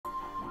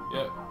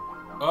Yep.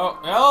 Oh,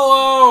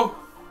 hello!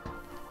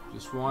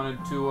 Just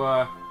wanted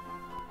to,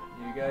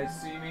 you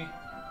guys see me?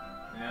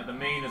 Yeah, the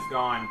mane is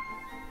gone.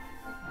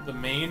 The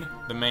mane?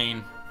 The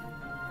mane.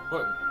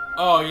 What?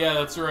 Oh, yeah,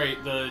 that's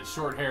right. The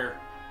short hair.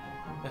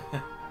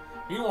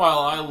 Meanwhile,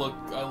 I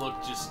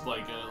look just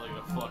like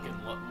a fucking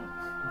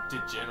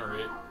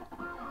degenerate.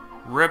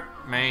 Rip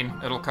mane.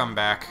 It'll come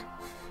back.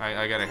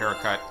 I got a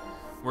haircut.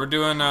 We're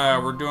doing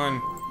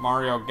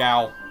Mario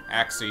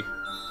Galaxy.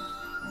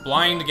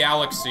 Blind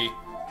Galaxy.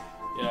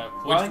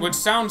 Yeah. Which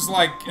sounds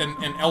like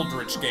an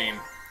Eldritch game.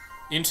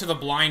 Into the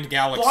Blind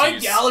Galaxies.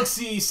 Blind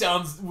Galaxy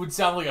would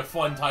sound like a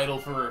fun title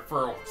for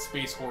a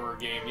space horror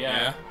game.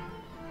 Yeah.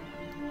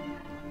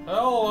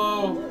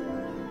 Hello.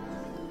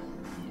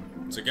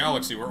 It's a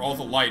galaxy where all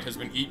the light has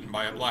been eaten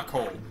by a black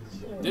hole.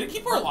 Did it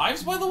keep our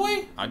lives, by the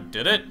way?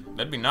 Did it?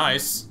 That'd be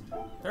nice.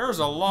 There's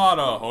a lot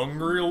of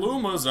hungry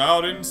Lumas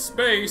out in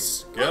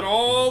space. Get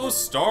all the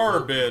star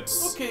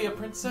bits. Okay,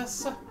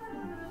 princess.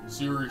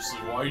 Seriously,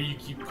 why do you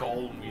keep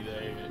calling me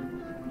that?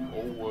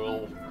 Oh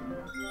well.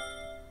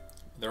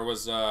 There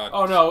was,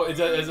 Oh no, it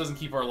doesn't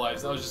keep our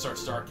lives. That was just our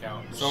star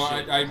count. So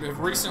I have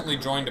recently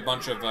joined a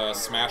bunch of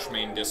Smash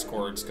Main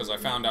Discords, because I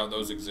found out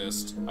those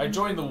exist. I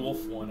joined the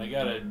Wolf one. I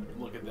gotta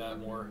look at that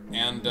more.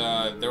 And,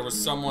 there was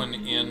someone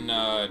in,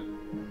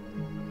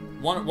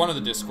 one of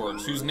the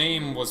Discords, whose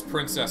name was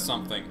Princess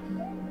something.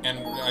 And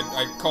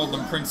I called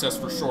them Princess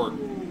for short,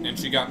 and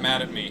she got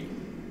mad at me.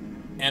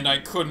 And I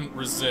couldn't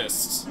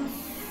resist.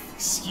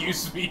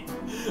 Excuse me.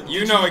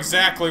 You know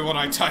exactly what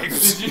I typed.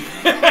 Did you...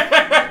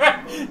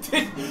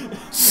 did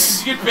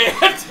you get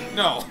banned?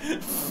 No.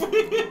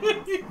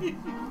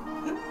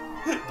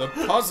 The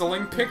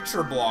puzzling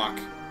picture block.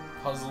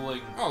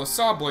 Puzzling. Oh, the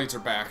saw blades are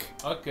back.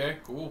 Okay,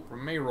 cool.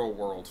 From Mayro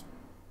World.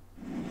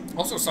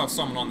 Also saw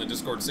someone on the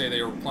Discord say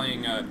they were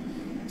playing,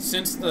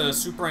 since the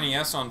Super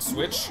NES on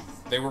Switch,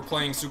 they were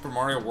playing Super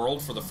Mario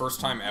World for the first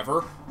time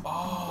ever.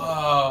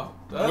 Oh,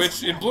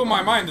 which, it blew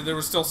my mind that there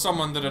was still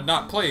someone that had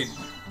not played,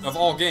 of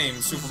all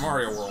games, Super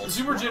Mario World. The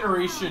Super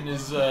Generation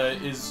is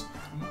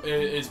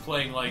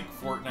playing like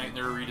Fortnite and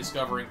they're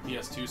rediscovering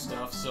PS2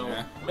 stuff, so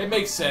yeah. It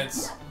makes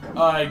sense.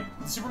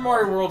 Super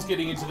Mario World's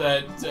getting into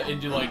that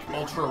into like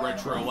ultra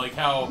retro, like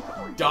how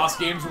DOS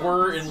games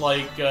were in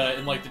like the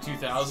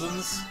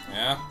 2000s.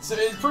 Yeah. So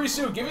pretty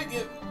soon, give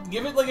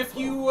it like a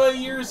few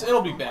years,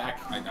 it'll be back.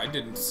 I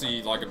didn't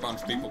see like a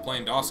bunch of people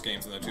playing DOS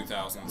games in the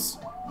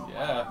 2000s.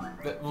 Yeah.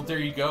 Well, there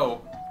you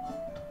go.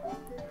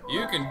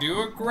 You can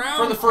do a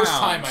ground For the first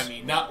pound. time, I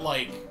mean, not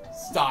like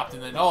stopped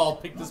and then, oh, I'll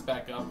pick this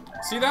back up.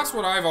 See, that's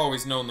what I've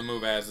always known the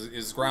move as,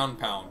 is ground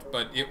pound,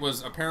 but it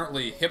was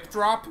apparently hip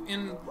drop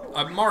in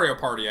Mario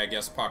Party, I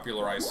guess,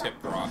 popularized hip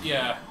drop.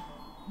 Yeah.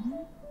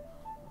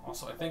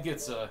 Also, I think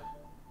it's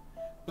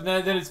but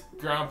then it's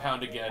ground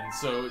pound again.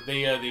 So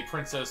they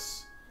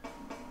Princess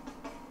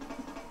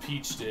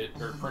Peached it,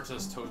 or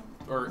Princess Toad,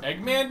 or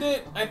Eggman'd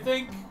it, I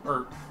think,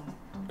 or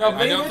no,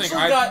 I don't think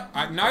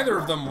neither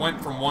of them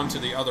went from one to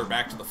the other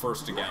back to the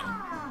first again.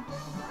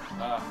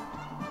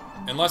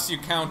 Unless you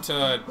count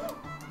them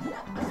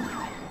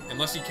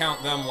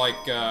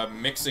like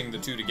mixing the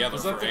two together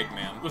for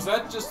Eggman. Was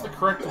that just the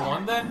correct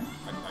one then?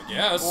 I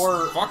guess.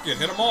 Or fuck it,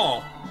 hit them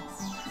all.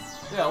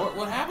 Yeah.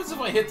 What happens if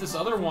I hit this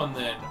other one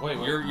then? Wait.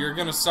 You're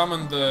gonna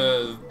summon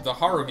the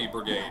Haruhi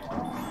Brigade.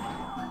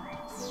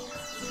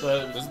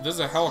 This is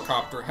a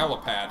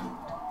helipad.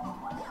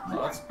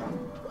 Oh, that's...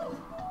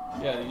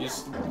 Yeah, you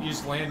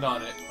just land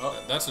on it. Oh.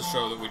 That's a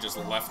show that we just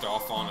left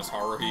off on as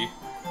Haruhi.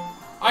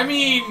 I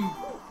mean...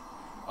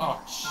 Oh,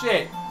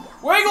 shit.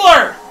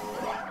 Wiggler!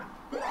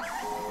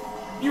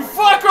 You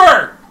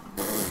fucker!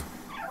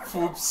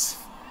 Oops.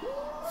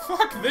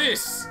 Fuck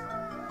this!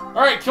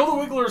 Alright, kill the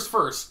Wigglers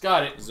first.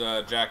 Got it. Is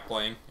Jack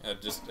playing?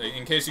 Just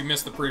in case you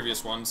missed the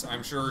previous ones,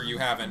 I'm sure you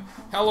haven't.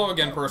 Hello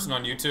again, person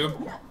on YouTube.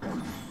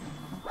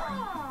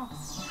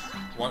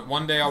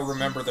 One day I'll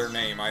remember their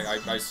name.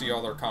 I see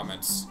all their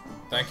comments.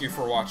 Thank you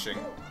for watching.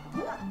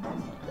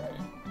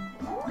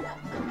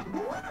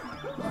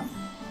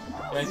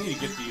 Yeah, I need to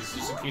get these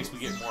just in case we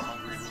get more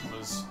hungry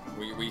Lumas.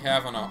 We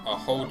have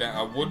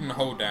a wooden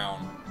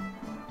hoedown.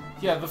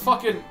 Yeah, the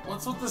fucking...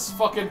 What's with this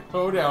fucking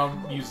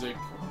hoedown music?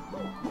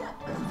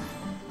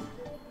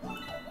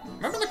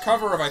 Remember the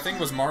cover of, I think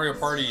it was Mario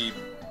Party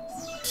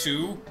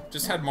 2?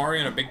 Just had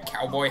Mario in a big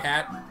cowboy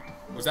hat?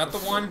 Was that the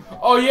one?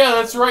 Oh yeah,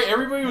 that's right.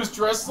 Everybody was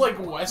dressed like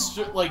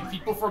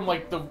people from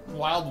like the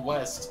Wild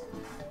West.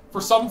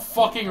 For some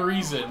fucking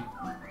reason.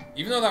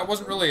 Even though that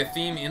wasn't really a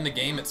theme in the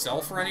game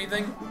itself or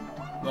anything?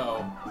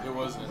 No, it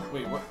wasn't.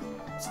 Wait, what?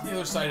 What's on the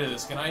other side of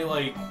this? Can I,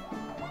 like...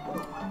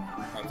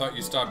 I thought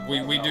you stopped.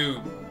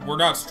 We're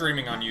not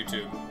streaming on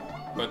YouTube.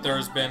 But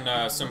there's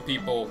been, some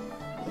people...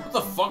 What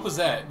the fuck was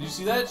that? Did you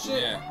see that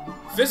shit? Yeah.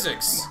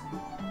 Physics!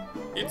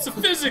 It's a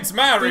physics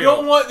Mario!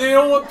 They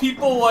don't want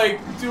people, like,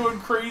 doing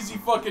crazy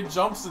fucking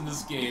jumps in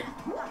this game.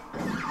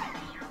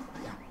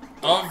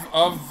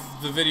 Of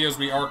the videos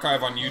we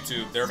archive on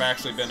YouTube, there have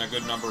actually been a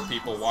good number of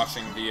people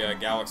watching the,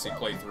 Galaxy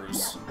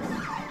playthroughs.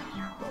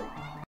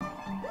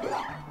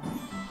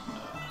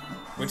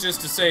 Which is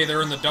to say,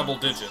 they're in the double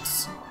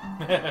digits.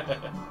 Well,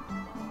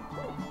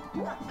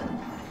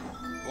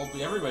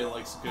 everybody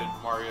likes a good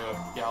Mario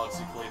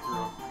Galaxy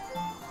playthrough.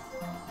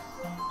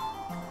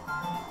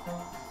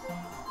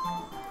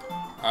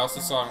 I also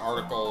saw an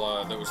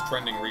article that was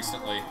trending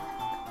recently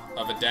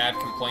of a dad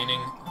complaining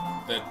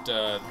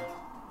that,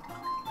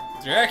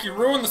 Jack, you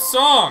ruined the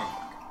song!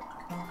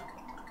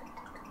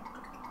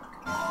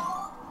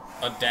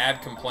 A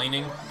dad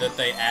complaining that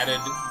they added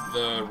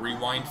the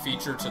rewind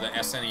feature to the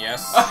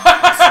SNES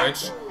and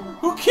Switch.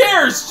 Who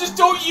cares? Just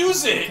don't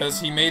use it!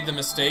 Because he made the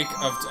mistake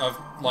of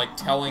like,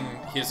 telling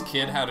his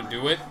kid how to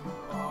do it,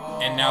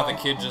 and now the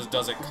kid just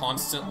does it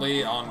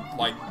constantly on,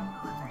 like,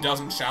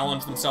 doesn't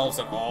challenge themselves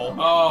at all.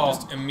 Oh.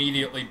 Just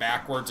immediately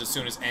backwards as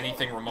soon as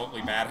anything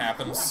remotely bad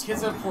happens.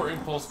 Kids have poor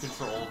impulse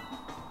control.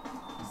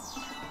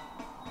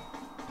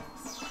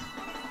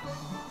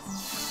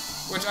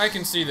 Which I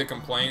can see the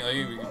complaint. Like,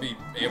 you would be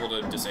able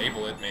to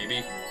disable it, maybe.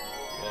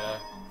 Yeah.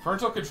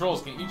 Parental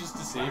controls, can't you just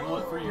disable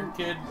it for your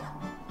kid?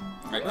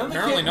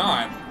 Apparently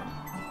not.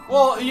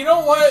 Well, you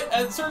know what?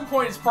 At a certain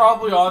point, it's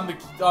probably on the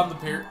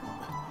parent.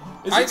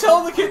 Is he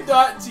telling the kid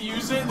not to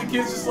use it, and the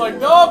kid's just like,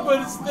 no,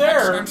 but it's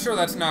there. I'm sure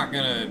that's not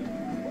gonna.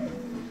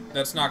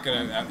 That's not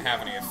gonna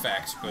have any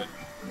effect, but.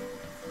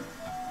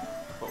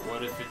 But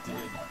what if it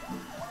did?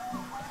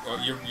 Well,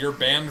 you're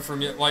banned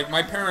from it. Like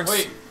my parents.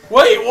 Wait,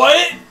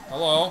 what?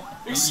 Hello.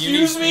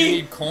 Excuse me. You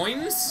need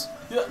coins?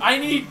 I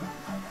need.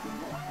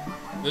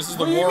 This is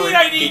the What do you mean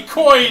I need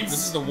coins?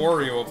 This is the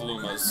Wario of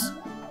Lumas.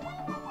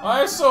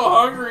 I'm so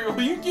hungry.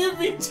 Will you give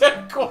me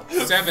 10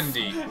 coins?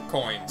 70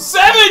 coins.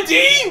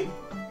 70?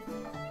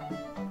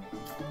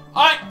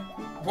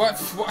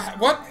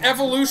 What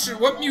evolution,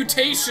 what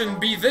mutation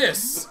be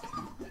this?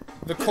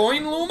 The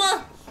coin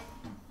Luma?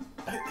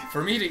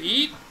 For me to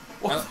eat?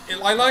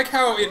 I like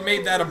how it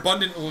made that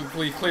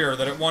abundantly clear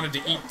that it wanted to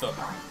eat them.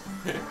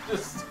 No,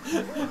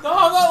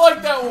 I'm not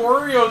like that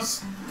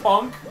Wario's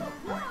punk.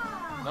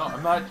 No,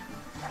 I'm not.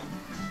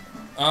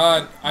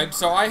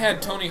 So I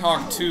had Tony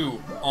Hawk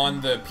 2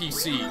 on the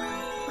PC,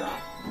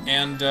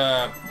 and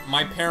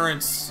my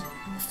parents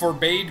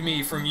forbade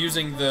me from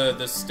using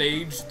the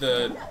stage,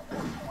 the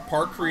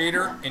park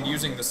creator, and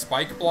using the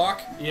spike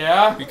block.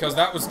 Yeah. Because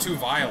that was too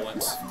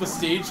violent. The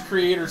stage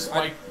creator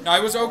spike. I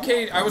was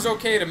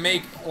okay to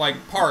make like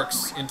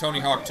parks in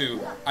Tony Hawk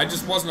 2. I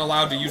just wasn't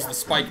allowed to use the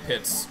spike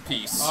pits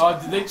piece.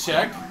 Did they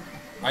check?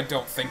 I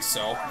don't think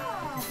so.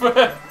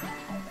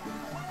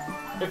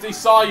 If they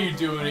saw you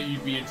doing it,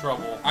 you'd be in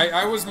trouble.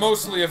 I was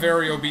mostly a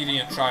very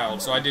obedient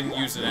child, so I didn't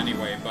use it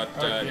anyway, but,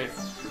 Okay.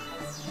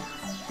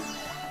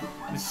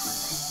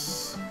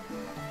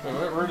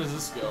 Wait, where does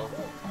this go?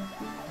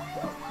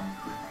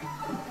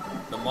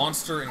 The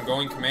monster in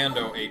Going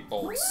Commando ate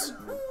bolts.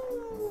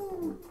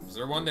 Is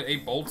there one that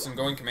ate bolts in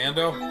Going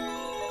Commando?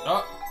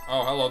 Oh,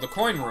 hello, the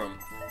coin room.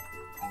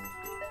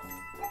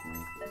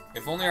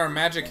 If only our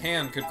magic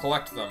hand could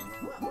collect them.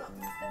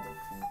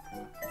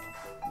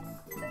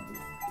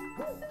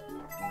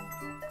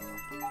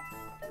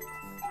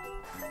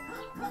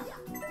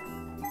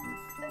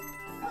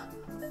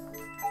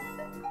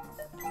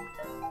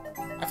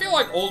 I feel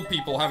like old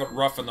people have it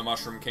rough in the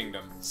Mushroom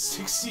Kingdom.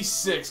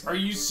 66. Are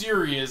you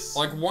serious?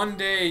 Like one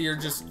day you're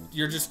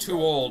just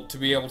too old to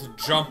be able to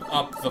jump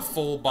up the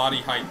full body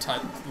height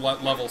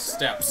level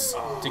steps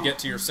to get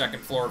to your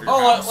second floor of your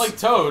house. Oh, like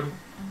Toad.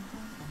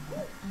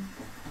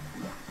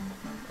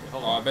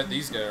 Oh, I bet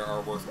these guys are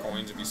worth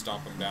coins if you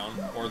stomp them down,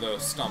 or the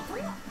stump.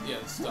 Yeah,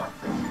 the stump.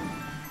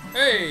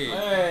 Hey.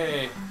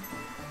 Hey.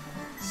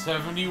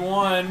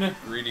 71.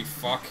 Greedy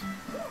fuck.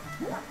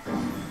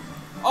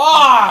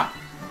 Ah!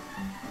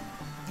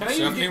 Can I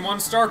 71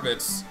 star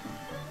bits.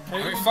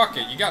 I mean, fuck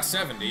it. You got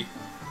 70.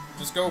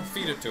 Just go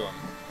feed it to him.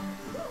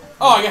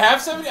 Oh, you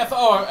have 70? I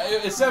thought.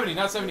 Oh, it's 70,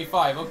 not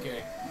 75.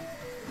 Okay.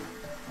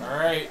 All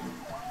right.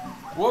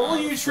 What will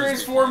you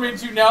transform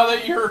into now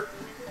that you're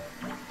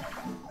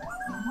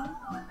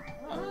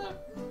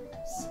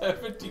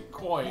 70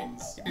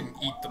 coins? He didn't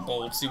eat the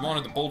bolts. He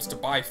wanted the bolts to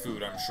buy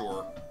food, I'm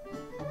sure.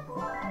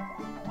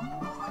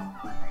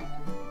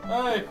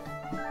 Hey.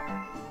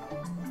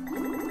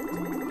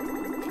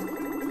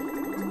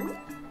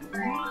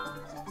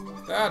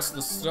 That's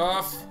the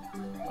stuff.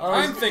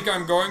 I think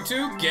I'm going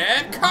to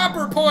get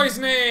copper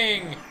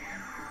poisoning!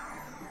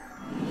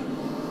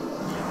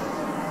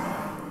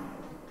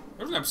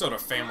 There was an episode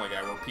of Family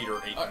Guy where Peter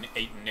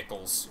ate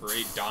nickels, or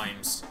ate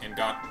dimes, and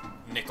got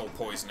nickel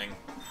poisoning.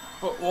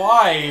 But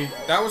why?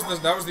 That was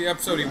the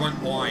episode he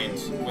went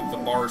blind with the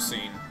bar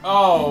scene.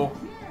 Oh.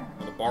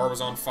 Where the bar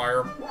was on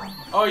fire.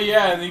 Oh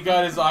yeah, and he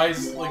got his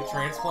eyes, like,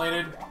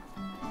 transplanted.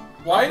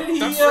 Why did he,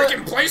 The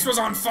freaking place was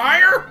on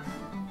fire?!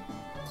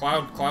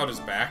 Cloud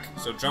is back,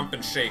 so jump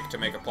and shake to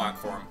make a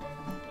platform.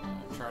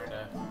 I'm trying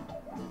to...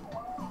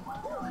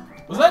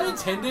 Was that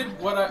intended,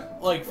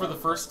 for the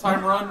first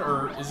time run,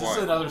 or is this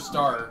another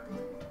star?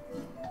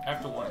 I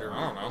have to wonder. I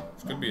don't know.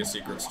 This could be a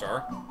secret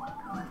star.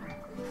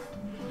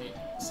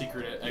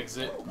 Secret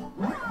exit.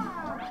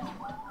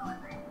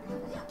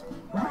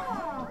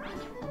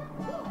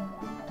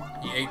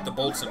 He ate the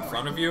bolts in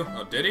front of you?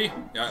 Oh, did he?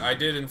 Yeah, I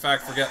did in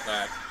fact forget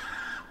that.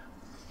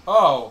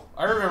 Oh,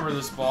 I remember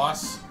this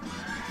boss.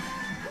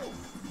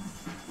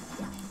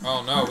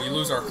 Oh no, we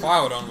lose our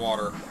cloud on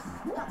water.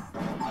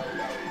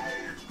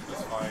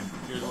 That's fine.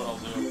 Here's what I'll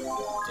do.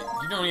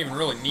 You don't even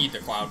really need the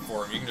cloud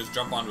for him. You can just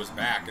jump onto his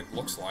back, it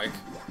looks like.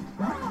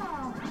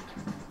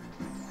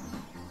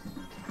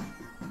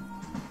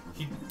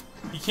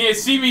 He can't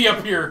see me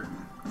up here.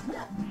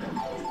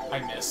 I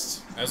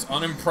missed. As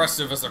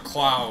unimpressive as a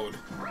cloud.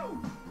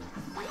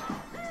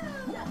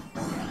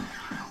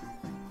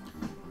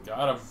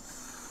 Got him.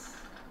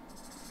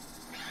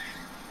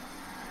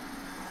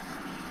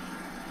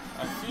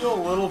 I feel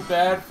a little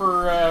bad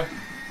for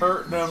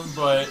hurting him,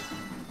 but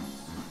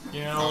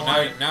you know. Oh,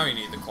 now you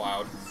need the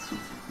cloud.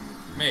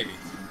 Maybe.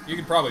 You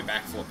could probably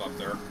backflip up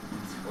there.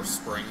 Or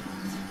spring.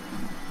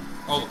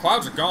 Oh, the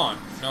clouds are gone.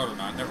 No, they're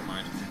not. Never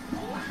mind.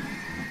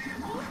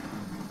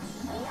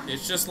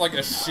 It's just like a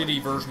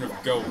shitty version of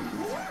Goat.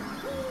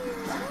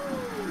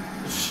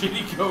 A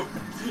shitty Goat.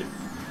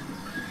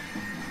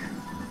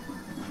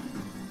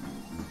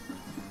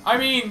 I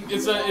mean,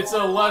 it's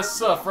a less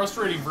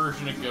frustrating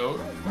version of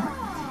Goat.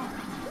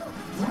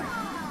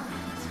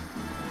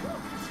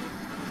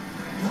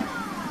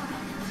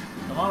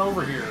 Come on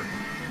over here.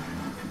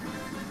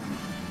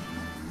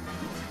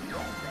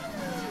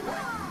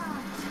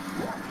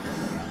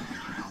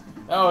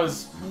 That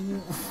was...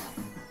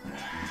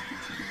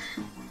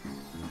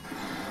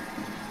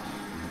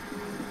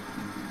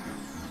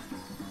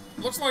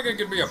 Looks like it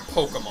could be a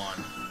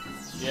Pokemon.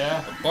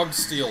 Yeah. A Bug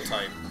Steel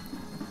type.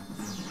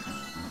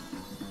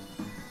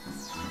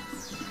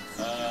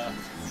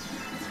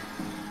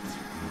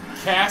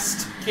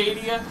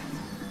 Cascadia?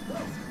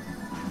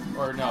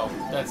 Or no,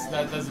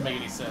 that doesn't make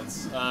any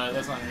sense.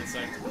 That's not an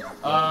insect.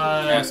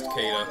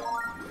 Cascada.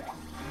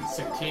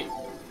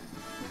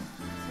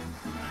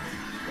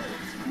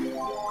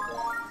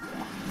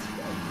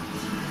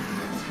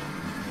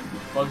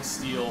 Bug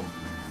Steel.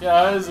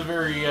 Yeah, that is a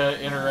very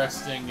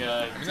interesting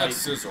I mean,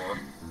 that's Scizor.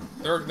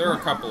 There are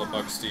a couple of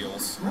Bug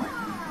Steels.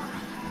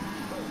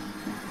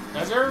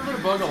 Has there ever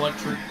been a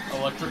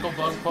electrical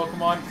bug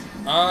Pokemon?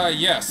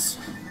 Yes.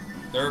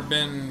 There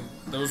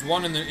was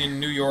one in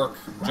New York,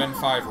 Gen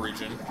 5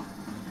 region.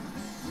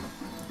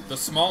 The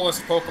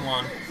smallest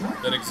Pokemon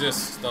that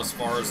exists thus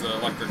far is the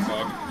electric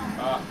bug.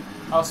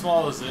 How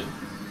small is it?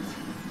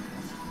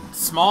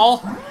 Small?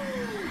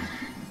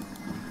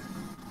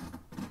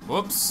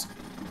 Whoops.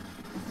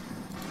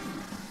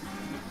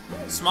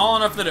 Small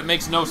enough that it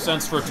makes no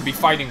sense for it to be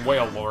fighting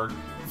Wailord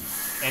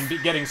and be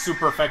getting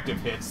super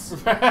effective hits.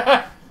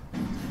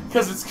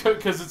 Because it's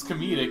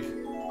comedic.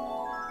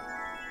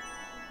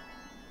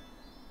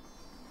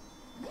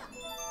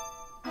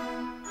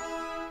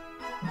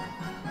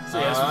 So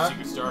yeah, that's what you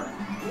can start.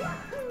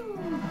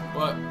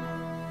 What?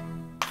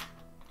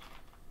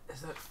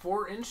 Is that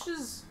 4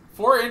 inches?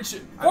 4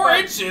 inches? 4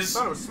 inches? I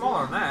thought it was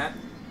smaller than that.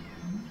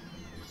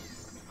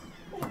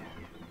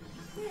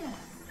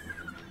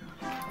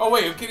 Oh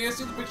wait, can you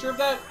see the picture of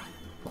that?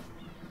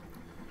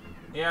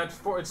 Yeah, it's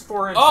 4 inches.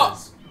 Oh!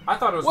 I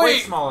thought it was way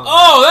smaller than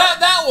Oh,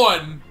 that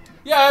one!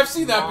 Yeah, I've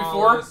seen that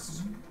before.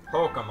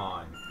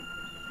 Pokemon.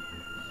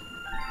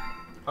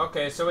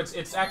 Okay, so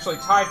it's actually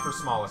tied for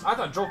smallest. I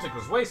thought Joltik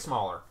was way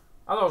smaller.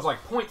 I thought it was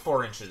like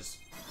 0.4 inches.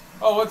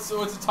 Oh, what's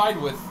it tied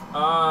with?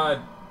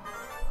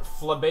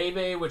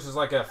 Flabebe, which is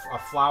like a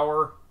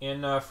flower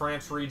in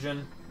France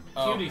region.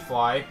 Cutie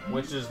Fly,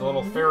 which is the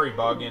little fairy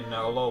bug in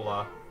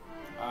Alola.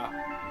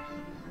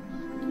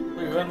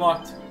 We've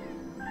unlocked.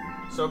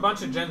 So a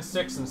bunch of Gen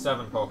 6 and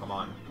 7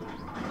 Pokemon.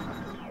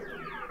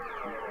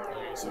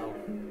 Okay, so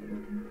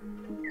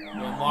we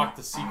unlocked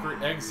the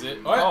secret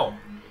exit. What? Oh.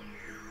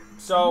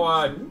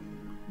 So,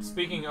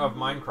 speaking of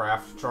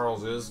Minecraft,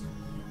 Charles is...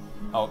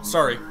 Oh,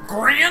 sorry.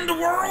 Grand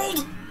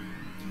World?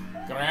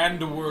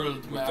 Grand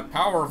World With map. the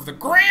power of the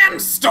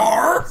Grand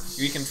Star,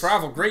 we can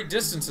travel great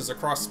distances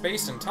across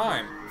space and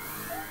time.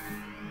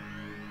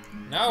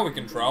 Now we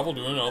can travel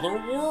to another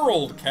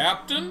world,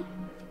 Captain.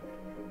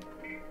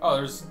 Oh,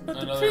 there's But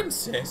another... the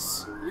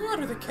princess, you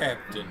are the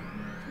captain.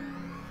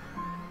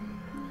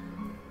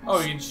 Oh,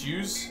 you can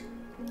choose?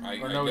 I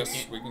no, we guess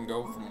can't. we can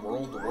go from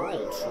world to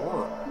world,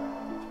 sure.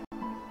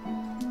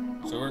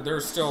 So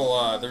there's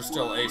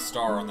still a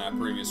star on that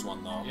previous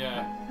one though.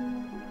 Yeah.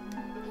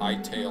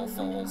 Hightail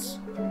Falls.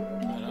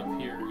 And up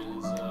here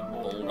is Boulder.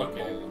 Boulder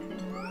Okay. Bowl.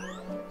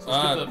 So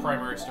let's get the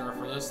primary star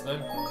for this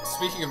then.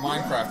 Speaking of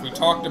Minecraft, we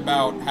talked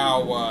about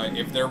how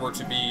if there were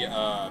to be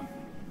a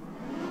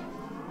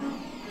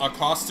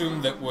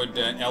costume that would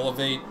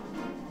elevate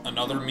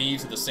another me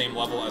to the same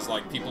level as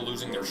like people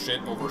losing their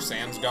shit over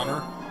Sans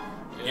Gunner,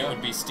 it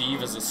would be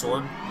Steve as a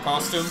sword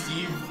costume.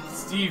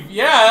 Steve,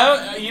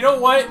 yeah, you know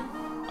what?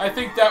 I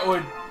think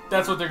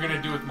that's what they're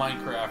gonna do with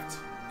Minecraft.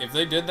 If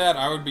they did that,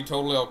 I would be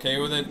totally okay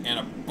with it, and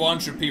a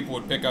bunch of people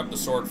would pick up the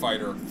sword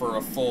fighter for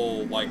a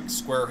full, like,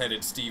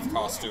 square-headed Steve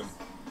costume.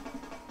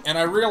 And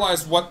I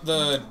realized what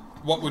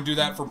would do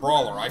that for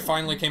Brawler. I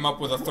finally came up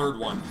with a third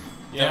one.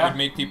 that would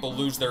make people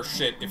lose their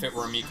shit if it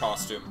were a me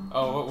costume.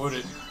 Oh, what would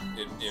it?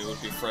 It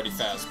would be Freddy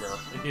Fazbear.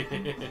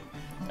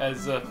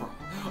 As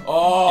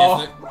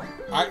oh,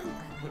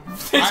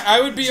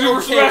 I would be Super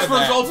okay Smash with Bros.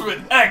 that. Ultimate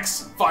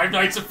X Five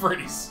Nights at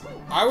Freddy's.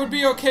 I would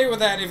be okay with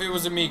that if it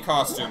was a me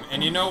costume,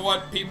 and you know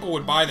what? People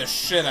would buy the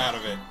shit out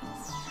of it.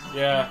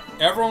 Yeah.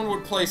 Everyone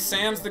would play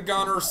Sans the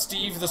Gunner,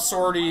 Steve the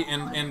Swordy,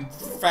 and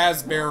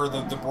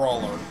Fazbear the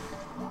Brawler.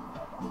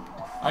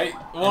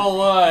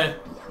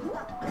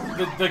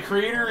 The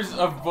creators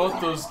of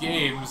both those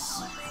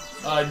games,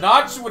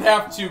 Notch would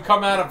have to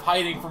come out of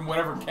hiding from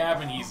whatever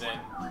cabin he's in.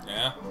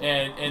 Yeah.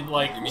 And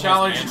like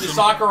challenge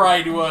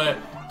Sakurai to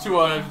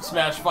a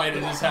smash fight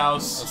in his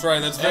house. That's right.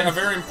 That's a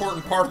very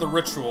important part of the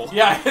ritual.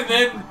 Yeah, and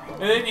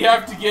then you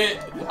have to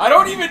get. I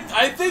don't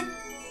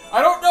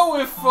know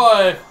if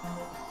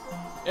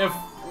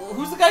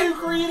who's the guy who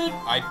created?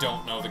 I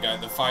don't know the guy,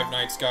 the Five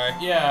Nights guy.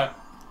 Yeah,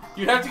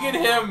 you'd have to get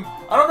him.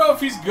 I don't know if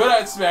he's good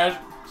at Smash.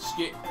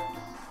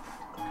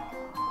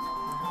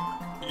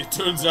 It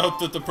turns out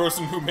that the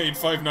person who made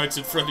Five Nights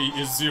at Freddy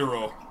is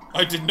Zero.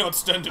 I did not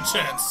stand a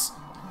chance.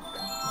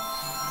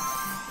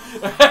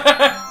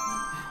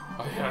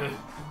 Oh, yeah.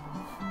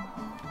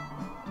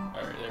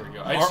 Alright, there we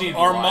go.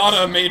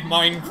 Armada made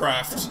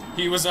Minecraft.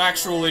 He was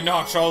actually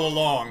Notch all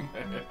along.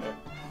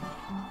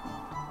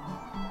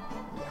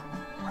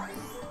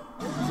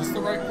 Is this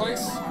the right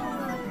place?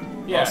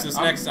 Yeah. Oh, it's this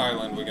next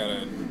island we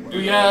gotta do.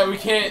 Yeah, we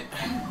can't.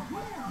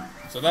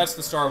 So that's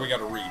the star we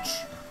gotta reach.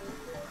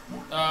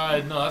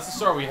 No, that's the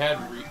star we had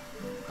to reach.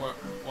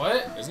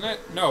 What? Isn't it?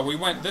 No, we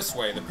went this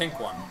way, the pink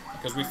one.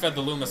 Because we fed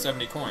the Luma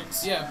 70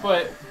 coins. Yeah,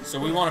 but... So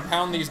we want to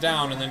pound these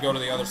down and then go to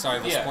the other side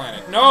of this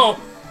planet. No!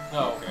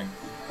 No. Okay.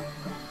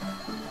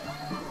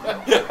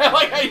 I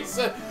like how you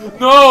said,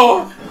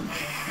 no!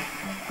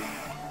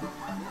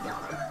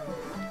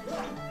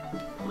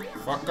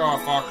 Fuck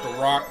off,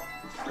 Octorock.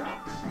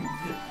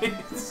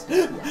 It's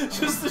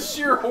just the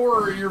sheer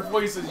horror in your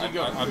voice as you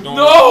go,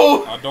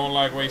 no! I don't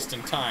like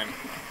wasting time.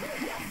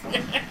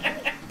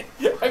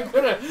 I'm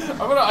gonna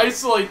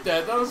isolate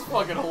that. That was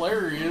fucking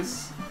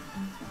hilarious.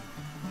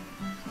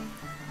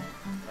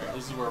 Alright,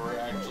 this is where we're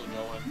actually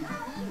going.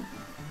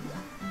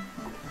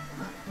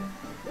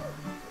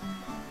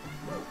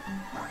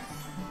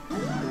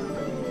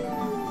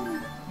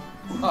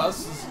 Oh,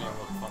 this is gonna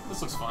look fun.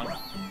 This looks fun.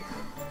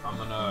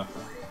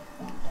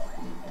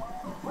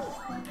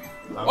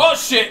 Oh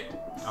shit!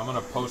 I'm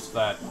gonna post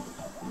that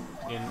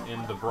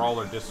in the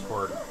Brawler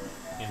Discord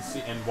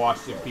and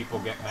watch if people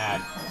get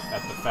mad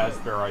at the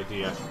Fazbear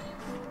idea.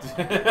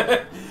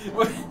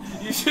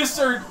 You just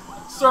are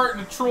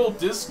starting to troll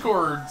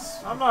Discords.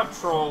 I'm not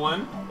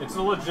trolling. It's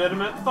a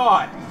legitimate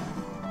thought.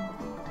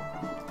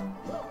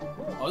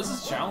 Oh, this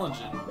is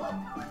challenging.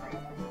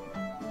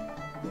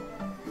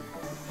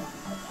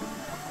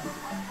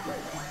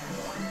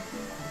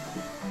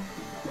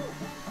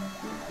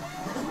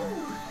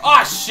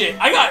 Ah, shit!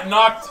 I got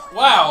knocked.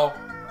 Wow,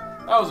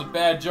 that was a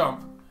bad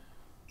jump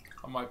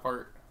on my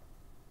part.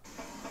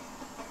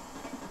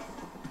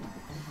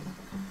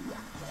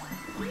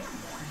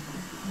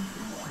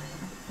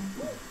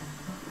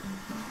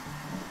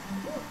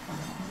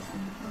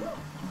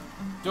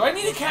 Do I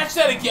need to catch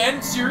that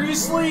again?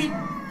 Seriously?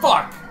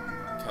 Fuck.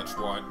 Catch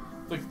what?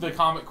 The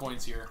comet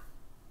coins here.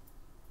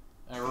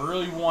 I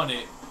really want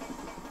it.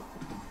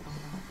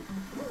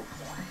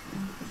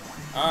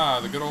 Ah,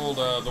 the good old,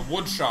 the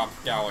woodshop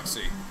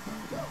galaxy.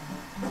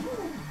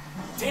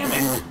 Damn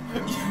it!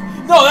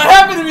 No, that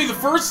happened to me the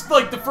first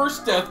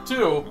death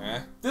too.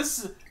 Eh?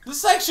 This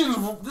section.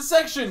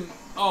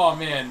 Oh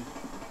man.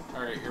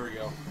 All right, here we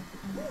go.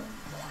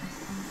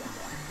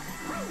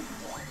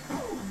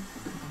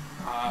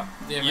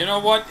 Damn it. You know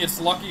what? It's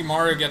lucky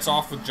Mario gets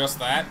off with just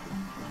that.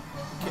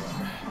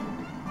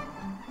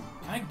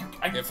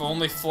 If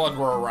only Flood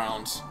were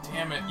around.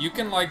 Damn it. You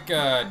can, like,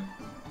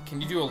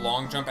 can you do a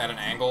long jump at an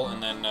angle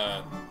and then,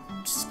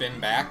 spin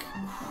back?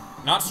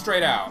 Not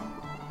straight out.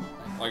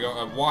 Like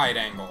a wide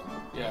angle.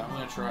 Yeah, I'm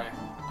gonna try.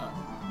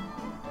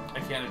 I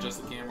can't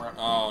adjust the camera.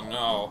 Oh,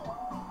 no.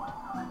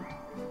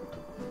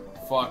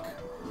 Fuck.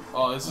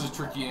 Oh, this is a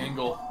tricky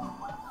angle.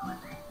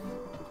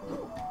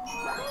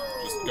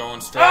 Just going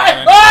straight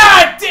out.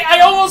 I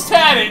almost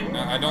had it!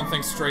 No, I don't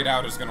think straight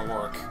out is gonna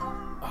work.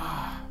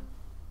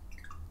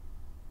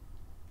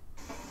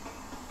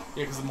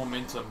 Yeah, because the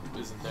momentum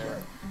isn't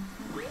there.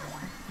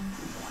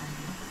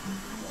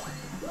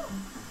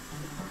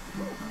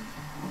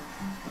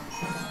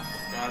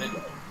 Got it.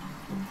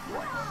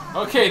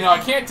 Okay, now I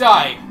can't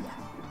die.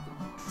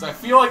 So I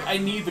feel like I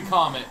need the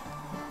comet,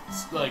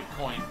 like,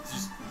 coin.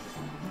 Just...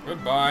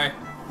 Goodbye.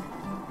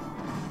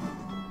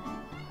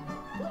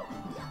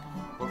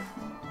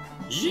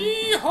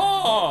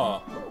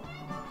 Yeehaw!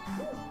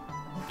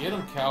 Get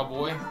him,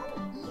 cowboy.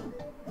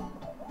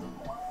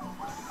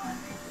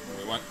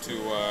 We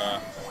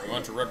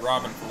went to Red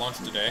Robin for lunch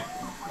today,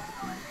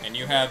 and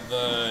you had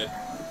the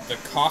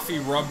coffee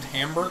rubbed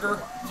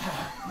hamburger.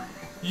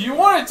 You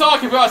want to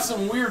talk about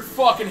some weird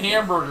fucking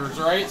hamburgers,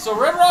 right? So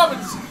Red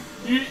Robin's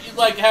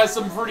like has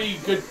some pretty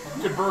good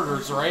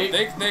burgers, right?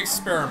 They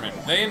experiment.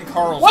 They and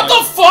Carl's. What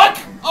the fuck?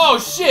 Oh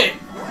shit!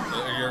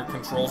 Your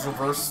controls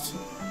reversed.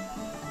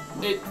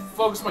 It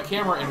focused my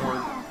camera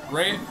inward.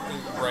 Right.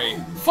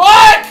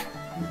 Fuck!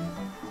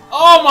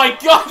 Oh my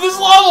god, this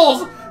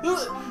levels!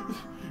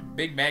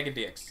 Big bag of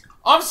dicks.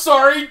 I'm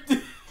sorry.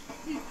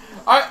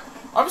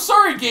 I'm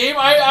sorry, game.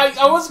 I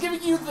was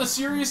giving you the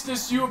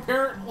seriousness you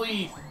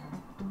apparently.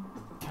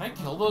 Can I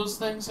kill those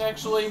things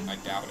actually? I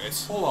doubt it.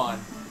 Hold on.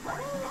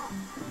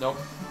 Nope.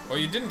 Well,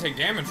 you didn't take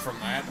damage from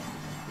that.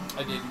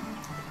 I didn't.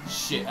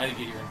 Shit, I didn't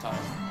get here in time.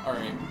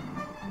 Alright.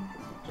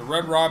 The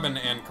Red Robin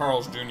and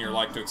Carl's Jr.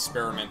 like to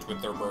experiment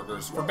with their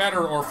burgers, for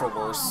better or for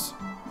worse.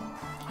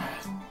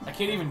 I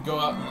can't even go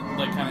out and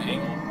like kind of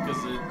angle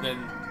because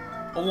then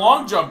a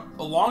long jump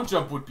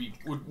wouldn't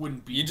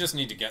be. You just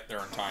need to get there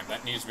in time.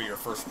 That needs to be your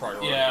first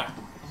priority. Yeah.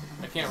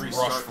 I can't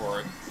restart. Rush for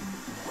it.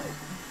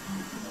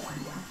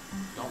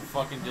 Don't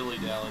fucking dilly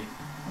dally.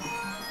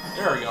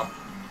 There we go.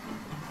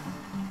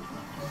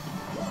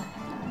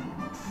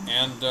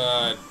 And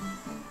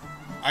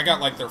I got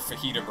like their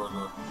fajita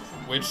burger,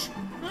 which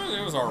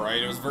it was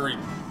alright. It was very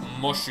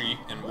mushy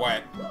and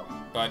wet,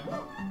 but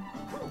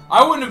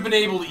I wouldn't have been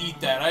able to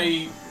eat that.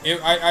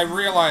 I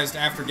realized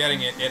after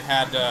getting it, it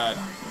had the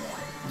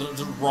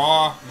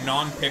raw,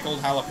 non-pickled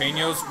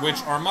jalapenos,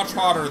 which are much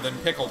hotter than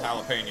pickled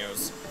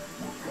jalapenos.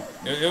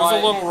 It was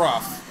a little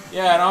rough.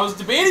 Yeah, and I was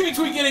debating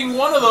between getting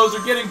one of those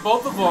or getting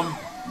both of them.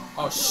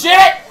 Oh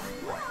shit!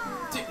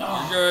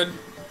 You're good.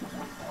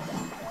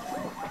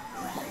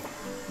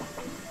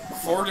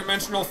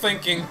 Four-dimensional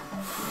thinking.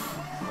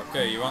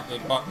 Okay, you want the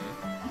button.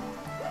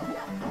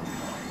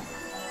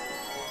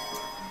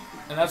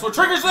 And that's what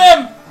triggers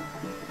them!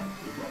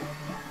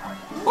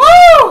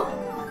 Woo!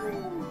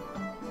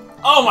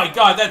 Oh my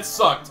god, that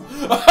sucked.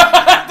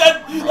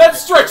 that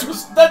stretch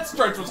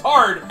was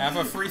hard. Have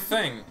a free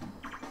thing.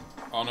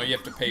 Oh no, you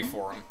have to pay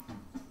for them.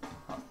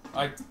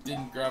 I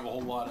didn't grab a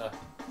whole lot of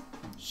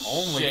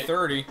Only shit.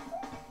 30.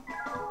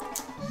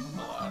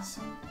 Alas.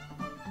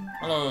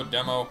 Hello,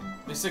 demo.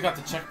 They still got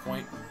the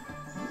checkpoint.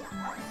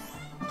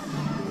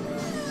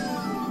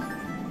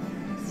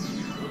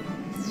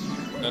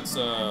 That's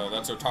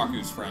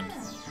Otaku's friend.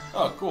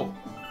 Oh, cool.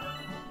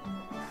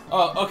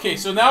 Oh, okay,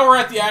 so now we're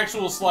at the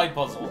actual slide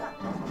puzzle.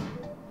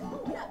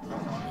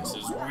 This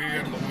is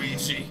weird,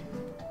 Luigi.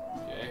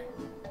 Okay.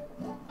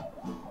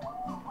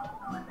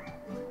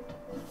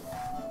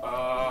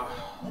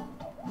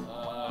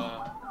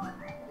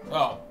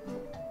 Oh.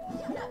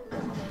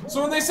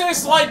 So when they say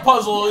slide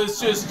puzzle, it's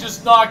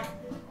just knock.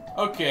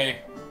 Okay.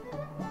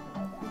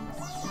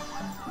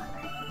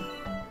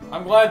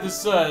 I'm glad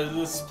this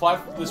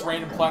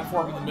random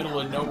platform in the middle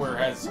of nowhere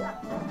has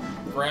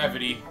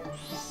gravity.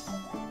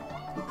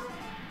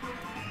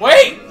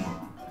 Wait!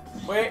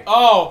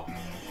 Oh!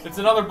 It's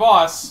another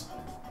boss.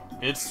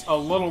 It's a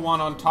little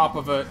one on top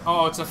of a...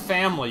 Oh, it's a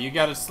family. You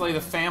gotta slay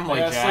the family, I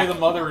gotta Jack. slay the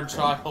mother and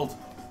child.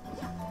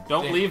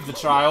 Don't leave the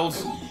child.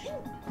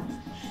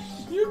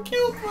 You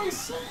killed my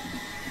son!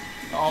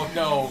 Oh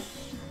no.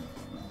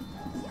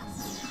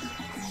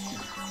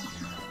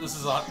 This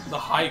is the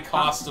high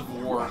cost of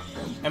war.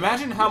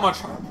 Imagine how much...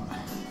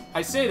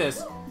 I say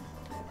this.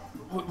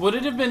 Would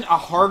it have been a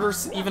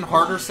even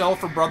harder sell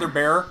for Brother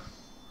Bear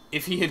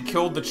if he had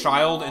killed the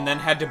child and then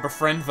had to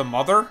befriend the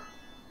mother?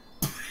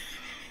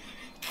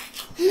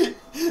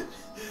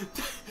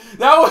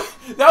 That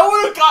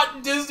would have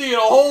gotten Disney in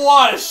a whole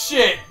lot of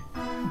shit.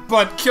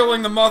 But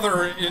killing the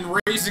mother and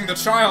raising the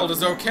child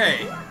is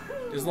okay,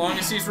 as long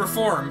as he's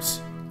reformed.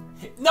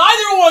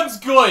 Neither one's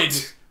good.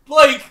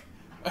 Like,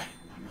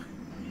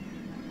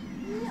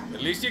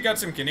 at least you got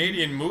some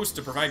Canadian moose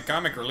to provide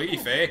comic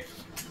relief, eh?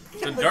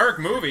 It's a dark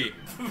movie.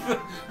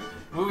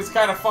 movie's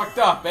kind of fucked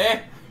up,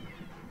 eh?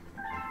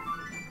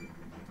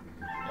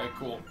 Okay,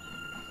 cool.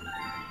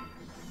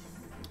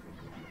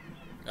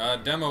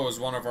 Demo is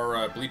one of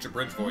our Bleacher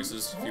Bridge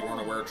voices, if you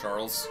weren't aware,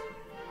 Charles.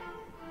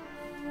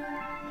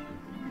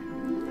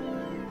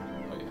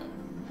 Oh yeah.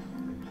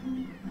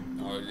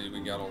 Oh,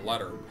 we got a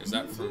letter. Is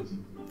that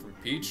from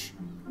Peach?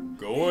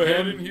 Go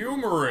ahead and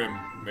humor him.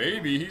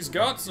 Maybe he's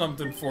got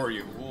something for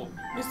you. Cool.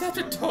 Is that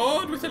a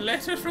toad with a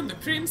letter from the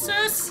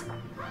princess?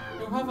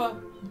 You have a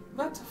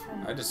letter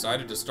from... I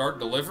decided to start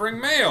delivering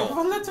You mail. have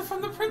a letter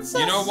from the princess.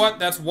 You know what?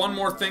 That's one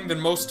more thing than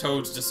most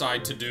toads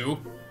decide to do.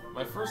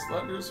 My first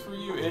letter is for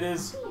you. It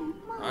is...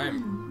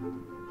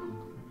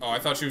 Oh, I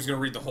thought she was gonna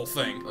read the whole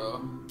thing.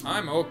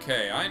 I'm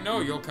okay. I know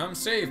you'll come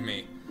save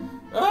me.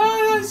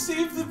 I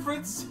saved the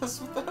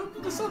princess with the help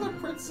of this other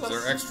princess.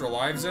 Is there extra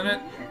lives in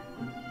it?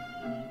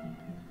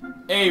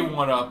 A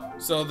one-up.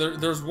 So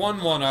there's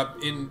one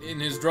one-up. In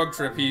his drug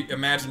trip, he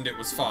imagined it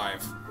was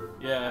 5.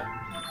 Yeah.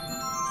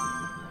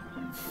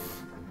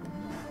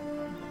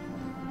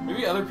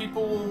 Maybe other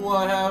people will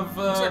have,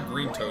 What's that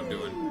green toad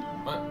doing?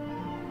 What?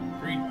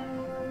 Green...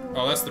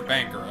 Oh, that's the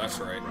banker. That's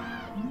right.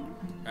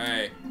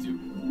 Hey.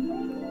 Dude.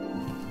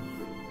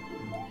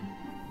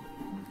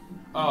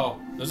 Oh.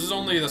 This is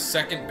only the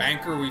second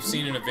banker we've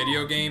seen in a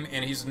video game,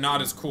 and he's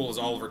not as cool as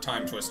Oliver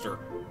Time Twister.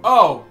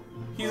 Oh!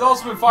 He's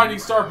also been finding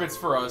star bits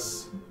for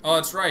us. Oh,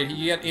 that's right.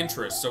 He had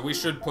interest, so we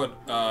should put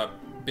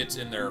bits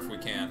in there if we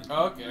can.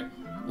 Okay.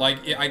 Like,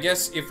 I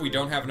guess if we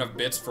don't have enough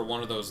bits for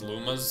one of those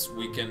Lumas,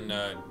 we can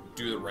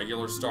do the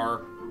regular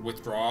star,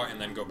 withdraw, and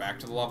then go back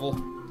to the level.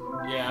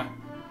 Yeah.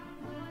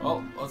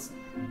 Well, let's...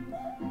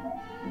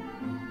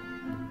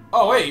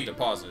 Oh, wait!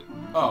 Deposit.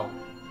 Oh.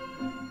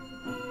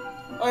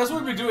 Oh, that's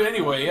what we've been doing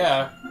anyway,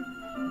 yeah.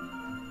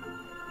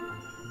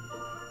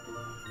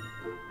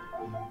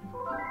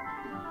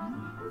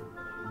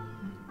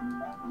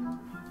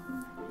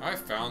 I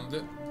found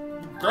it.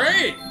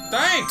 Great!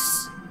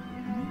 Thanks!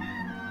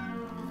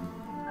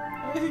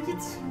 I think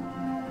it's...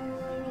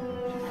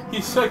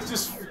 He's like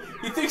just...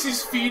 He thinks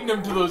he's feeding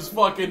him to those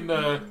fucking,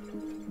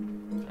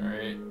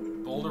 Alright.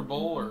 Boulder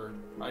Bowl or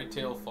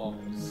Hightail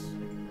Falls?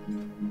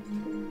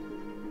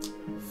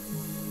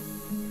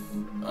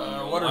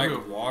 What or who?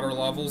 Water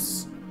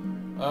levels?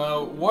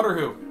 What or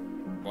who?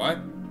 What?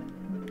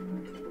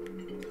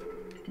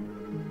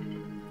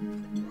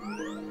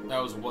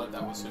 That was what?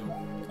 That was who?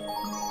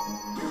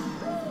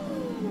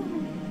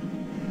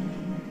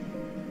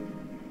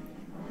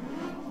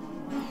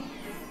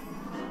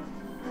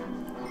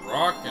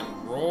 Rock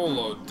and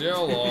roll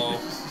Odillo.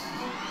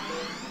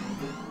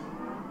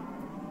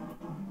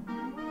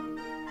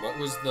 What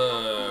was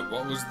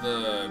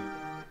the...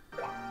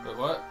 Wait,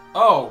 what?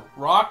 Oh,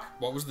 Rock?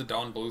 What was the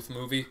Don Bluth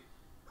movie?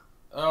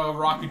 Oh,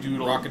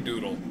 Rockadoodle.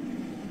 Rockadoodle.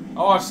 I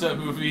watched that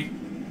movie.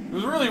 It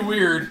was really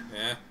weird.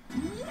 Yeah.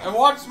 I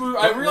watched the movie.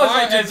 I realized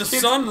why that did the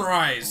sun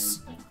rise?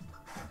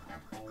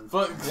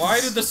 But Why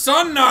did the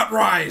sun not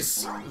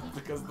rise?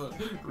 Because the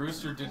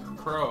rooster didn't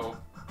crow.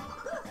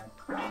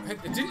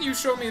 Didn't you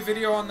show me a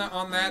video on that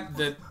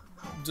that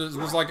just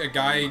was like a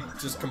guy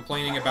just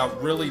complaining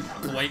about really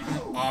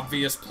blatant,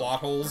 obvious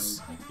plot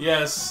holes?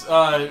 Yes.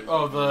 That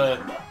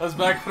was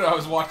back when I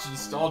was watching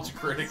Nostalgia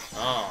Critic.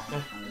 Oh.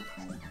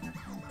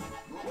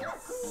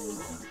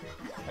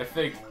 I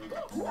think.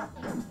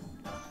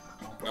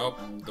 Nope,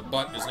 the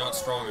butt is not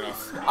strong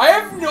enough. I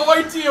have no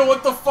idea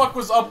what the fuck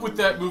was up with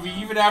that movie,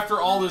 even after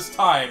all this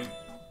time.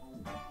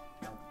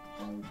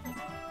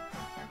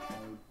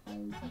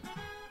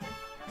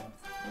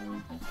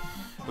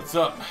 What's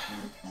up?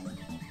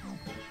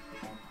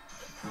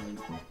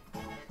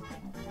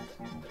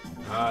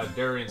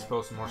 Darian's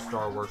posting more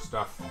Star Wars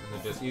stuff.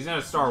 He's in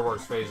a Star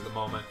Wars phase at the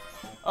moment.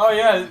 Oh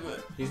yeah.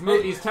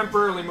 He's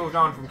temporarily moved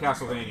on from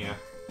Castlevania.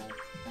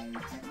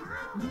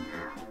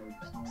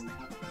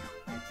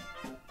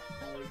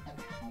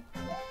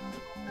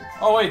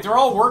 Oh wait, they're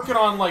all working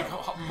on like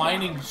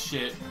mining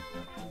shit.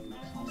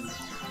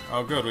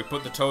 Oh good, we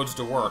put the toads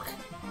to work.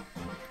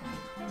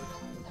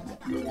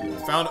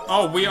 Found.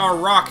 Oh, we are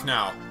rock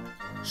now.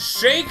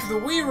 Shake the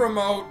Wii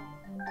remote.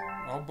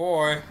 Oh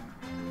boy.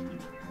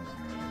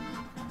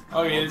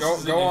 Oh yeah.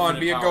 Go on,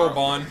 be a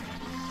go-bon.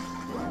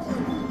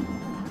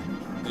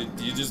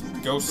 You just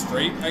go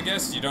straight, I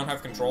guess? You don't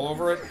have control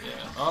over it?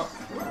 Yeah.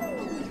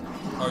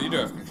 Oh, you do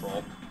have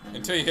control.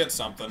 Until you hit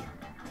something.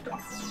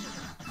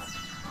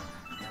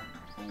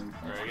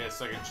 Alright, I get a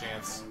second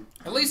chance.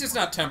 At least it's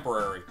not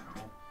temporary.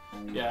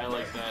 Yeah, I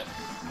like that.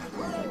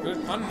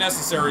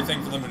 Unnecessary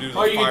thing for them to do to the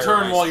Oh, you can fire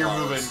turn ice while you're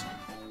flowers. moving.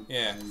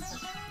 Yeah.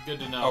 Good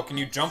to know. Oh, can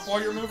you jump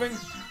while you're moving?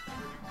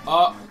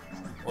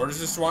 Or does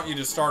this want you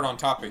to start on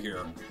top of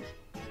here?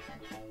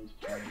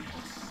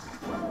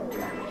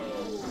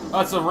 Oh,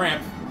 it's a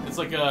ramp. It's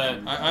like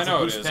a... I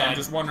know it is. I'm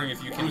just wondering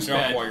if you can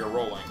jump while you're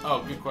rolling.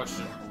 Oh, good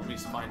question. Let me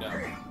find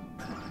out.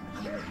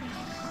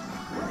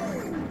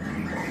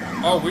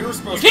 Oh, we were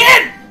supposed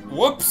to...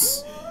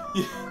 Whoops!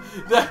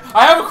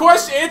 I have a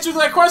question. Answer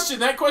that question.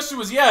 That question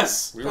was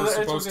yes. We were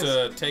supposed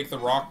to take the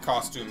rock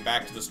costume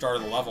back to the start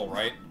of the level,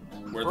 right?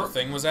 Where the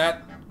thing was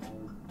at?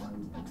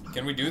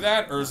 Can we do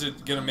that? Or is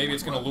it gonna... Maybe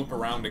it's gonna loop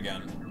around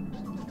again?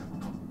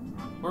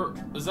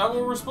 Is that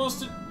what we're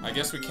supposed to... I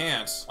guess we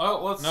can't.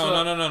 Oh, let's...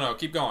 No.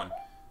 Keep going.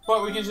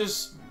 But we can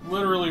just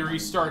literally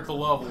restart the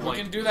level. We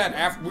can do that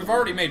after... We've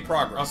already made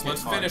progress. Okay,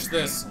 Let's fine. finish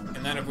this,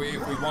 and then if we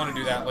want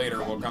to do that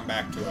later, we'll come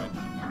back to it.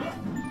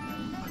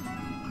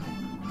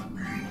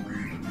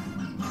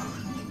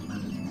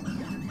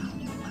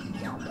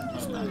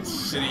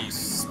 Shitty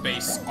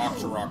space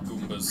Octorok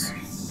Goombas.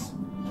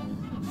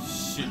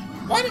 Shit.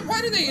 Why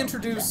did they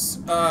introduce,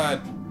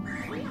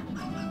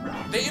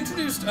 They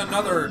introduced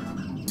another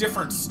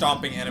different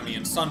stomping enemy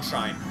in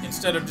Sunshine,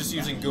 instead of just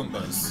using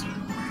Goombas.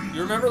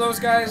 You remember those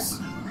guys?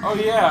 Oh,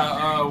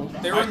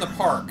 yeah, They were in the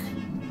park.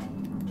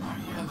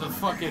 Yeah, the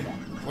fucking...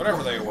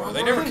 Whatever they were.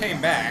 They never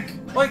came back.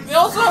 Like, they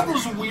also have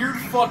those weird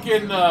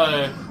fucking,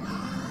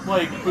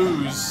 like,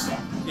 boos.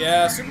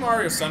 Yeah, Super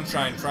Mario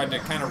Sunshine tried to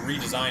kind of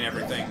redesign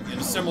everything in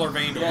a similar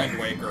vein to Wind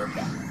Waker.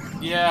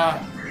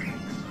 Yeah.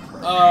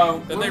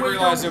 Then they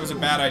realized it was a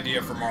bad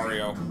idea for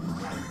Mario.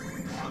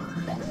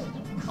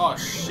 Oh,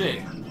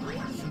 shit.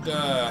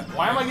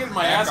 Why am I getting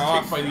my ass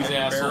kicked by these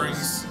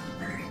assholes?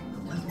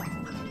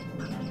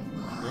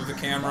 Move the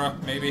camera,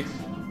 maybe.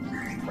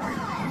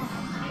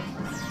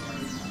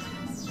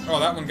 Oh,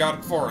 that one got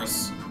it for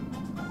us.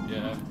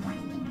 Yeah.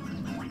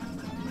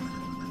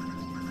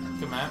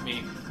 Come at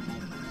me.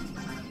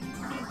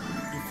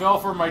 You fell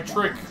for my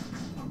trick.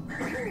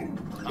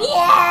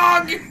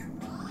 Log!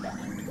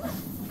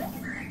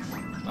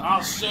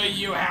 I'll show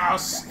you how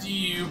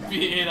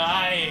stupid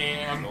I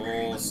am.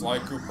 Oh, Sly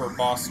Cooper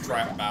boss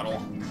trap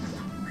battle.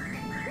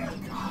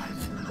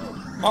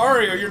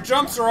 Mario, your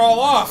jumps are all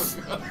off.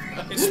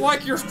 It's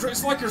like you're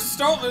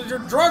you're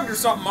drugged or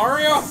something,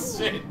 Mario.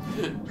 Shit.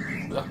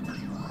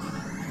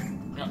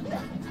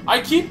 I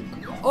keep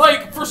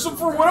like for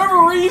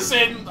whatever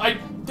reason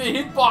the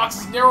hitbox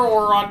is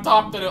narrower on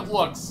top than it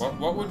looks.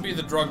 What would be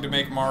the drug to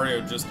make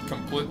Mario just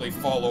completely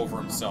fall over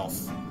himself?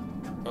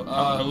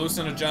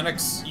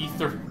 Hallucinogenics?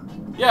 Ether.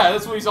 Yeah,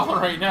 that's what he's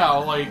on right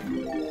now. Like.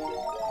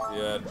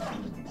 Yeah.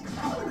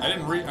 I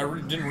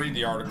didn't read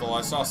the article.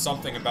 I saw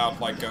something about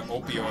like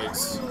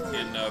opioids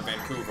in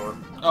Vancouver.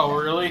 Oh,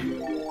 really?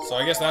 So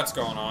I guess that's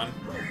going on.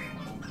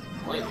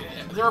 Like,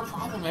 they're a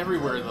problem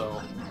everywhere,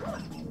 though.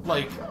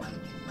 Like,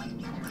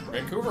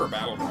 Vancouver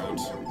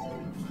battlegrounds.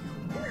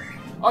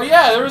 oh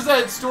yeah, there was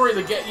that story.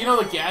 The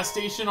gas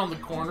station on the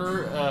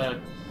corner,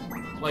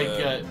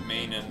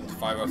 Main and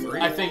 503.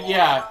 I think,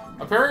 yeah.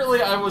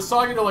 Apparently, I was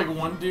talking to like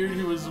one dude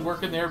who was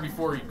working there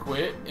before he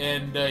quit,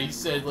 and he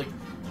said like,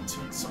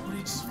 dude, somebody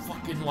just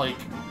fucking like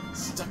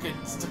stuck it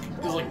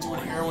like doing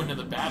heroin in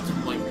the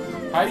bathroom. Like,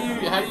 how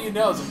do you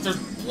know? It's like there's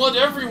blood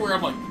everywhere.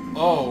 I'm like,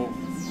 oh,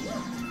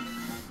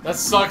 that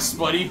sucks,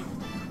 buddy.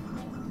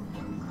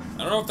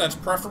 I don't know if that's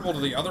preferable to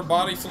the other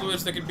body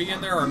fluids that could be in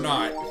there or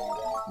not.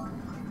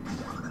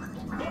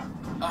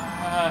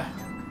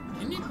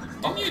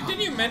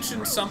 Didn't you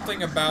mention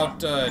something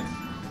about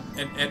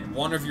at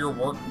one of your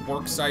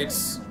work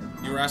sites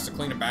you were asked to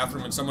clean a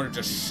bathroom and someone had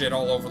just shit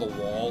all over the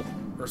wall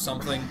or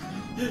something?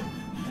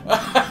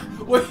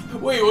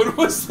 Wait, what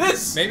was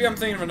this? Maybe I'm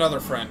thinking of another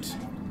friend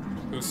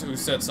who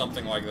said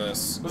something like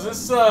this. Was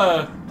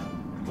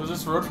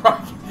this Road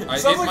Rocket?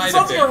 Sounds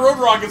like a Road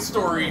Rocket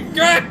story.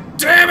 God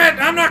damn it!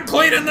 I'm not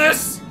cleaning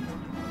this!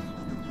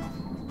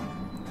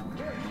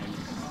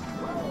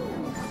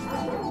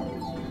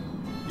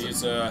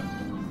 He's,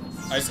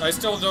 I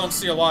still don't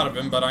see a lot of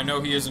him, but I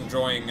know he is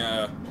enjoying,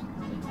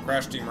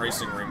 Crash Team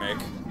Racing Remake.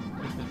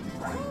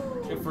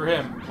 Good for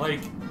him.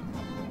 Like,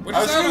 Which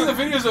I was seeing the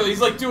videos of it.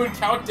 He's like doing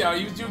countdown.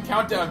 He was doing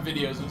countdown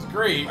videos. It was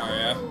great. Oh,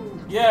 yeah?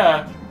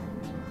 Yeah.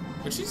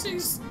 Which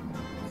he's...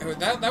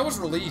 That was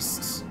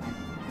released...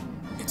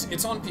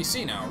 It's on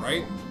PC now,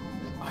 right?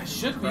 I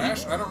should be.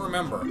 Crash? I don't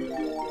remember.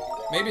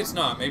 Maybe it's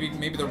not. Maybe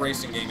the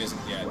racing game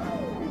isn't yet.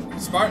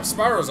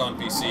 Spyro's on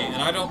PC,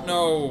 and I don't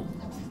know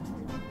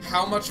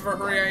how much of a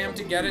hurry I am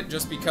to get it,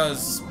 just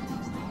because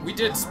we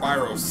did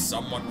Spyro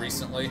somewhat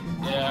recently.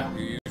 Yeah.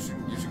 You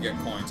should get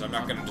coins. I'm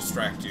not going to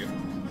distract you.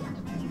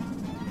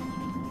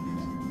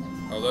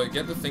 Although,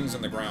 get the things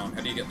in the ground.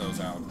 How do you get those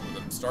out?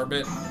 With a star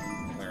bit?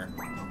 There.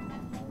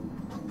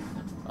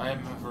 I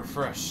am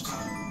refreshed.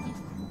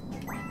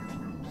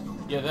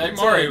 Yeah, that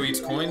Mario eats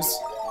coins.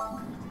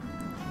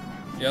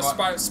 Yeah,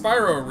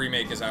 Spyro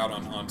Remake is out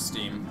on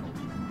Steam.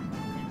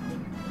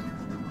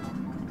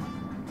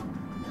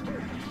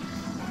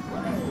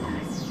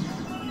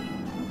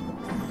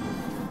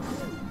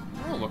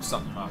 I'll look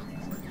something up.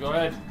 Go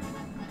ahead.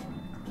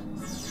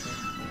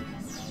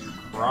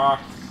 Croc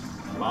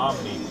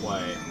Omni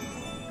Play.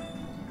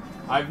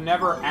 I've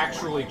never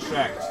actually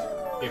checked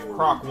if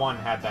Croc 1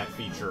 had that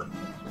feature.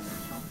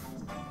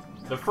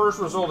 The first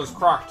result is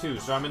Croc 2,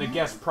 so I'm gonna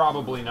guess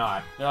probably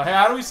not. Now,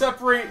 how do we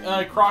separate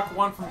Croc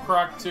 1 from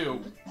Croc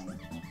 2?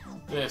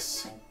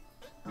 This.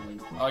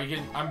 Oh,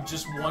 I'm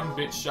just one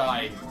bit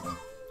shy.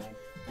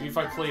 Maybe if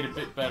I played a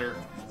bit better.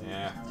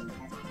 Yeah.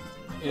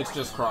 It's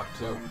just Croc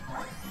 2.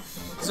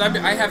 Because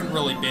I haven't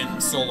really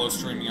been solo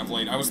streaming of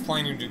late. I was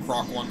planning to do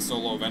Croc 1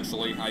 solo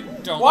eventually. I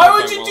don't Why know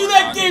if would I you will do or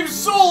that not. game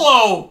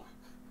solo?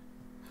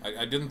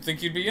 I didn't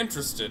think you'd be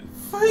interested.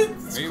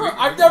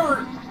 I've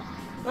never...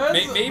 That's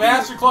maybe, a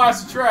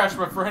masterclass of trash,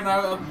 my friend.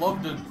 I'd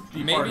love to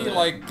be part of maybe, that.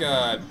 like,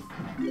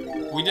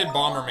 we did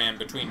Bomberman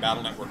between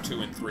Battle Network 2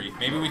 and 3.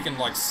 Maybe we can,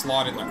 like,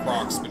 slot in the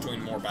Crocs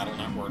between more Battle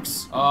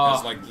Networks.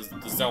 As, like, the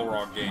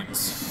Xelrog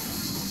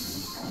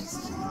games.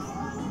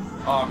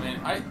 Oh, man,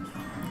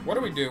 What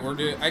do we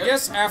do? I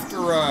guess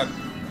after,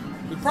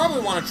 we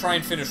probably want to try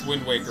and finish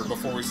Wind Waker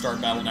before we start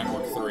Battle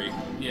Network 3.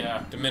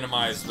 Yeah. To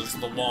minimize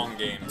the long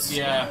games.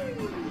 Yeah.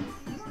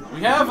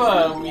 We'll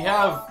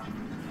have,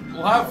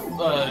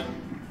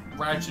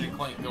 Ratchet and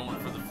Clank going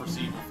for the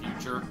foreseeable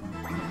future.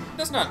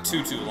 That's not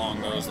too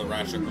long, though, as the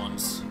Ratchet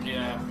ones.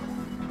 Yeah.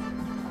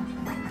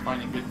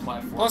 Finding good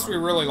platforms. Plus, we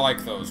really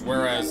like those,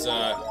 whereas, there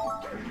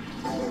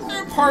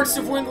are parts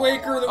of Wind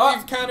Waker that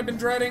we've kind of been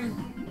dreading.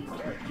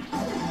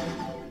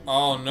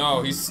 Oh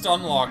no, he's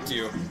stun-locked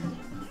you.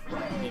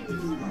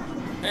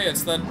 Hey,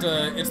 it's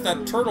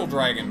that turtle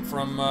dragon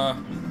from,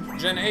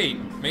 Gen 8,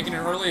 making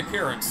an early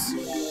appearance.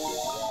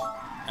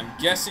 I'm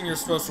guessing you're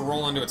supposed to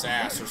roll into its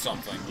ass or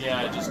something.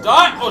 Yeah, just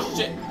die! Oh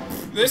shit!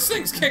 This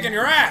thing's kicking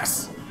your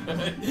ass!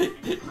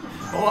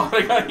 Hold on,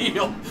 I gotta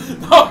heal.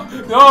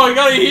 No, I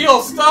gotta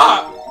heal,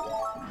 stop!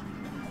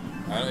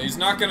 He's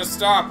not gonna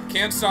stop.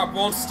 Can't stop,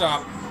 won't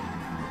stop.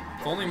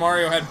 If only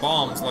Mario had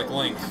bombs like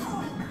Link.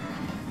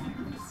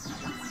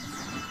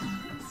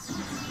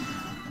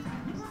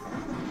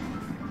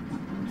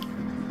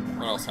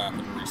 What else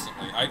happened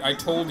recently? I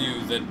told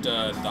you that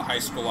the high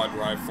school I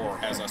drive for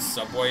has a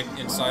Subway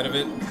inside of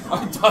it.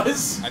 Oh, it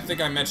does? I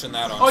think I mentioned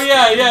that on Oh, stream.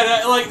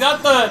 yeah, like,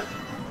 not the...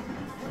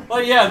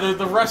 Like, yeah,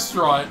 the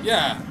restaurant.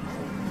 Yeah.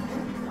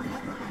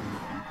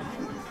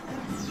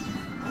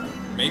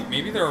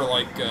 Maybe there are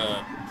like,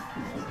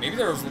 maybe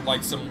there's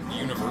like some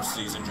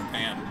universities in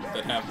Japan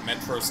that have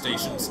metro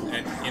stations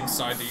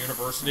inside the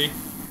university.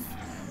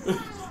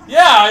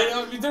 Yeah,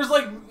 I mean,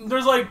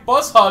 there's like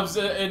bus hubs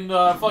in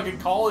fucking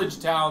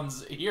college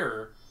towns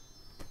here.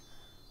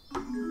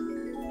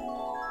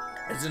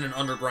 It's in an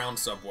underground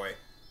subway.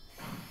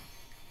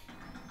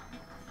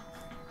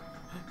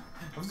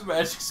 I'm just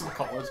imagining some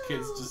college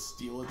kids just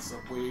stealing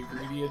Subway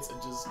ingredients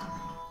and just...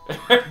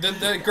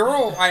 the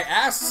girl I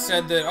asked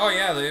said that, oh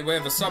yeah, we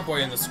have a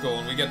Subway in the school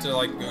and we get to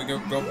like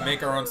go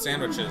make our own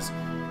sandwiches.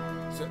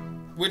 So,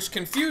 which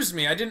confused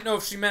me. I didn't know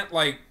if she meant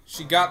like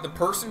she got the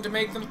person to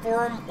make them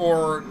for them,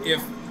 or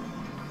if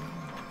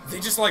they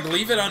just like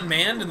leave it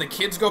unmanned and the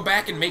kids go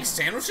back and make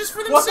sandwiches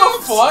for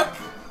themselves. What the fuck?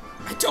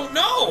 I don't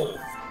know.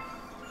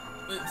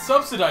 It's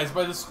subsidized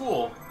by the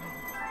school.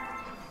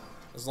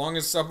 As long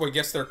as Subway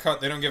gets their cut,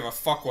 they don't give a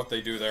fuck what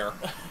they do there.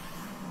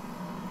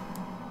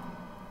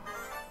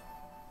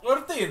 What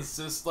if they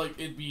insist, like,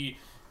 it be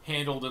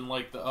handled in,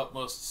 like, the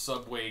utmost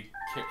Subway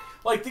care?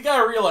 Like, they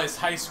gotta realize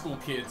high school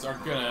kids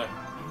aren't gonna...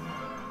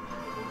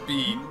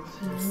 Be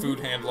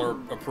food handler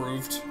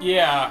approved.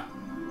 Yeah.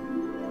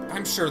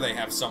 I'm sure they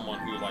have someone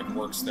who, like,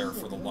 works there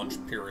for the lunch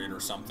period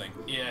or something.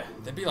 Yeah.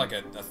 That'd be like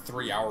a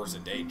 3 hours a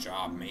day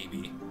job,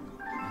 maybe.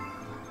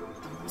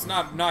 It's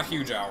not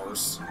huge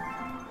hours.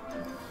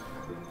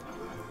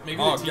 Maybe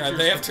Oh the god,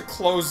 they have to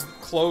close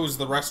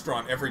the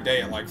restaurant every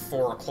day at like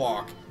 4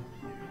 o'clock.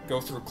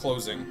 Go through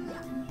closing.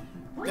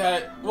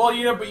 Well,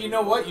 you know, but you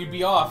know what? You'd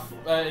be off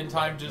in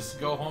time. Just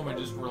go home and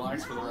just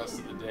relax for the rest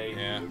of the day.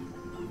 Yeah.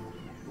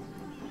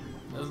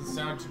 Doesn't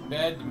sound too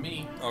bad to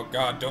me. Oh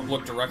god, don't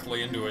look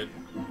directly into it.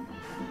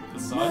 The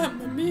sun.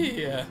 Mamma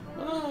mia.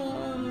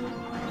 Oh,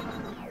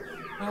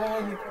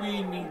 the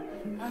Queenie.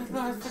 I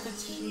love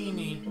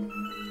fettuccine.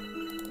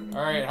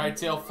 Alright,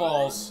 Hightail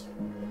Falls.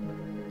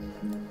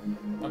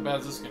 How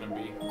bad is this gonna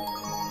be?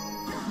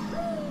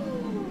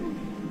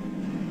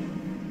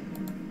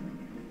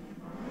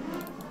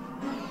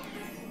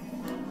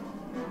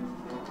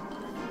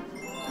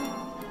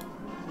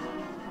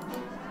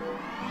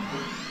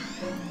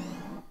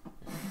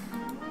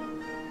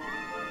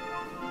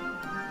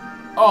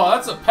 Oh,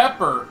 that's a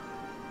pepper.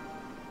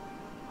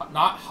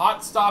 Not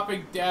hot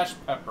stopping dash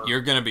pepper.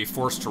 You're gonna be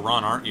forced to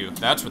run, aren't you?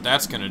 That's what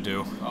that's gonna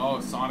do.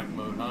 Oh, Sonic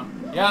mode, huh?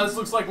 Yeah, this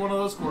looks like one of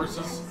those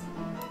courses.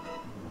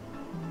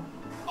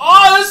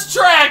 Oh, this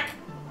track!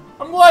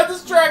 I'm glad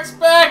this track's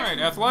back! Alright,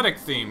 athletic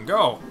theme,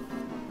 go.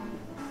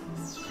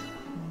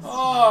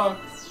 Oh.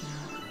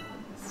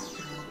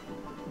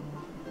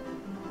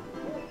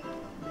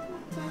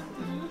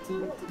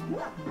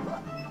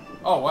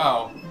 Oh,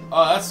 wow.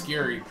 Oh, that's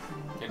scary.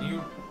 Can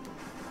you...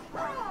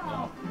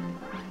 No.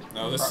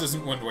 No, this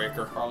isn't Wind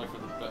Waker. Probably for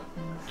the best.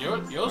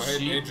 Yoshi. Oh,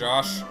 hey,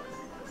 Josh.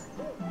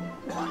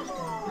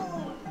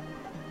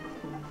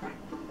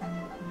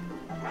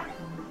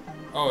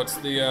 Oh, it's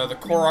the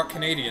Korok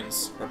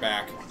Canadians are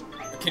back.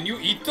 Can you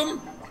eat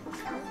them?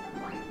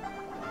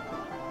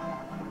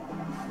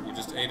 You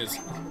just ate his...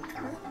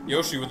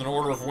 Yoshi with an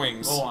order of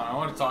wings. Hold on, I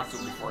want to talk to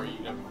him before I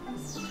eat him.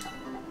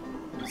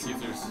 Let's see if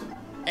there's...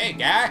 Hey,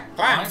 guy,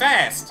 climb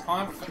fast!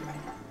 Climb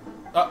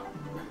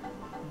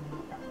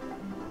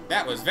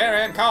That was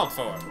very uncalled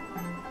for.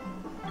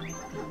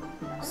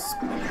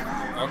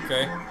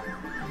 Okay.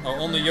 Oh,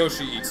 only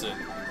Yoshi eats it.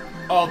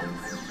 Oh.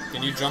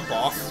 Can you jump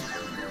off?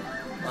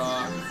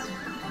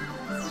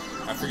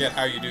 I forget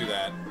how you do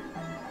that.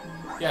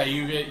 Yeah,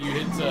 you hit, you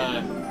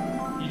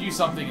do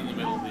something in the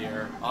middle of the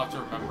air. I'll have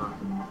to remember.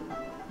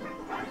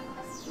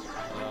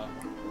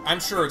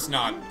 I'm sure it's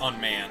not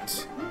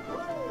unmanned.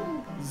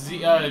 Z,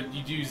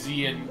 you do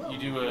Z and you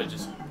do,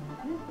 just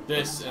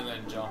this and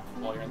then jump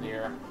while you're in the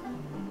air.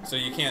 So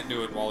you can't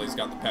do it while he's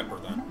got the pepper,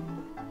 then?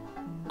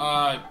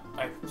 I'm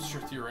sure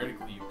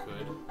theoretically you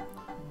could.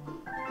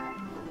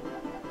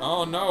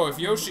 Oh no, if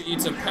Yoshi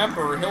eats a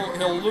pepper,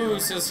 he'll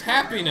lose his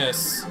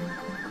happiness!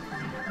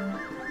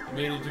 I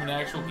made it into an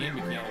actual game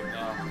mechanic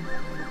now.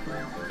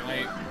 Can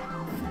I...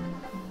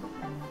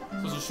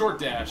 So it's a short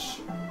dash.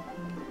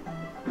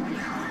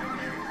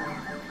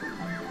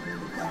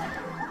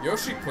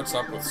 Yoshi puts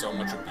up with so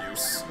much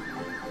abuse.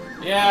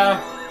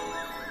 Yeah.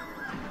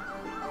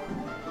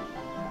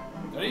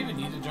 Do I even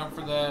need to jump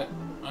for that?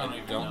 I don't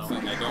even know.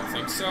 I don't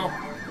think so.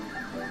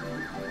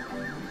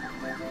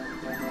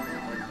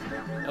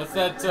 That's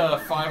that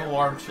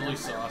 5-alarm chili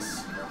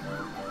sauce.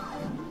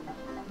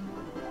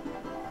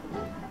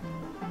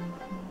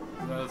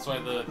 That's why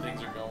the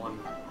things are going.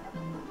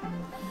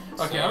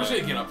 Okay, I'm just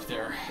gonna get up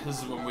there.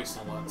 This is when I'm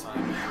wasting a lot of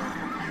time.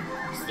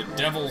 It's the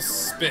devil's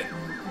spit.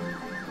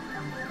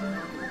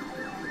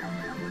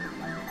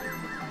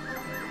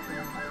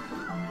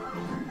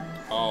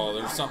 Oh,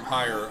 there's something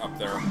higher up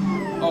there.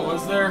 Oh,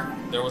 was there?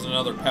 There was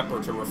another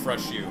pepper to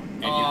refresh you,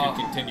 and you can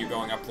continue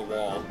going up the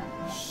wall.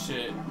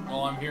 Shit.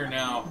 Well, I'm here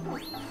now.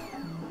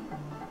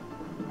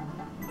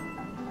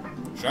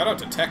 Shout out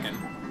to Tekken.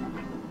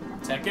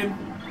 Tekken?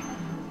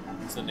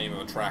 It's the name of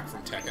a track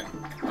from Tekken.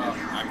 Oh.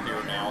 I'm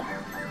here now.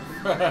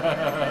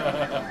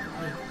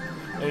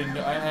 And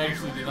I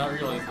actually did not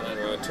realize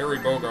that. Terry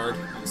Bogard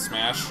in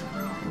Smash.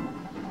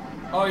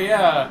 Oh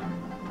yeah.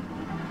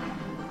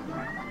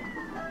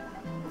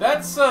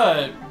 That's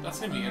gonna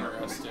be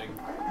interesting.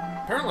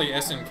 Apparently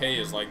SNK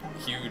is like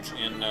huge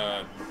in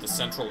the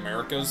Central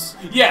Americas.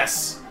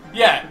 Yes!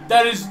 Yeah,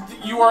 that is,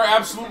 you are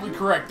absolutely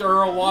correct. There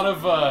are a lot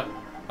of,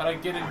 how'd I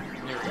get in?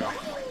 There we go.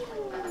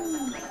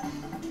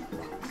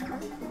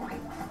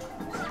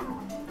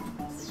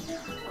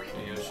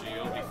 Okay, Yoshi,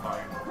 you'll be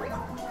fine.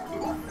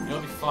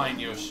 You'll be fine,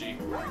 Yoshi.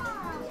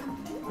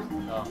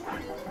 Oh,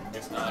 I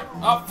guess not.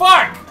 Oh,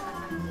 fuck!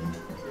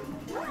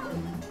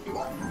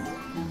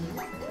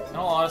 In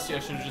all honesty, I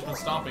should have just been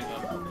stomping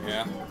them.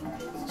 Yeah.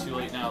 It's too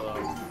late now,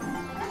 though.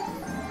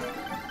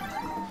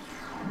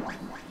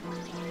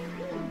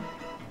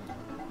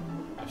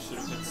 I should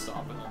have been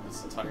stomping them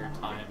this entire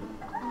time.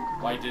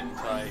 Why didn't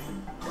I?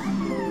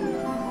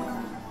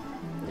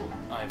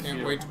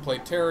 Can't wait to play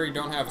Terry.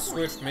 Don't have a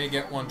Switch. May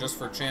get one just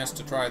for a chance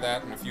to try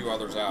that and a few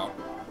others out.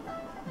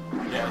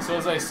 Yeah, so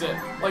as I said,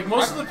 like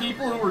most of the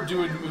people who were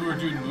doing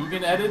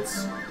Mugen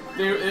edits,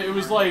 it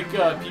was like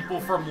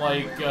people from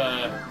like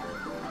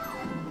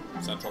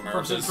Central America.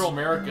 From Central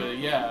America,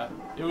 yeah.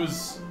 It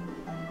was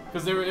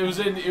because it was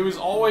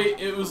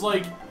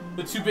like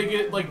the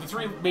the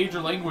three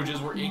major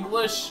languages were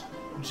English,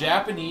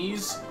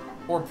 Japanese,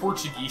 or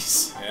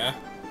Portuguese. Yeah.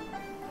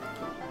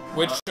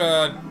 Which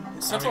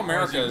Central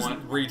America's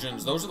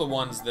regions, those are the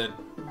ones that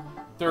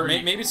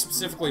maybe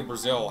specifically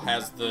Brazil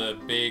has the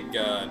big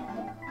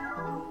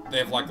they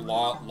have like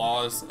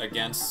laws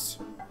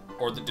against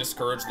or that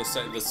discourage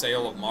the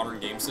sale of modern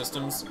game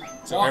systems.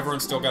 So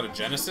everyone's still got a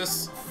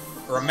Genesis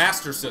or a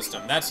Master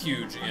System. That's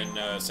huge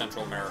in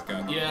Central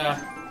America. Yeah.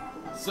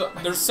 So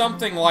there's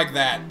something like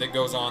that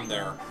goes on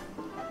there.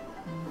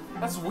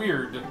 That's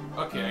weird.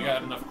 Okay, I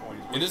got enough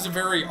coins. It is a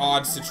very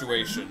odd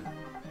situation.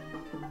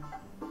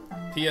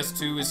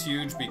 PS2 is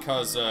huge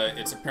because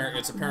it's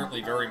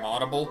apparently very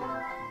moddable.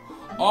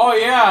 Oh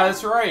yeah,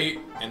 that's right.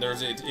 And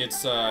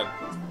it's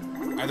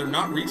either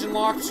not region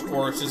locked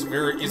or it's just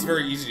very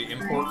easy to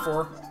import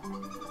for.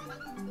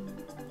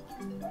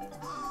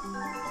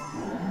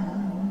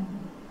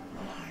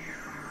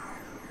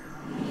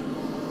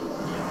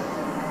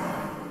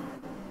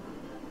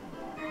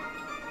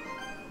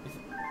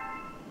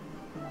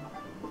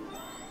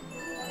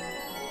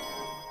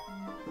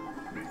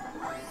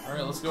 All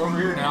right, let's go over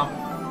here now.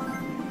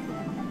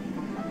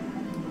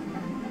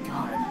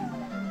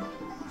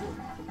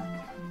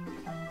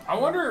 I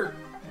wonder,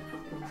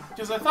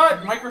 because I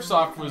thought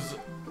Microsoft was...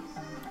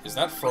 Is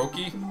that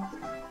Froakie?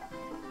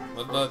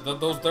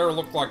 Those there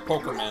look like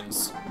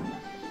Pokermans.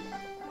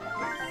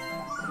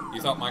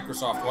 You thought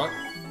Microsoft what?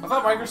 I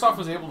thought Microsoft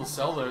was able to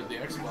sell the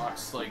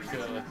Xbox, like,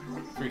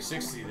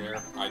 360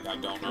 there. I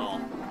don't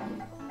know.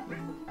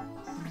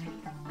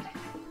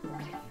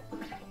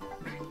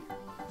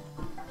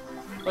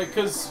 Like,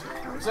 because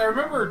I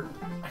remember,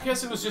 I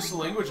guess it was just a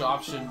language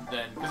option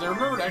then, because I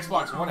remembered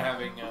Xbox One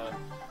having,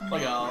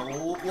 like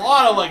a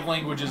lot of like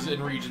languages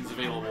and regions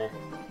available.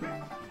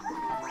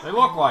 They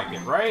look like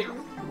it, right?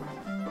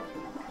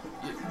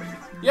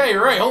 Yeah,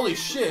 you're right. Holy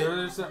shit!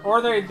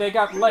 Or they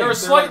got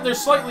legs. They're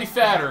slightly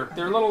fatter.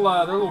 They're little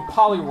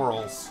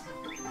polywhirls.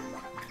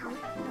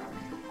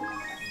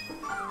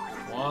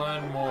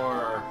 One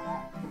more.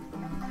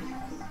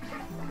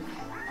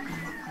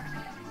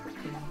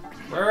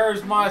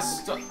 Where's my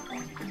stuff?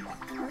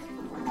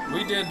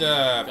 We did.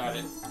 Got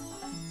it.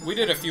 We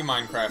did a few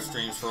Minecraft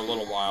streams for a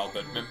little while,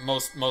 but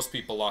most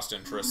people lost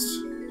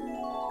interest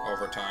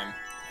over time.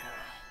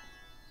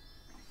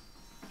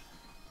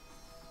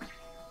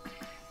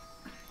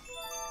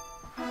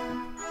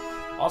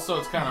 Also,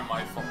 it's kind of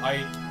my fault.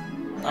 I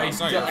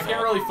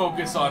can't really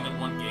focus on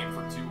one game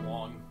for too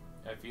long.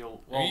 I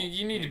feel. Well,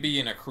 you need to be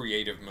in a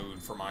creative mood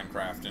for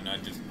Minecraft, and I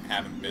just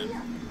haven't been.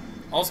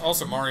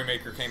 Also, Mario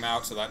Maker came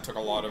out, so that took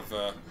a lot of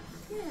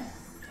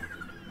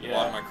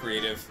my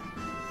creative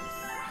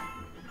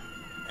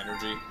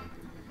energy.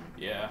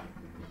 Yeah.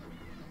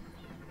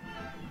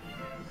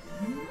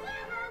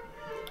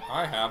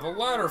 I have a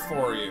letter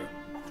for you.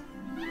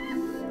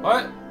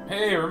 What?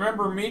 Hey,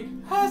 remember me?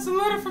 Ah, it's a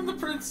letter from the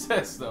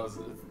princess. That was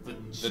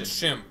the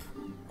chimp.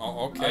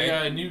 Oh, okay. I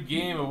got a new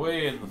game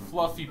away in the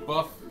fluffy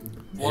buff.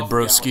 Hey,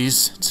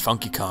 broskies, it's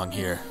Funky Kong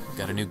here.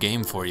 Got a new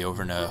game for you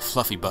over in a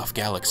fluffy buff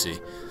galaxy.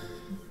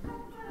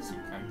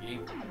 Some kind of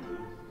game.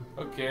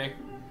 Okay.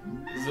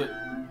 Is it?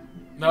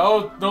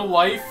 No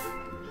life.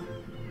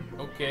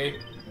 Okay.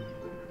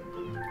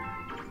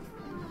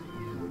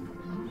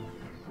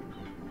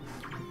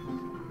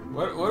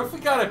 What if we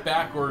got it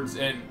backwards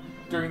and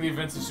during the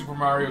events of Super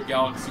Mario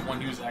Galaxy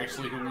 1 he was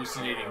actually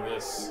hallucinating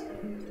this?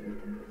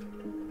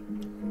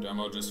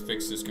 Demo just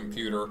fixed his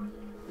computer.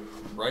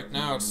 Right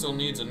now, it still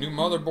needs a new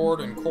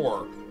motherboard and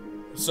core.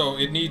 So,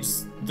 it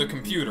needs the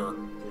computer.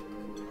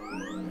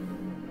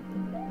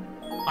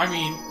 I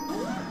mean...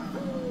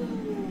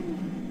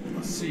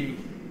 Let's see.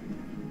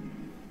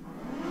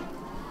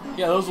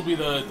 Yeah, those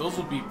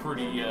will be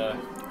pretty,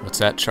 What's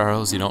that,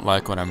 Charles? You don't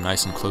like when I'm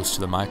nice and close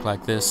to the mic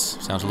like this?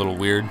 Sounds a little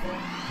weird.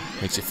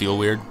 Makes you feel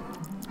weird.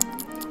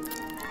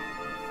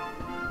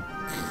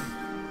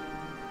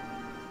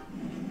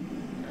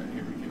 Alright,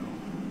 here we go.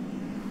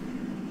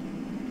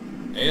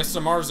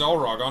 ASMR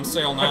Xelrog on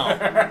sale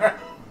now.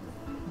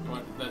 You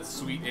want that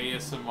sweet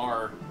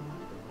ASMR.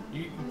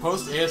 You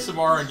post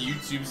ASMR on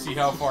YouTube, see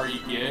how far you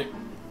get.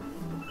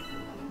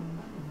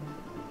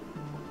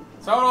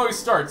 That's how it always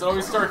starts. It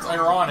always starts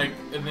ironic,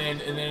 and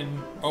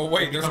then. Oh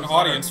wait, there's an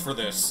audience for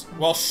this.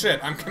 Well,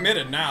 shit, I'm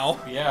committed now.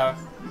 Yeah.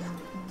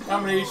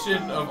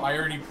 Combination of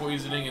irony,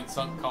 poisoning, and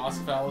sunk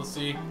cost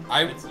fallacy.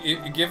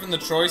 Given the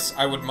choice,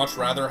 I would much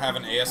rather have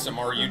an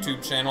ASMR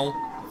YouTube channel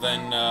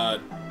than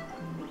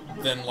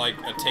like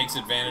a takes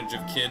advantage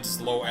of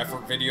kids low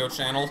effort video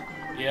channel.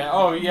 Yeah.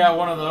 Oh yeah,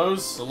 one of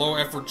those. The low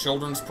effort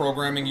children's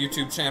programming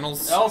YouTube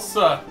channels.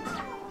 Elsa,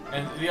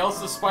 and the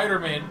Elsa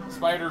Spider-Man,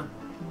 Spiker-Man.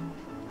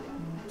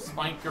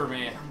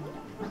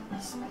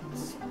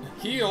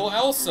 Heal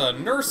Elsa,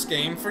 nurse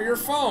game for your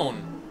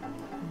phone.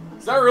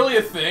 Is that really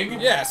a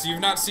thing? Yes,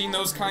 you've not seen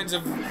those kinds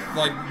of,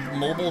 like,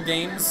 mobile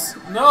games?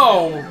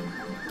 No!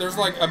 There's,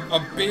 like,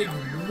 a big,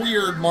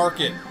 weird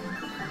market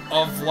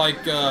of,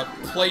 like,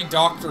 play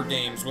doctor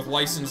games with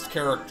licensed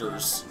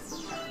characters.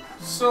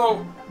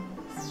 So...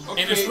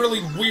 Okay. And it's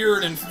really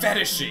weird and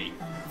fetishy.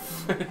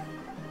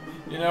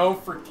 You know,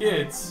 for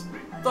kids.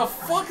 The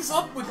fuck is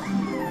up with...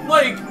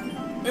 Like,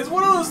 it's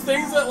one of those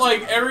things that,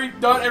 like,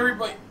 not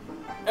everybody...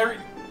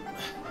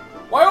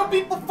 Why don't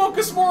people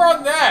focus more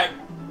on that?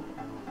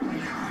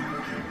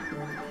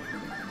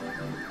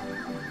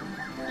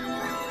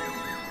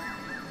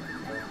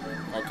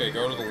 Okay,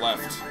 go to the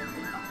left.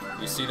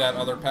 You see that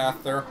other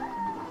path there?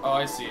 Oh,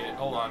 I see it.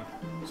 Hold on.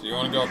 So you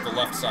want to go up the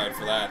left side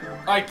for that.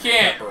 I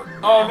can't! Pepper.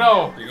 Oh,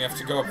 no! You have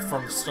to go up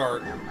from the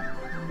start.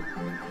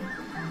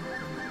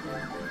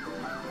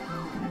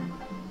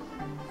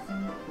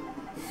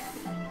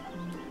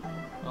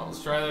 Oh,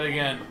 let's try that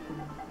again.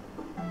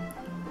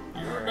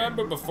 You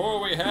remember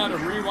before we had a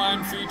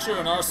rewind feature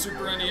in our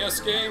Super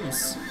NES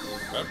games?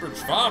 Pepperidge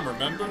Farm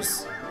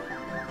remembers.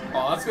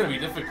 Oh, that's gonna be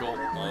difficult.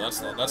 No,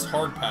 that's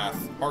hard path,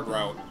 hard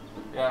route.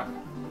 Yeah.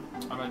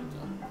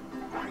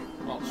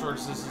 Well, short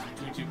distance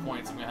between 2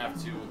 points, I'm gonna have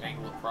to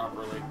angle it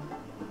properly.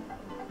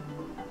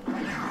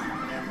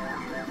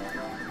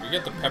 You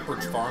get the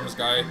Pepperidge Farms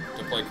guy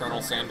to play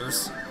Colonel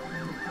Sanders.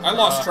 I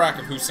lost track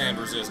of who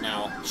Sanders is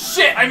now.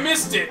 Shit, I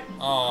missed it!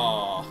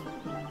 Aww.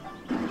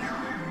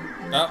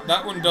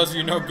 That one does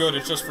you no good,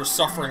 it's just for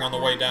suffering on the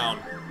way down.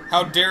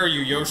 How dare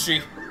you,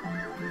 Yoshi?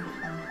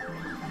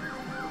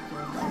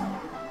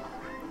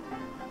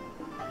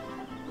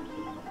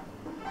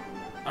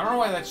 I don't know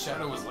why that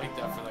shadow was like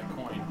that for that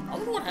coin. I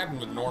wonder what happened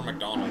with Norm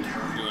Macdonald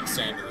doing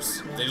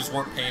Sanders. They just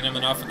weren't paying him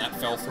enough and that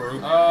fell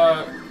through.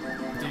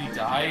 Did he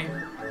die?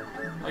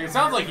 Like, it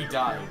sounds like he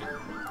died.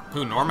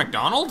 Who, Norm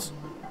Macdonald?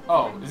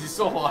 Oh, is he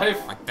still alive?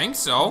 I think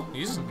so.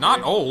 He's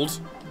not old.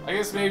 I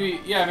guess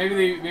maybe, yeah,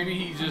 maybe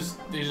they just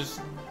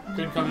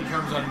couldn't come to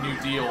terms on a new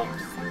deal.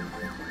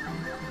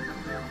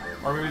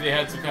 Or maybe they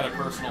had some kind of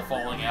personal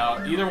falling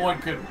out. Either one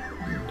could,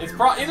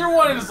 either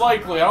one is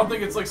likely. I don't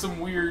think it's like some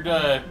weird,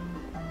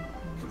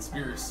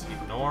 conspiracy.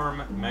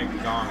 Norm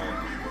Macdonald.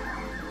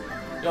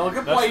 Yeah, look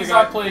up That's why the he's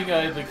guy- not playing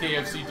the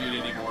KFC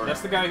dude anymore.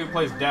 That's the guy who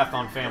plays Death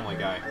on Family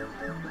Guy.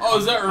 Oh,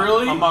 is that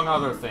really? Among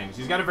other things.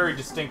 He's got a very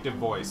distinctive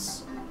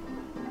voice.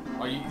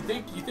 Oh, you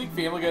think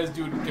Family Guy's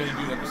gonna do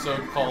an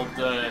episode called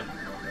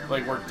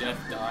like where death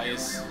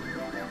dies?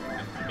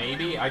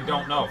 Maybe? I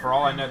don't know. For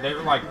all I know, there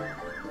are like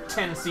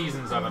 10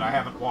 seasons of it I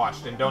haven't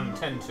watched and don't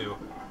intend to.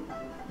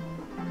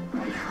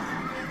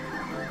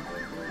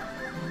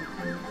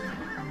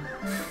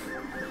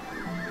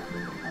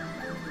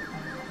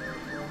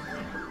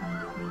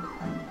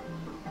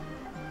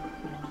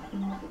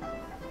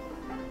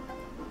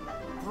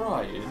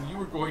 Brian, you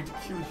were going to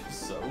kill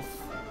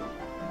yourself.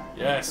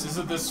 Yes,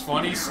 isn't this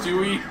funny,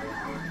 Stewie?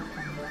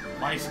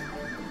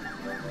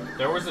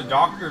 There was a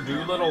Dr.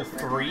 Dolittle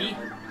 3?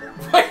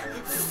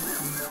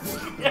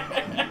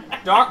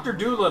 Dr.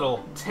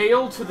 Dolittle,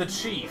 Tale to the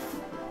Chief.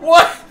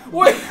 What?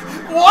 Wait,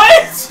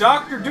 what?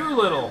 Dr.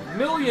 Dolittle, $1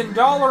 Million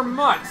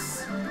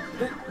Mutts.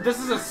 This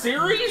is a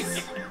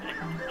series?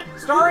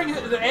 Starring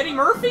Eddie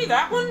Murphy?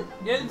 That one?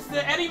 It's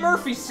the Eddie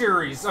Murphy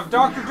series of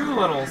Dr.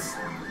 Dolittles.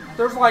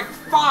 There's like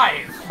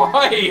 5.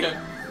 Why?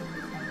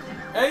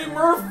 Eddie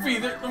Murphy,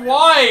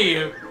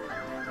 why?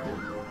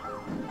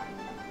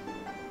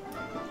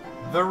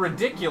 The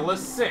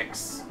Ridiculous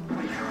 6.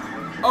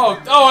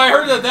 Oh, I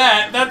heard of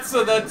that. That's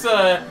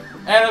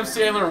Adam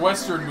Sandler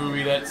Western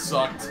movie that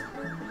sucked.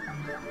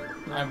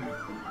 I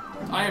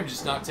am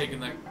just not taking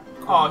that.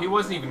 Oh, he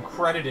wasn't even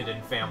credited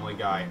in Family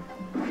Guy.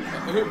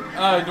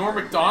 Norm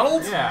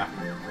Macdonald? Yeah.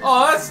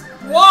 Oh, that's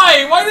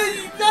why? Why did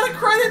you gotta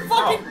credit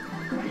fucking? Oh.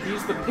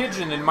 He's the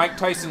pigeon in Mike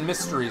Tyson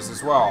Mysteries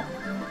as well.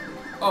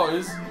 Oh,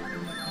 is.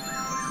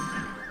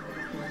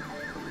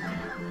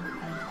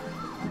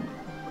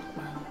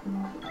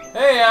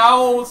 Hey,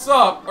 Owl, what's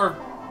up? Or,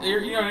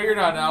 you're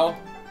not an owl.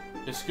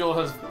 Your skill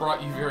has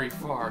brought you very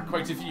far.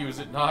 Quite a few, is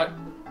it not?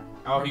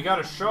 Oh, he got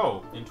a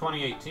show in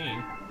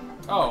 2018.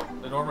 Oh,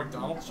 the Norm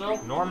Macdonald show?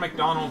 Norm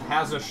Macdonald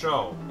Has a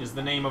Show is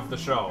the name of the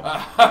show.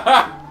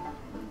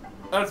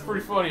 That's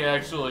pretty funny,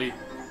 actually.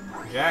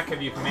 Jack,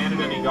 have you commanded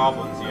any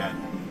goblins yet?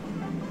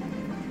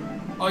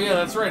 Oh yeah,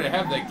 that's right, I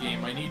have that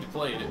game. I need to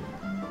play it.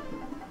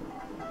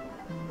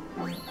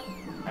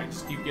 I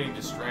just keep getting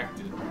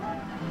distracted.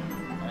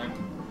 I'm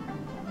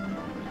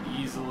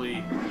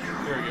easily...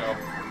 There we go.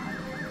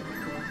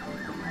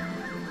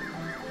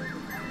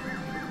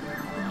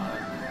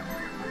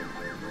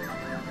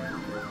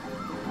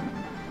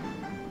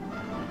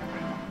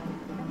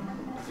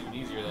 It's even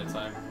easier that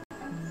time.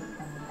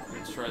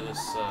 Let's try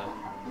this,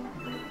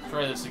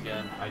 try this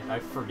again. I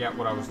forget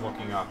what I was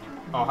looking up.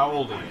 Oh, how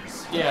old he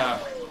is. Yeah.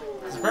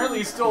 'Cause apparently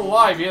he's still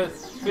alive. He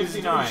has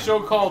 59. a show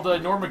called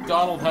Norm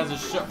Macdonald Has a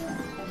Show.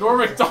 Norm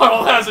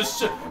Macdonald Has a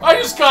Show. I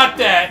just got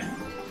that!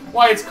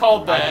 Why it's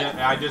called that.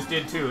 I just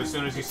did too, as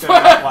soon as you said it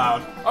out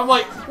loud. I'm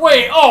like,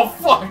 wait, oh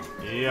fuck!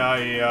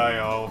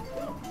 E-I-E-I-O.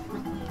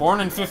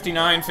 Born in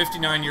 59,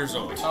 59 years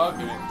old.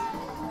 Okay.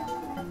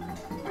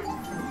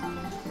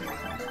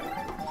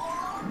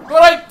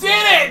 But I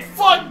did it!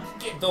 Fuck!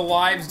 The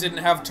lives didn't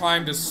have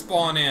time to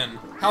spawn in.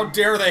 How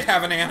dare they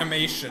have an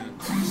animation?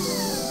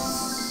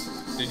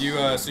 Did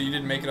you, so you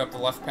didn't make it up the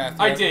left path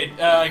yet? I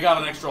did. I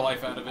got an extra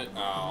life out of it.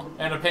 Oh.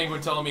 And a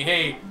penguin telling me,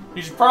 hey,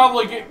 you should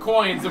probably get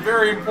coins. They're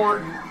very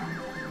important.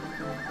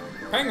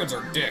 Penguins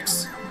are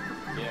dicks.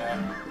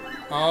 Yeah.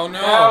 Oh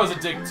no. That was a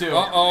dick too.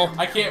 Uh-oh.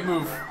 I can't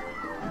move.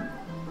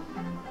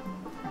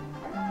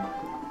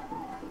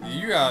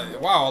 You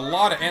got, wow, a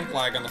lot of ant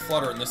lag on the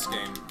flutter in this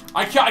game.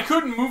 I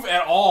couldn't move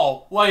at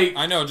all. Like,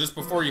 I know, just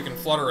before you can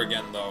flutter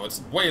again, though.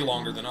 It's way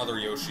longer than other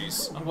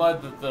Yoshis. I'm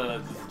glad that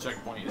the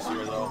checkpoint is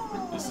here, though.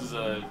 This is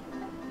a...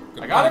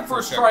 Good I got point it for a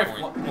first try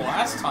checkpoint.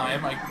 last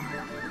time.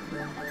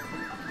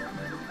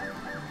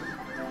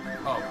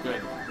 Oh,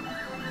 good.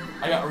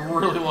 I got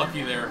really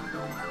lucky there.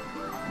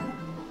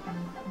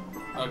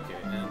 Okay,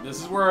 and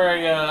this is where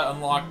I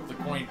unlocked the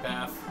coin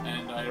path,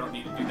 and I don't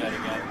need to do that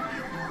again.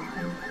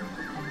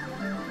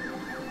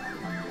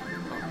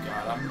 Oh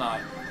god, I'm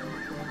not...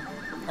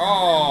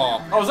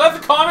 Oh! Oh, is that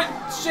the comet?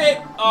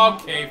 Shit!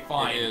 Okay,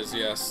 fine. It is,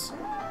 yes.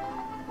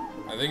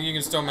 I think you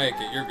can still make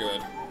it. You're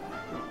good.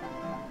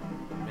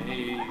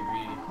 Maybe.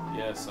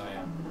 Yes, I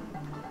am.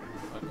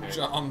 Okay.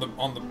 On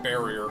the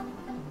barrier.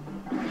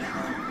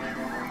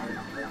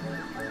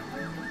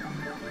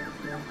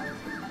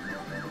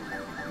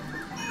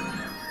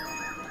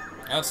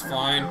 That's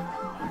fine.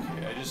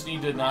 Okay, I just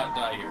need to not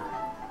die here.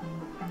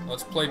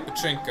 Let's play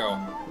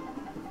pachinko.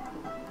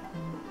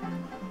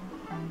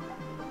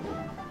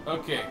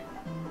 Okay.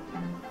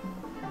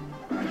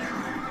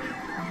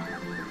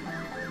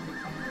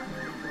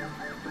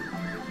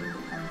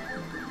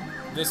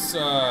 This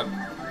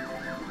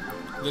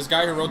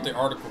guy who wrote the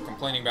article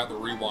complaining about the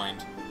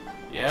rewind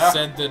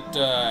said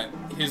that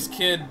his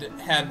kid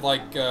had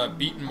like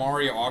beaten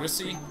Mario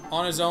Odyssey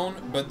on his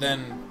own, but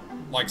then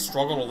like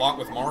struggled a lot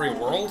with Mario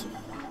World,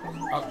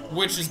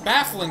 which is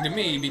baffling to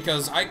me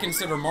because I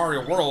consider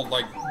Mario World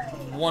like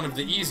one of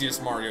the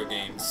easiest Mario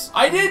games.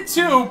 I did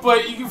too,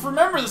 but you can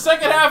remember the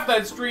second half of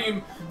that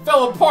stream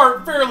fell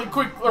apart fairly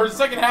quick, or the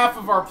second half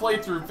of our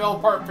playthrough fell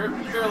apart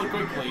fairly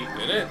quickly.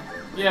 Did it?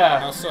 Yeah.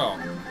 How so?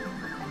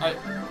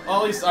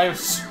 Well, at least I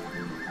was...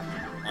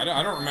 I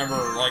don't remember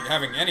like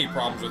having any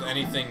problems with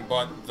anything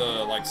but the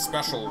like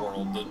special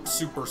world, the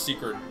super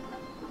secret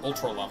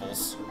ultra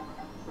levels.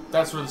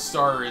 That's where the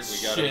star is.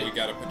 We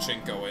gotta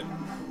pachinko it.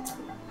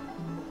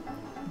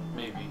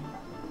 Maybe.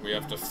 We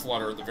have to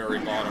flutter at the very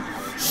bottom.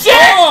 Shit!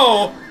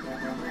 Oh!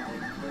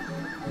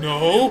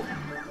 No!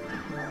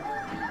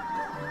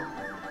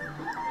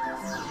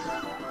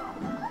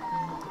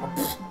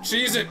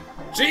 Cheese it!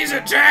 Cheese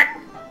it, Jack!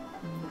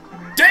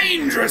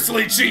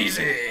 Dangerously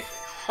cheesy!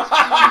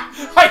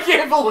 I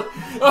can't believe...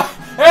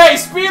 hey,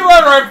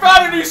 speedrunner, I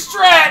found a new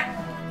strat!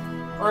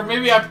 Or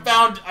maybe I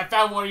found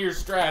one of your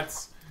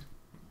strats.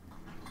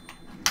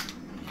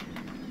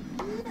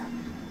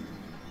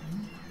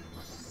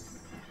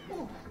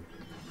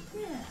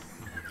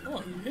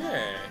 Oh,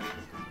 yeah.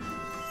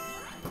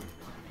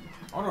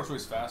 I don't know which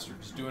way's faster,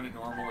 just doing it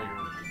normally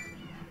or...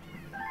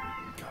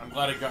 God, I'm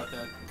glad I got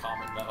that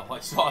comment medal. I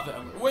saw that.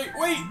 I'm like,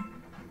 wait!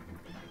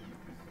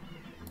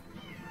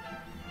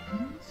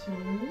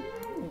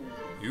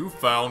 You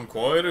found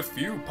quite a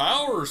few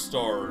power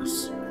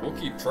stars. We'll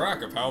keep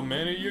track of how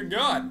many you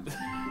got.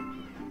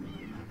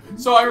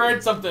 So I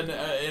read something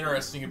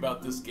interesting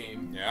about this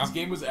game. Yeah? This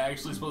game was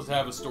actually supposed to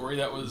have a story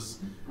that was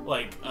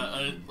like Well,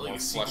 a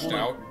sequel fleshed to,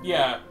 out?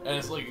 Yeah, and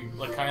it's like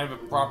kind of a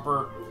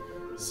proper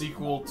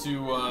sequel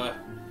to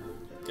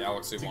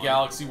Galaxy 1.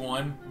 Galaxy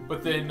 1.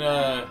 But then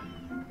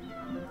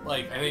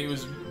like I think it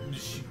was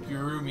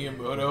Shigeru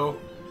Miyamoto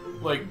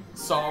like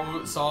saw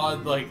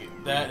like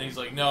that and he's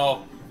like,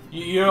 no,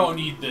 You don't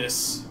need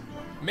this.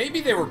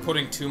 Maybe they were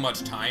putting too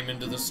much time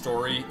into the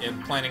story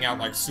and planning out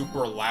like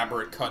super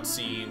elaborate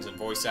cutscenes and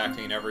voice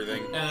acting and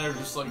everything. And they're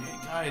just like,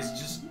 hey guys,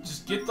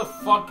 just get the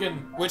fucking...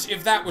 Which,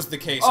 if that was the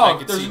case, I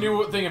could see... there's a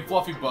new thing in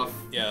Fluffy Buff.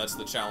 Yeah, that's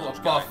the challenge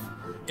guy. Buff.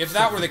 If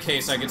that were the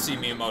case, I could see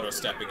Miyamoto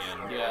stepping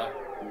in. Yeah.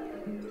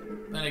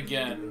 And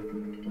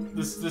again,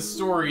 this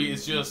story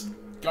is just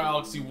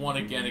Galaxy 1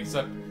 again,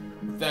 except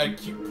with that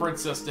cute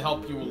princess to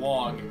help you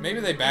along. Maybe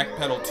they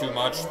backpedal too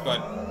much,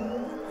 but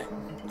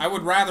I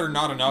would rather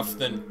not enough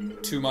than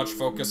too much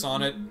focus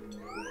on it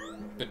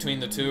between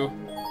the two.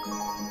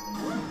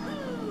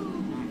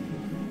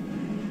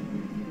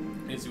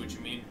 I see what you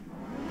mean.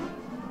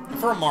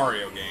 For a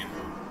Mario game.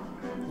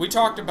 We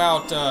talked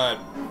about,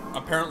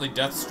 apparently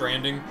Death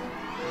Stranding.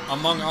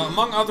 Among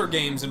other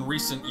games in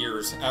recent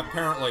years,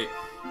 apparently,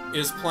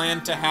 is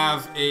planned to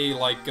have a,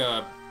 like,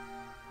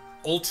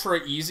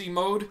 ultra easy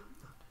mode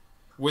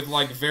with,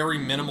 like, very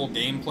minimal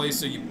gameplay,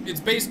 so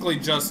it's basically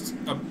just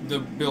the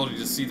ability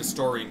to see the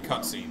story in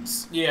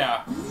cutscenes.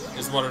 Yeah.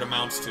 Is what it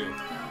amounts to.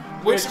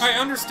 Which I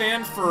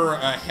understand for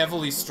a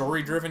heavily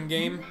story-driven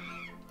game.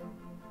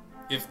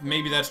 If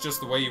maybe that's just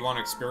the way you want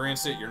to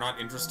experience it, you're not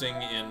interested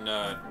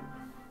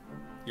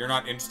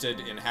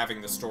in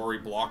having the story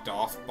blocked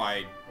off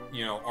by,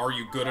 you know, are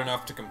you good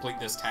enough to complete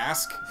this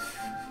task?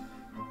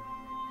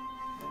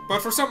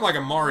 But for something like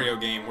a Mario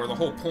game, where the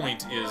whole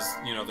point is,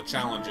 you know, the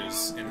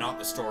challenges and not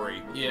the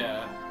story.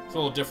 Yeah. It's a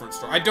little different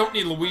story. I don't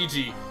need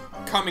Luigi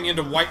coming in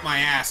to wipe my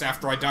ass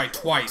after I die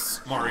twice,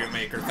 Mario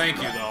Maker. Thank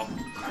you, though.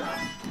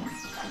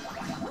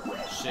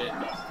 Shit.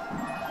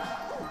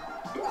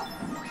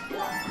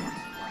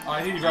 Oh,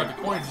 I need to grab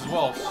the coins as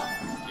well.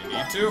 You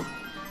need to?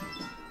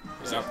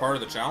 Is that part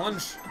of the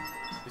challenge?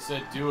 They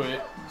said do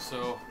it,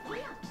 so...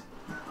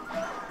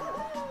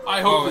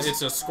 I hope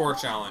it's a score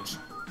challenge.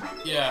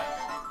 Yeah.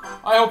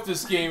 I hope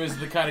this game is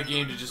the kind of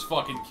game to just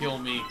fucking kill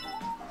me.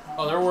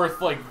 Oh, they're worth,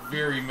 like,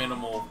 very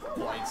minimal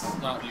points.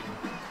 Not even...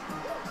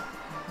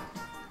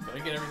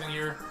 Did I get everything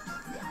here?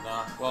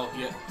 Nah. Well,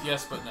 yeah,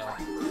 yes, but no.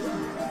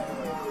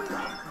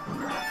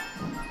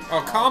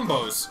 Oh,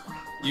 combos!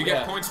 You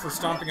get Yeah. points for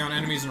stomping on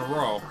enemies in a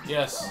row.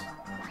 Yes.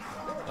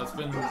 That's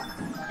been the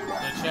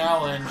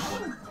challenge.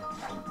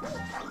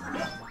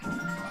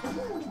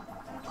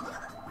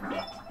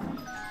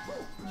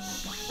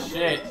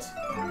 Shit.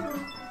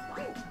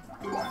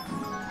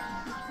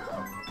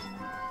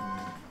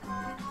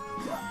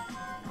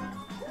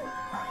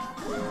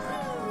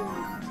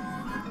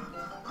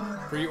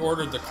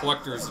 Pre-ordered the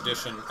collector's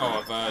edition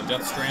of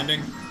Death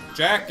Stranding.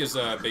 Jack is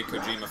a big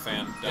Kojima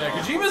fan. Yeah,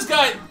 Kojima's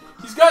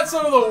got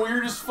some of the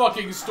weirdest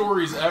fucking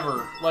stories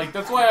ever. Like,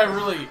 that's why I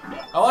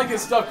like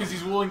his stuff, because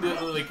he's willing to,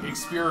 like,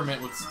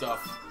 experiment with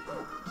stuff.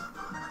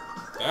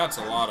 That's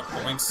a lot of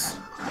points.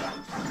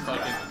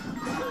 Fucking...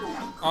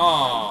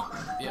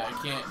 Aw. Yeah, I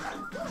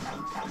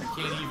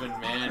can't even,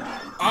 man.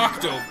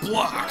 Octo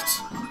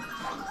blocked!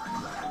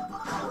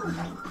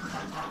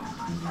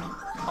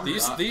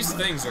 These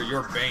things are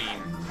your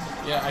bane.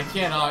 Yeah, I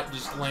cannot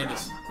just land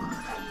this.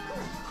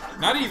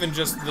 Not even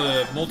just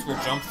the multiple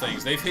jump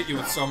things. They've hit you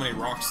with so many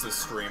rocks this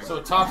stream. So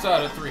it tops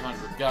out at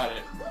 300. Got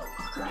it.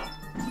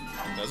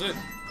 Does it?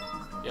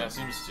 Yeah,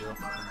 seems to.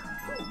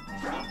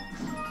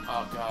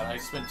 Oh god, I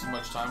spent too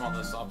much time on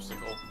this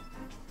obstacle.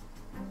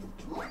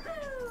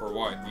 For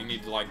what? You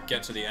need to, like,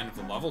 get to the end of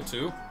the level,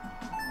 too?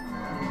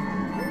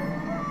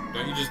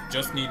 Don't you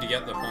just need to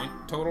get the point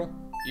total?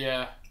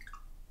 Yeah.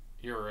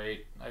 You're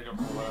right. I don't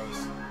know what I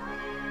was...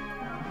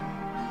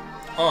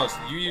 Oh, so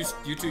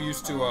you two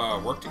used to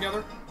work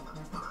together?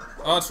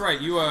 Oh, that's right.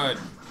 You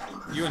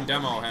and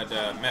Demo had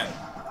met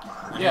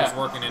when he was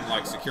working in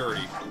like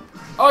security.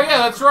 Oh yeah,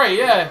 that's right.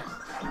 Yeah.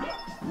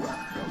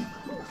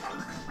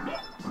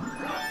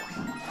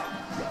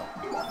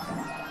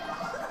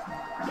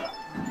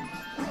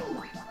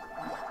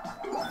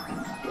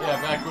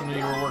 Yeah, back when we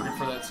were working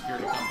for that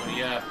security company.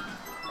 Yeah,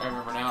 I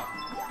remember now.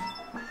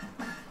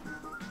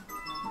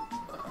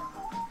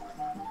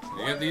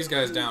 You get these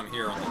guys down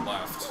here on the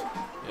left.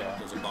 Yeah.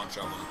 There's a bunch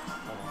of them.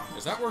 Hold on.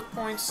 Is that worth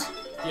points?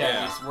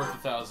 Yeah, it's worth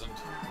 1,000.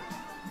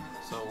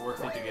 So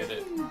worth it to get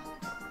it.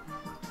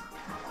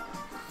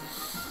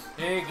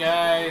 Hey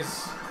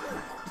guys.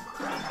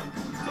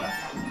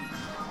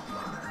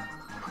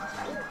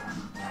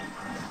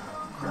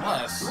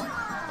 Unless.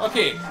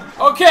 Okay.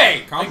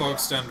 Okay. Combo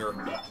extender.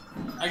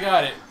 I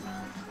got it.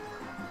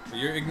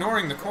 You're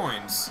ignoring the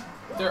coins.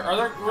 Were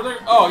there?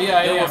 Oh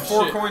yeah, There yeah. were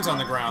 4 shit. coins on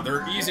the ground.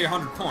 They're easy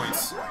 100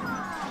 points.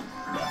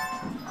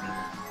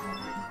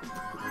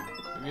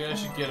 Maybe I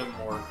should get him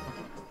more.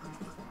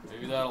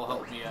 Maybe that'll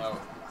help me out.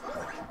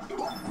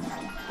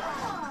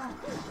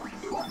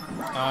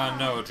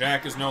 No,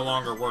 Jack is no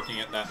longer working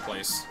at that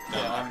place.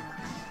 Yeah,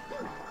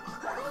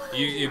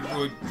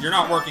 You're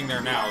not working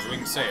there now, so we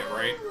can say it,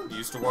 right? You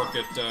used to work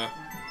at,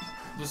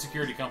 the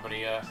security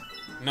company, yeah.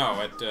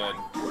 No, at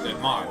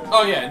Mod.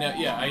 Oh yeah, no,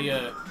 yeah,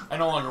 I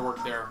no longer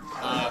work there.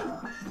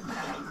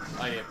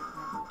 I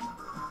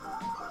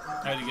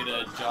had to get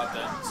a job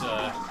that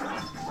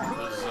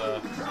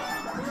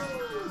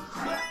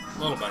was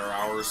A little better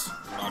hours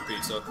on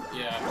pizza.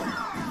 Yeah.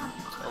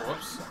 Oh,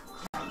 whoops.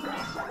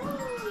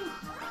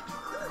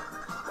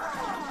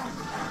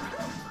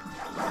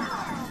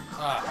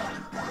 Ah.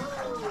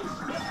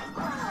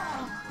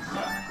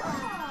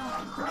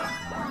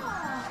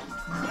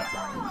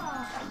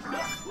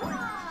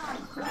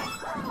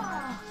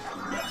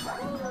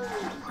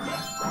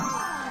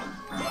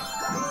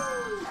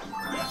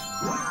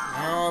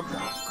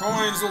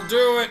 Coins will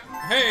do it.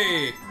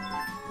 Hey,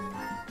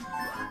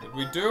 did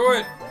we do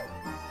it?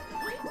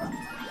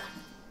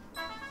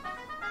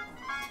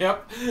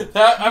 Yep.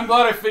 I'm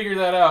glad I figured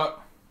that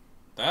out.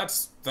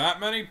 That's that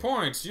many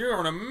points. You're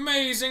an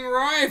amazing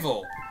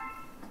rival.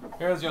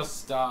 Here's your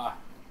star.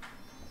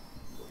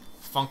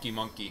 Funky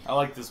monkey. I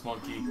like this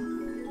monkey. It's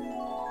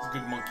a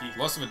good monkey.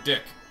 Less of a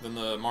dick than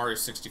the Mario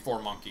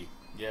 64 monkey.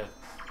 Yeah.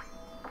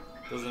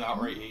 Doesn't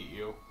outright hate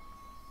you.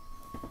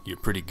 You're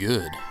pretty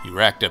good. You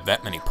racked up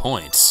that many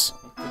points.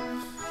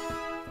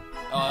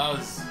 Oh, that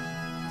was...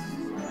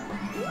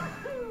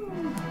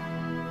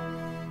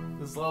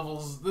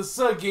 This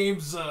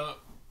game's,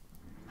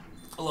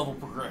 level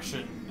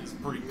progression is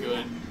pretty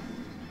good.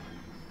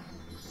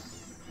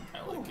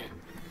 I like it.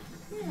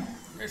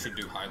 Maybe I should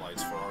do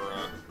highlights for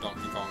our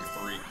Donkey Kong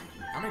 3.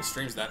 How many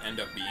streams did that end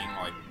up being?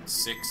 Like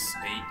 6,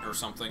 8 or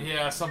something?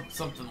 Yeah,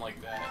 something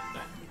like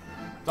that.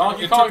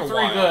 Donkey It Kong took a 3,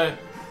 while.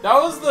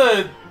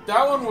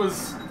 that one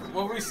was,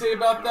 what would we say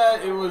about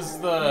that? It was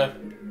the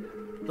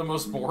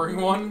most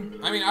boring one.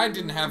 I mean, I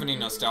didn't have any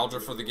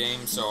nostalgia for the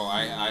game, so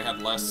I had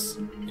less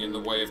in the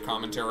way of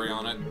commentary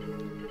on it.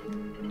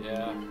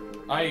 Yeah,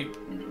 I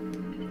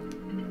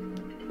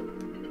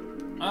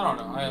don't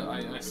know.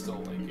 I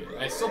still like it.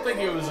 I still think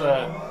it was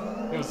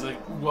a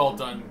well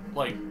done,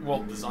 like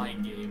well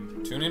designed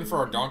game. Tune in for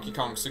our Donkey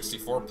Kong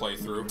 64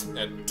 playthrough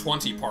at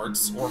 20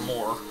 parts or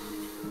more.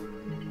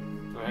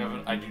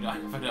 I do not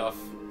have enough.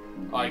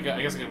 I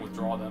guess I can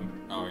withdraw them.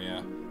 Oh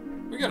yeah,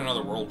 we got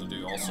another world to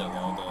do also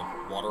though, the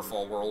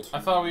waterfall world. I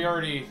thought we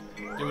already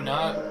did we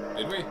not?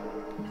 Did we?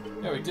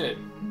 Yeah, we did.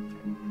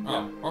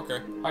 Oh,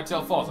 okay.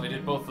 Hightail Falls. I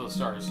did both of those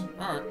stars.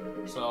 All right.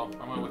 So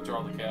I'm gonna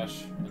withdraw the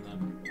cash and then.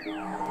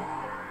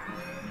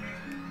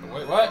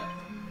 Wait, what?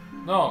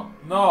 No,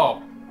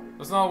 no,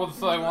 that's not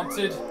what I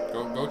wanted.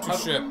 Go to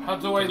ship. How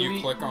do I Can you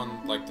leave? click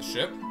on like the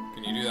ship?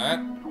 Can you do that?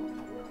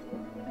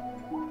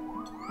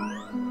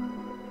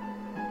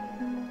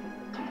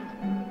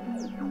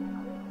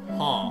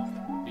 Huh.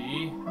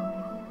 B.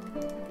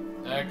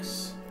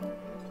 X.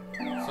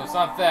 So it's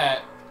not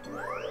that.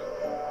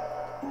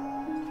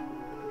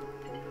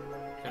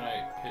 Can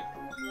I hit?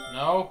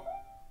 No.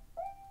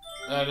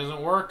 That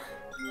doesn't work.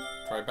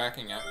 Try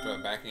backing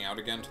out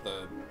again to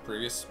the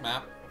previous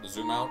map, the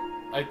zoom out.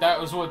 That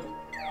was what.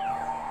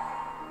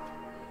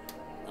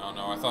 Oh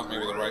no, I thought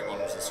maybe the right one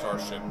was the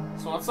starship.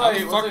 So once How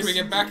the fuck do we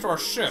get back to our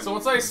ship? So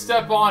once I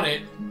step on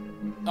it,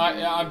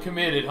 I'm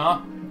committed,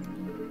 huh?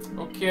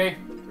 Okay.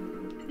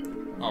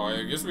 Oh,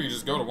 I guess we can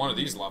just go to one of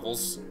these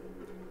levels.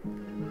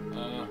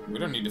 We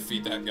don't need to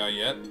feed that guy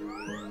yet.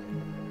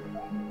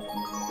 I'm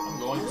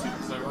going to,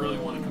 because I really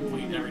want to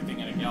complete everything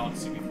in a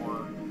galaxy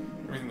before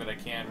everything that I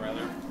can,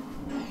 rather.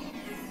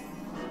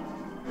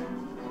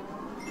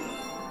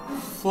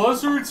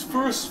 Fluzzard's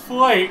first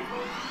flight.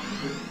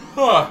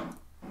 Huh.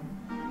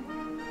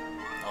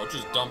 Oh, it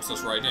just dumps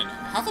us right in.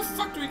 How the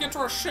fuck do we get to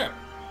our ship?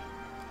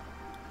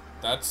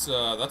 That's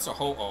a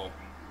ho-oh.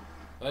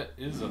 That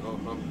is a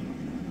ho-ho.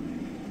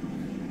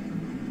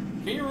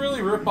 Can you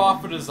really rip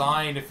off a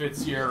design if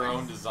it's your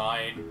own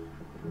design?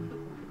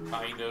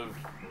 Kind of.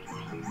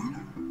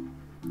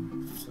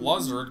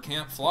 Fluzzard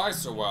can't fly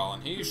so well,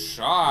 and he's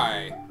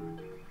shy.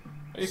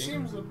 It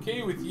seems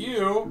okay with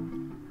you.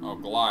 Oh,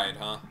 glide,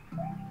 huh?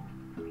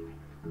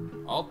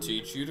 I'll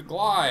teach you to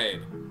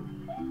glide.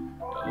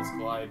 Yeah, let's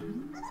glide.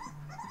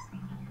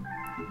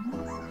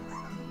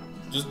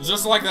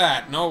 Just like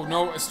that.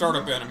 No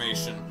startup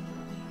animation.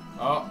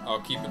 Oh. I'll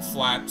keep it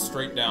flat,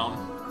 straight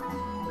down.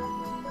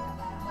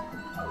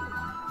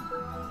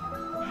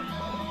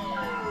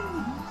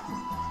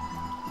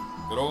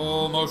 Good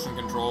old motion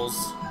controls.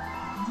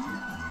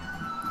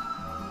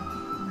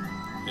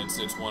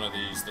 It's one of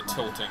these, the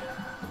tilting.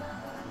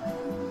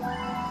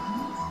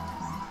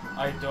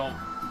 I don't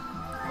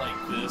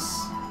like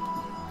this.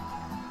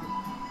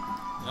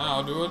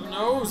 Now do a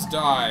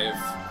nosedive.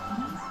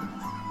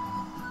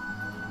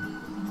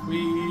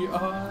 We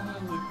are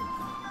the...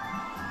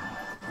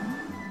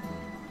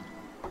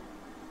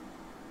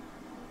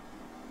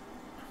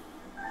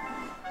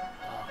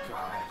 Oh,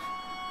 God.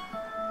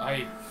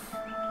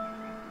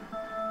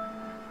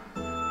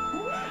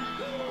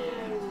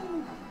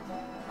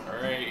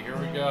 Alright, here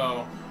we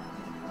go.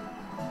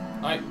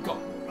 Go.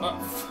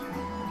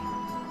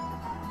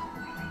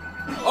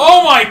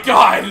 Oh my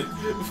God!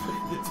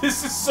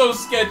 This is so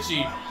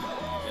sketchy.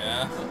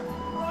 Yeah.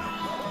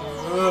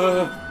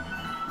 Well,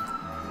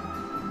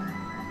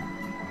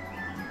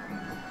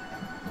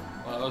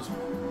 that was...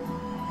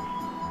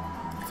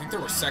 I think there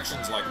were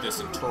sections like this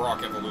in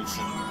Turok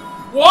Evolution.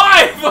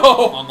 Why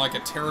though? On like a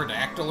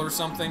pterodactyl or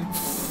something.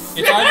 It's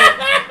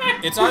either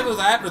It's either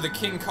that or the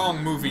King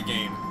Kong movie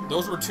game.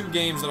 Those were two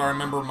games that I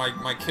remember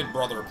my kid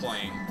brother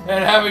playing.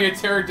 And having a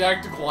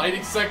pterodactyl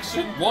gliding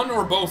section? One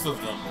or both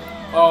of them.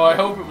 Oh, I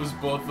hope it was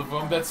both of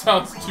them. That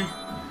sounds too...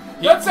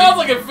 That sounds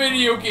like a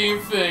video game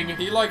thing.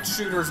 He liked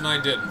shooters and I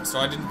didn't, so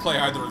I didn't play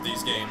either of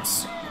these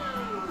games.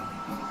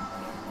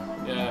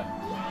 Yeah.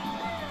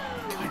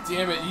 God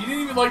damn it. You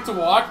didn't even like to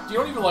watch... You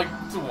don't even like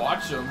to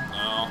watch them.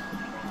 No.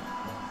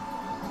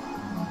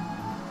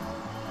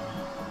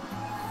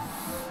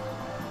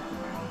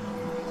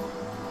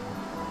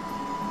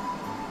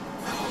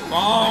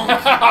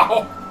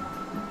 Ow!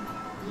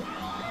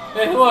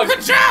 Hey, look.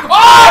 Good job!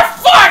 Oh,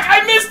 fuck!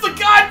 I missed the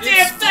goddamn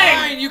It's thing!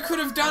 fine. You could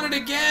have done it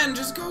again.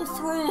 Just go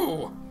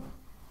through.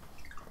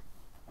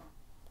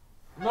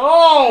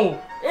 No!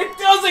 It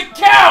doesn't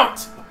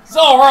count!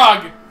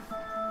 Xelrog!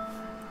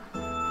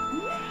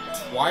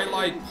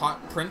 Twilight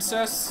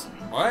Princess?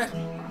 What?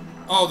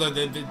 Oh,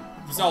 the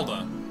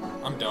Zelda.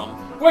 I'm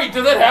dumb. Wait,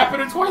 did that happen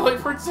in Twilight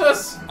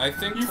Princess? I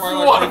think You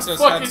Twilight Princess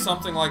had fucking...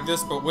 something like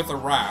this, but with a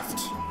raft.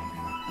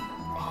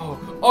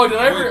 Oh, did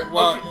I ever... Wait,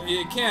 well, okay.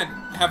 it can't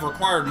have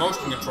required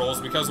motion controls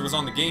because it was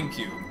on the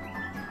GameCube.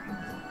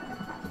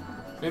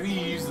 Maybe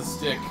you use the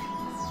stick.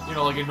 You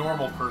know, like a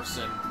normal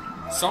person.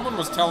 Someone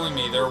was telling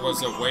me there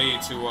was a way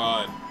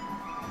to,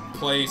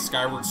 play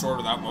Skyward Sword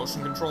without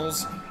motion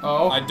controls.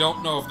 Oh? I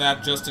don't know if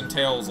that just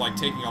entails, like,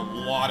 taking a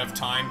lot of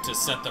time to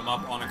set them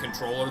up on a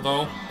controller,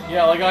 though.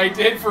 Yeah, like I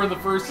did for the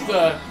first,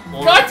 God,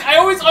 I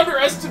always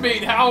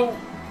underestimate how...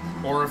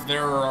 Or if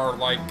there are,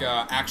 like,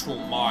 actual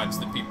mods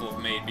that people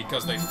have made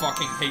because they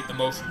fucking hate the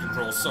motion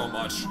controls so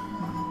much.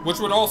 Which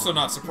would also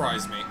not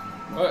surprise me.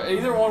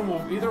 Either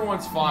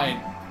one's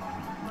fine.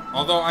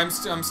 Although I'm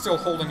still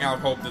holding out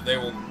hope that they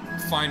will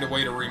find a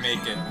way to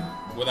remake it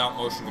without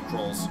motion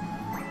controls.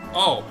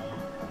 Oh.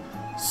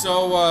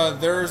 So,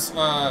 there's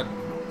a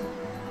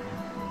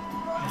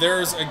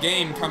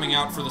game coming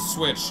out for the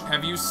Switch.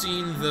 Have you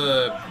seen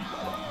the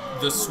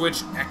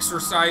Switch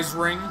exercise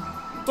ring?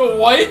 The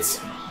what?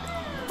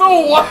 The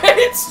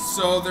what?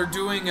 So they're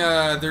doing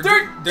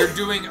they're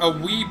doing a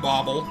Wii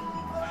bobble,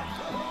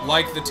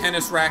 like the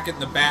tennis racket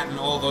and the bat and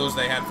all those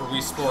they had for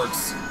Wii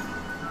Sports.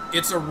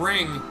 It's a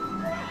ring.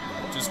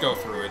 Just go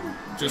through it.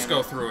 Just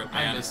go through it,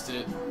 man. I missed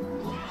it.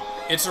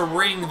 It's a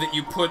ring that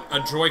you put a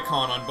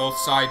Joy-Con on both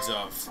sides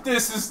of.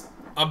 This is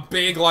a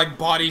big, like,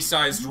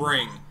 body-sized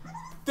ring.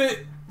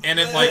 And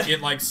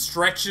it like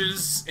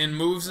stretches and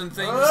moves and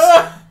things.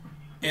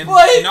 And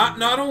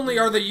not only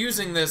are they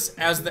using this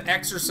as the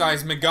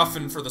exercise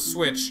MacGuffin for the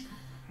Switch,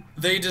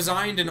 they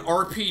designed an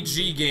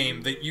RPG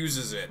game that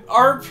uses it.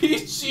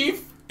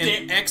 RPG?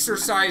 An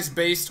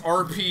exercise-based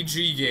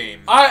RPG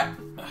game.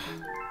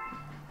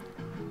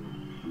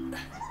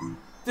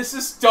 This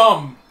is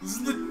dumb. This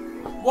is the...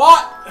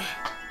 What?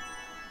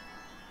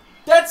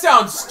 That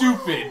sounds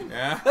stupid.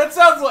 Yeah? That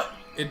sounds like...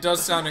 It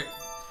does sound...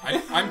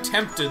 I'm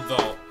tempted,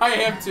 though. I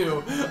am,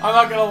 too. I'm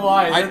not gonna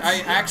lie.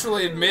 I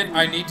actually admit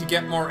I need to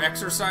get more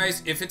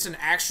exercise. If it's an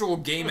actual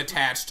game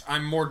attached,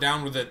 I'm more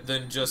down with it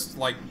than just,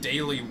 like,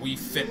 daily Wii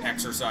Fit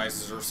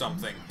exercises or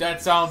something.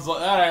 That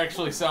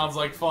actually sounds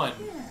like fun.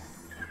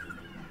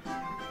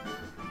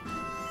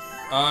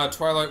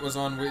 Twilight was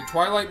on Wii.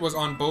 Twilight was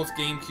on both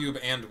GameCube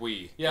and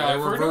Wii. Yeah, there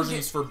were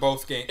versions for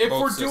both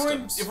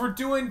systems. If we're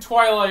doing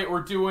Twilight,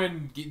 we're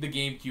doing the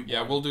GameCube.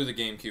 Yeah, we'll do the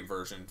GameCube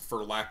version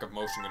for lack of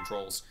motion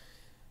controls.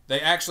 They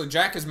actually,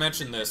 Jack has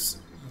mentioned this.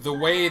 The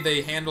way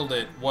they handled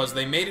it was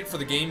they made it for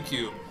the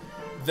GameCube.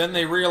 Then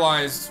they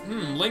realized,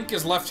 Link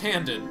is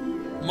left-handed.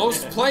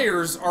 Most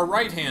players are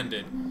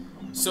right-handed.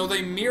 So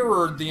they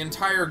mirrored the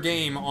entire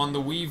game on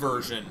the Wii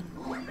version.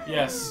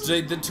 Yes.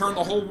 They turned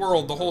the whole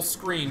world, the whole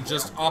screen,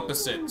 just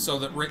opposite, so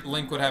that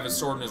Link would have his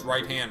sword in his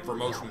right hand for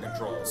motion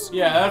controls.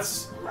 Yeah,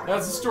 that's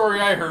the story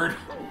I heard.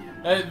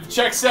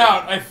 Checks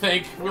out, I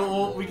think.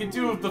 We can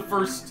do the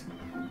first...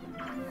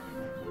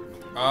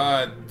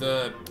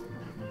 The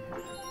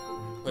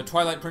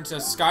Twilight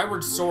Princess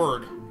Skyward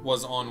Sword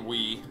was on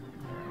Wii.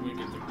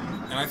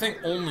 And I think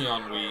only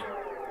on Wii.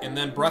 And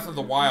then Breath of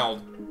the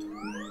Wild...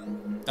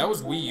 That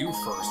was Wii U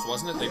first,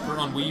 wasn't it? They put it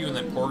on Wii U and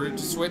then ported it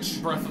to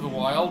Switch? Breath of the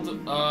Wild?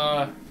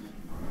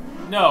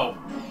 No.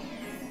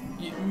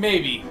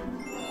 Maybe.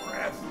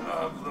 Breath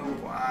of the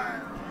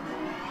Wild.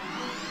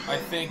 I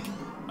think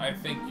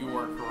you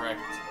are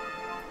correct.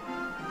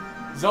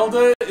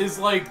 Zelda is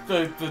like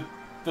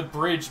the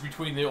bridge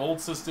between the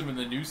old system and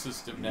the new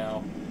system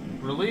now.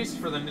 Released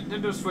for the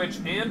Nintendo Switch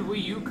and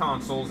Wii U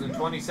consoles in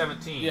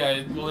 2017.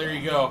 Yeah, well, there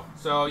you go.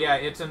 So, yeah,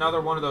 it's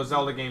another one of those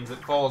Zelda games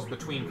that falls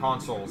between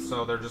consoles,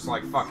 so they're just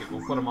like, fuck it,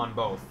 we'll put them on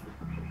both.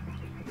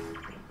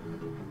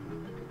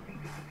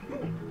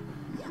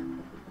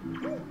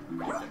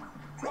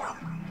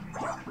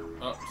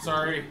 Oh,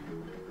 sorry.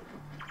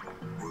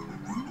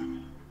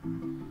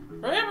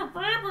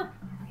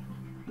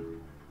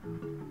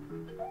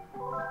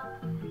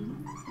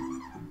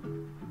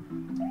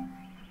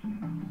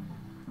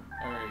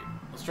 Alright,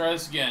 let's try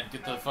this again.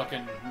 Get the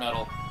fucking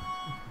medal.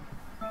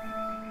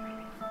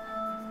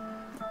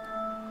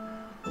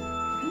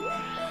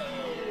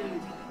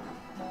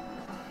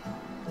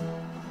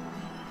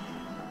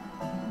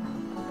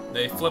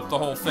 flip the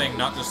whole thing,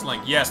 not just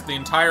Link. Yes, the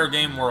entire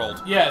game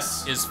world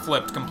Yes. is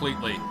flipped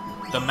completely.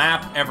 The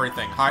map,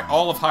 everything.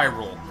 All of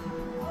Hyrule.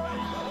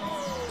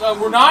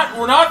 I'm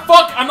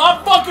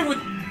not fucking with.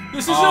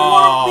 This isn't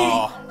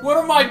one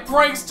of my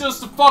pranks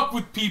just to fuck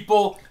with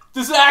people.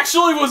 This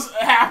actually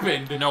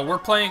happened. No,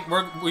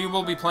 we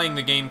will be playing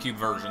the GameCube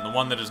version, the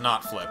one that is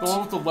not flipped. The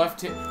one with the left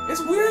hand.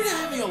 It's weird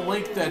having a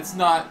Link that's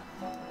not.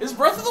 Is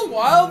Breath of the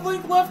Wild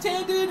Link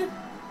left-handed?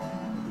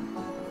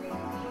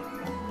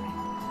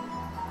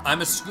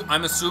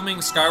 I'm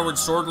assuming Skyward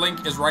Sword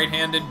Link is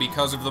right-handed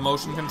because of the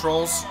motion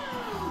controls.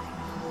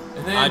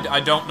 And then I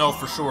don't know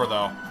for sure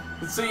though.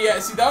 So yeah,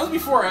 see that was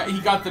before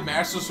he got the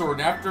Master Sword,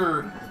 and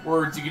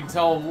afterwards you can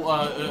tell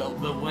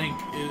the Link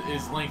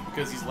is Link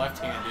because he's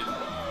left-handed.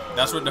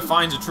 That's what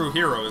defines a true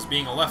hero, is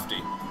being a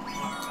lefty.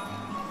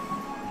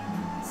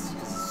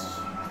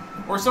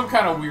 Or some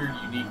kind of weird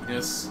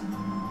uniqueness.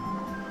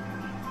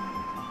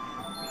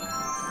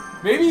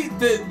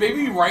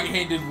 Maybe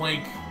right-handed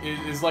Link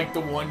is like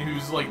the one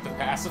who's like the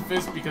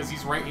pacifist because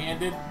he's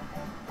right-handed.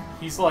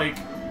 He's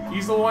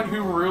the one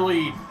who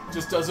really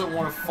just doesn't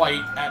want to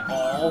fight at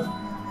all.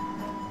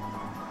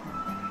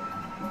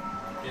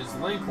 Is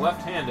Link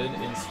left-handed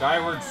in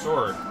Skyward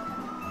Sword?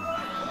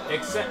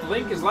 Except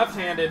Link is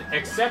left-handed,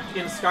 except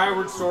in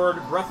Skyward Sword,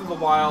 Breath of the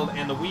Wild,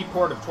 and the Wii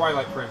port of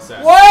Twilight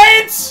Princess.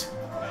 What?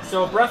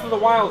 So Breath of the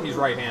Wild, he's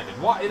right-handed.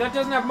 Why? That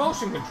doesn't have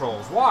motion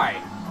controls. Why?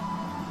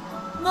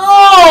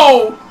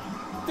 No!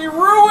 They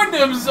ruined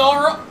him,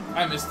 Xelrog.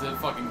 I missed the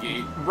fucking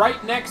gate.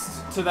 Right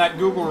next to that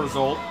Google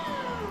result,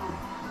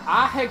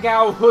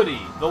 Ahegao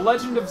Hoodie, The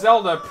Legend of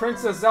Zelda,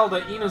 Princess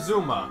Zelda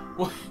Inazuma.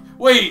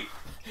 Wait,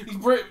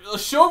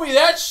 show me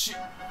that shit.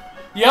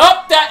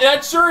 Yup,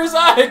 that sure is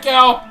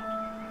Ahegao.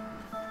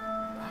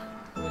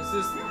 Is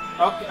this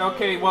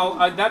okay? Well,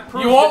 that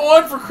proves. You want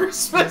one for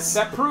Christmas?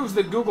 That proves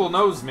that Google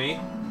knows me.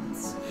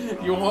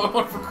 You want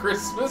one for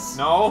Christmas?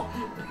 No.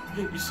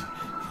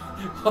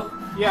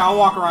 Yeah, I'll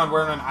walk around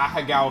wearing an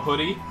Ahegao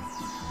hoodie.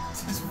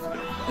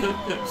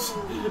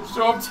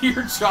 Show up to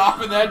your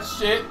job and that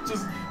shit.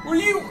 Just what are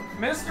you,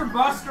 Mr.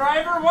 Bus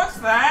Driver? What's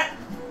that?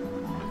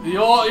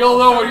 You'll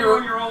know when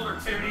you're older,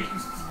 Timmy.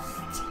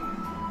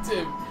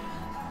 Tim.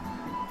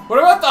 What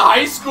about the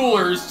high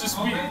schoolers? Just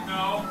be.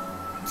 No.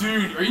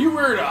 Dude, are you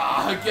wearing a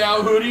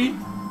Ahegao hoodie?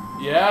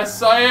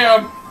 Yes, I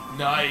am.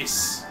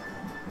 Nice.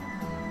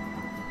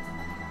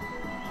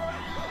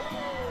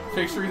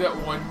 Picturing that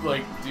one,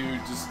 like, dude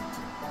just...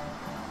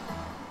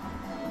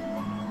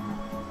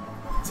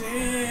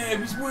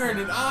 Damn, he's wearing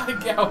an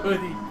Ahegao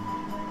hoodie.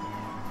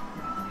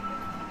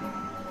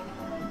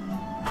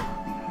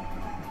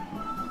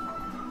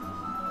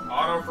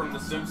 Otto from The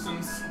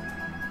Simpsons.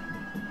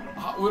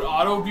 Would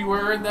Otto be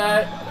wearing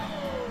that?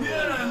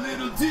 Yeah,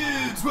 little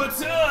dudes,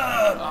 what's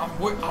up? I'm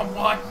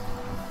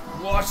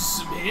watching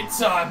some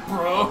hentai,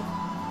 bro.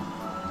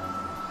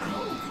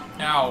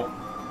 Ow.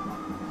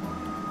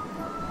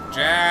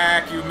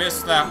 Jack, you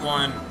missed that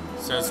one,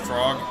 says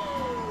Trog.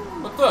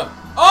 What the?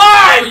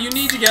 Oh! You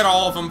need to get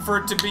all of them for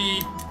it to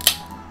be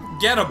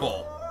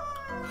gettable.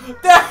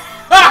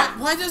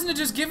 Why doesn't it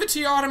just give it to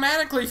you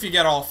automatically if you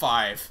get all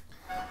 5?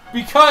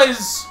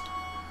 Because,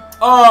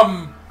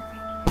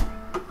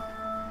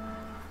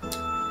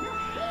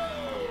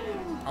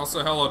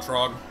 Also, hello,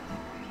 Trog.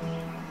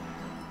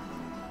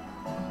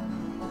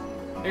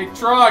 Hey,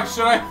 Trog,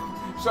 should I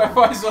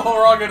buy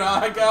Xelrog an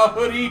Ahegao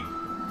hoodie?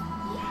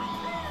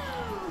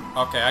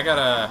 Okay,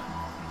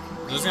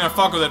 I'm just gonna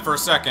fuck with it for a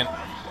second.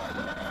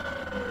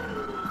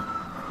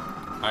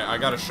 I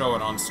gotta show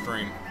it on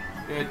stream.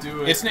 Yeah,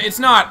 do it. It's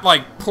not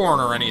like porn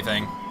or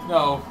anything.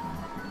 No.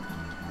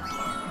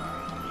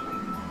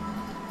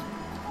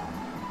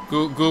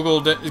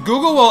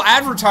 Google will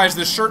advertise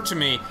this shirt to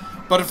me,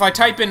 but if I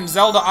type in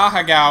Zelda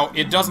Ahegao,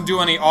 it doesn't do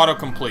any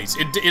autocompletes.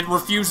 It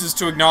refuses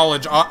to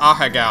acknowledge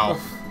Ahegao.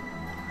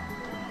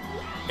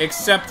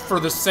 Except for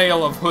the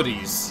sale of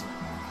hoodies.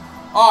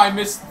 Oh, I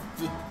missed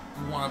the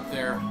one up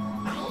there.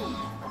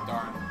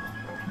 Darn.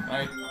 Can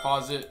I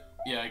pause it?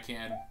 Yeah, I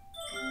can.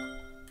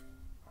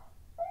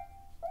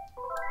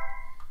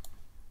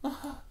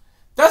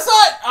 That's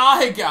not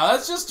Ahegao,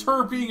 that's just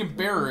her being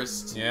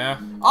embarrassed. Yeah.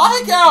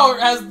 Ahegao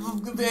has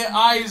the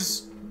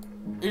eyes...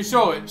 Hey,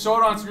 show it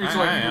on screen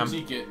so I can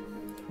critique it.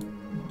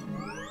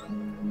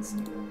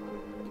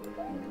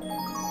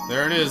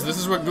 There it is. This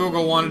is what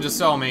Google wanted to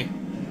sell me.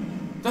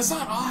 That's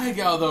not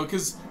Ahegao though,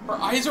 because her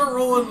eyes aren't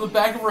rolling in the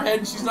back of her head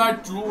and she's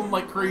not drooling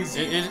like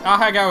crazy.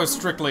 Ahegao is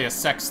strictly a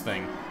sex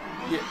thing.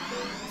 Yeah.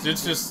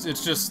 It's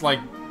just like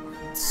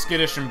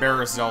skittish,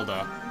 embarrassed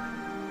Zelda.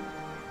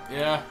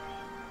 Yeah.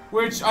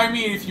 Which, I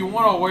mean, if you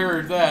want to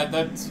wear that,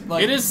 that's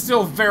like... It is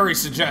still very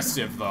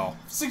suggestive, though.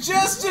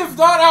 Suggestive,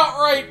 not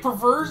outright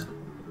perverse,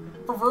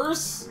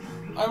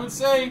 I would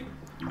say.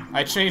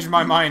 I changed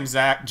my mind,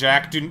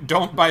 Jack.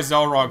 Don't buy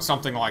Xelrog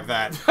something like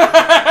that.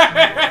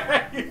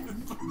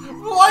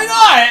 Why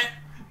not?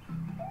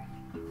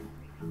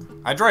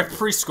 I drive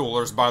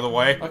preschoolers, by the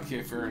way.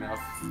 Okay, fair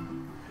enough.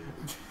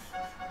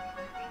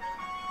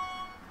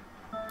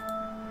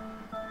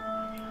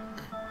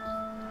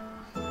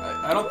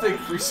 I don't think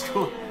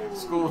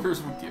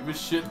schoolers would give a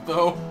shit,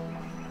 though.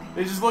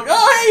 They just look,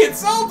 oh, hey, it's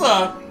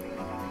Zelda!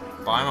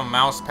 But I'm a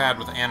mouse pad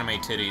with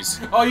anime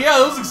titties. Oh, yeah,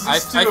 those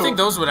exist, too. I think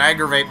those would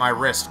aggravate my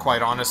wrist,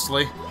 quite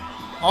honestly.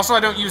 Also, I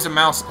don't use a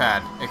mouse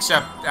pad,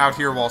 except out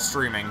here while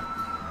streaming.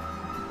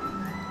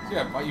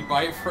 Yeah, you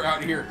buy it for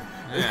out here.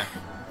 Yeah.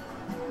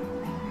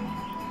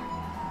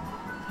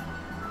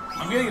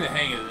 I'm getting the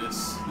hang of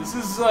this. This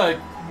is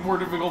more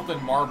difficult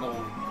than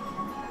Marble.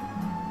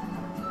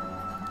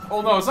 Oh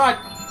no, it's not.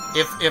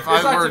 If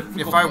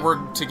I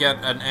were to get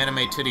an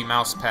anime titty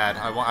mouse pad,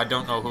 I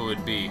don't know who it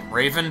would be.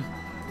 Raven?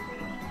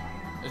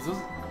 Is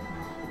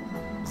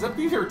that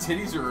be her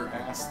titties or her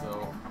ass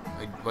though?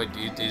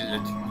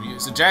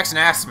 It's a Jackson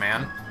ass,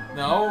 man.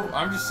 No,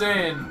 I'm just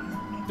saying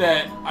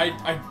that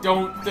I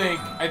don't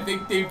think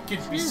they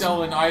could be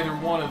selling either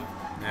one of.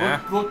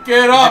 Yeah. Look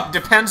it up!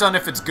 It depends on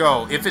if it's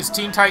Go. If it's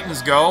Teen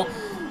Titans Go,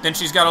 then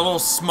she's got a little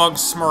smug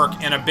smirk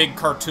and a big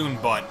cartoon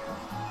butt.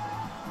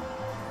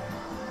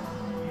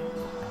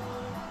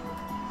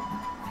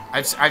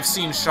 I've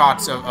seen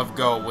shots of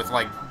Go with,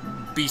 like,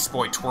 Beast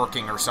Boy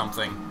twerking or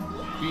something.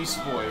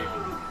 Beast Boy.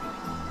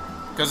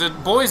 Because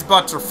boys'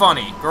 butts are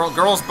funny.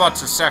 Girls'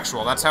 butts are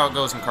sexual. That's how it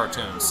goes in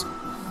cartoons.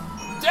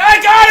 I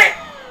got it!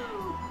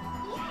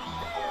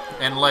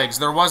 And legs.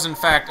 There was, in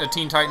fact, a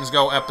Teen Titans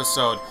Go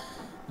episode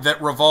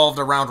that revolved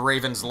around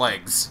Raven's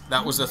legs.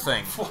 That was a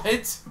thing.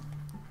 What?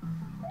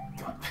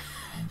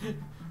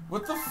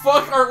 What the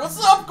fuck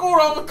what's up going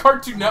on with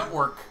Cartoon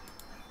Network?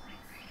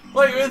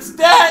 Like,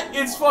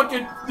 it's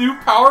fucking new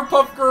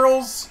Powerpuff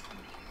Girls.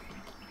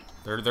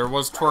 There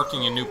was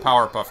twerking in new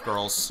Powerpuff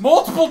Girls.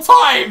 Multiple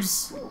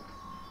times!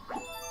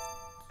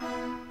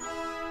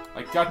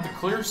 I got the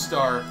clear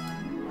star.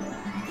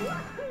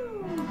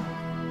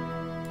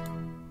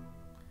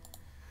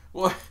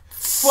 What?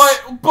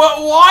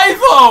 But why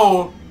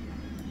though?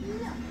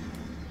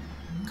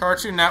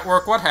 Cartoon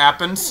Network, what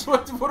happened?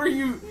 What are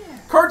you...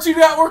 Cartoon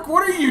Network,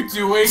 what are you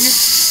doing?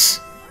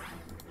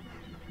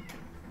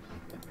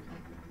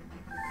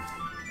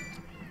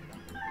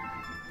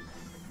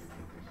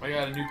 I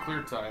got a new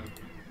clear time.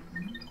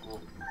 Cool.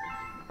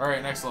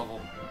 Alright, next level.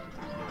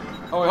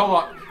 Oh, wait, hold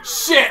on.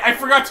 Shit, I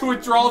forgot to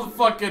withdraw the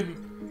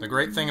fucking... The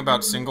great thing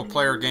about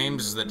single-player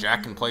games is that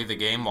Jack can play the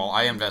game while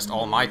I invest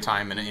all my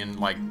time in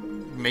like,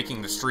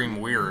 making the stream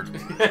weird.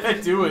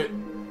 Do it.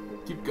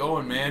 Keep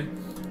going, man.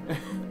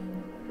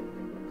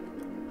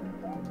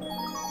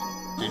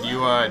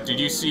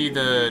 You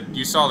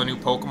saw the new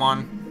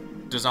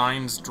Pokemon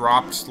designs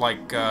dropped,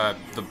 like,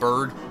 the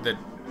bird that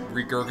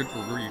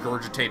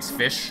regurgitates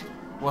fish?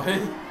 What?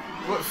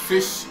 What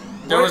fish?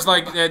 There was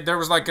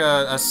like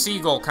a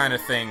seagull kind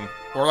of thing,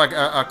 or like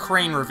a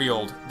crane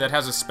revealed that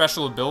has a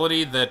special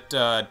ability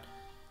that,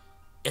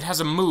 it has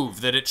a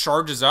move that it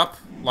charges up,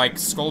 like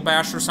Skull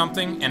Bash or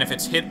something, and if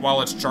it's hit while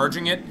it's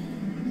charging it,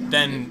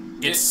 then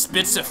it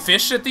spits a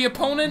fish at the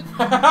opponent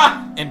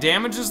and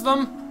damages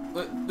them.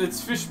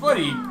 It's Fish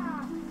Buddy.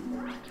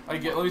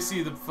 Let me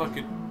see the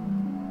fucking...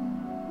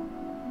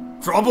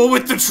 Trouble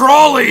with the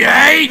trolley,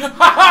 eh?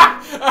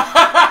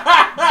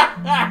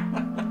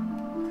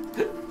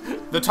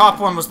 The top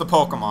one was the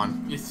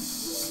Pokemon.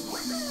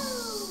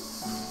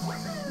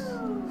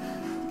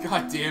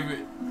 God damn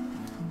it.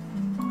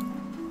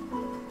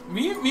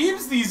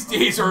 Memes these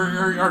days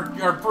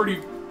are pretty...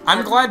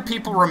 I'm glad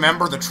people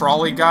remember the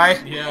trolley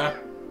guy. Yeah.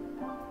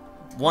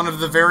 One of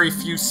the very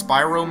few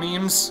Spyro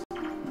memes.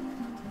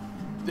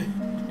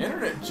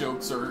 Internet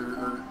jokes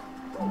are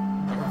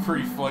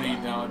pretty funny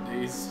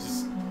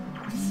nowadays.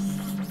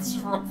 Just what's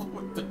wrong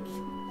with the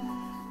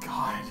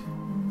God.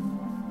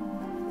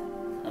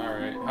 All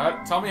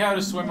right, tell me how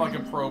to swim like a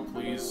pro,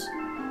 please.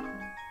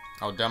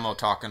 Oh, Demo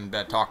talking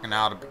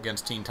out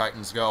against Teen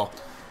Titans Go.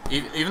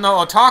 Even though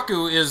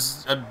Otaku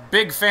is a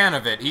big fan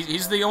of it,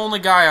 he's the only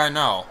guy I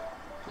know.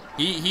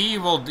 He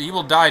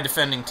will die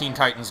defending Teen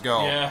Titans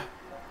Go. Yeah.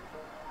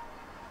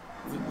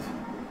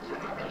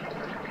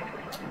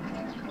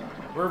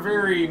 We're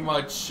very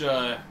much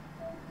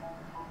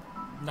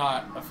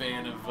not a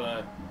fan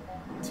of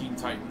Teen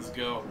Titans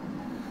Go.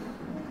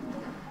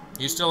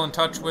 You still in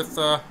touch with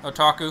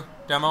Otaku,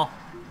 Demo?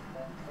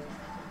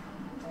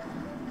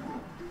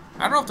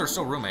 I don't know if they're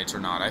still roommates or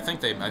not. I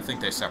think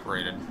they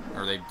separated,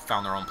 or they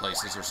found their own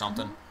places or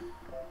something.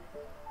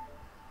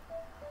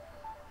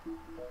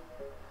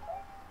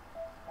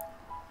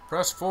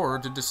 Press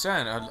forward to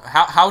descend.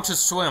 How to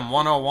swim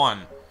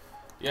 101.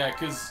 Yeah,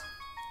 because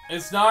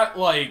it's not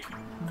like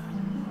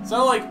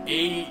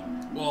a...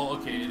 Well,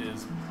 okay, it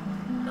is.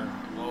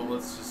 Well,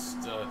 let's just...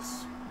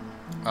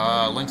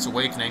 Link's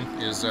Awakening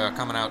is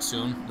coming out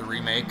soon, the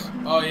remake.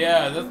 Oh,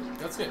 yeah,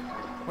 that's good.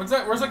 Where's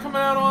that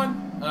coming out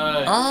on?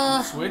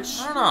 Switch?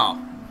 I don't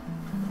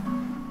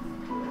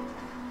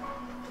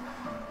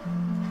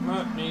know.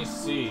 Let me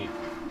see.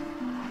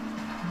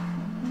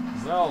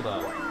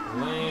 Zelda,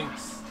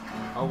 Link's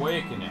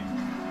Awakening.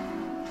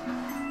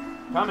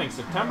 Coming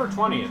September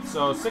 20th,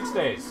 so 6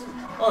 days.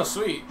 Oh,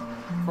 sweet.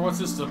 For what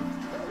system?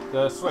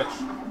 The Switch.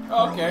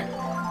 Oh, okay.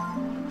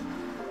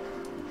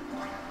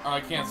 Oh,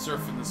 I can't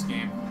surf in this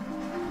game.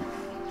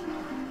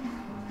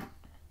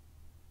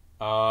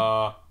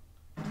 Don't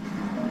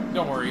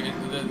worry,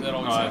 that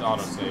always happens.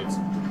 Auto-saves.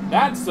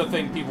 That's the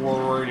thing people were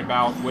worried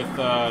about with,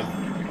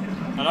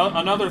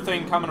 another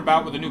thing coming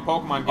about with the new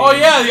Pokemon game. Oh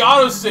yeah, the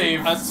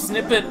autosave! A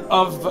snippet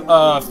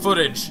of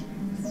footage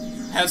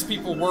has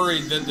people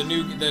worried that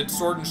that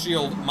Sword and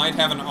Shield might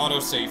have an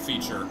autosave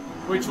feature.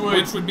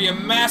 Which would be a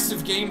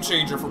massive game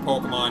changer for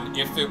Pokemon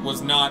if it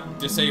was not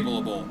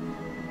disableable.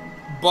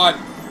 But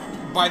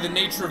by the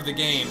nature of the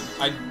game,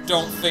 I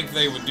don't think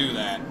they would do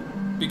that.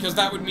 Because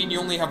that would mean you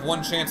only have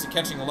one chance at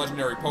catching a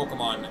legendary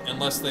Pokemon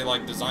unless they,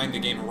 like, design the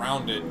game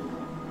around it.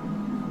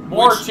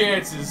 More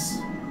chances.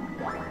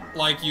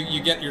 Like,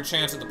 you get your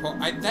chance at the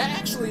that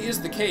actually is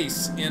the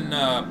case in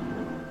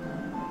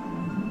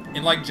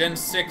like, Gen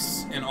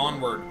 6 and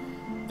onward.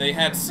 They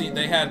had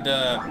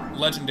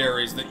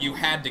legendaries that you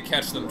had to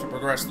catch them to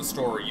progress the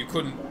story. You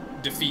couldn't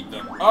defeat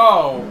them.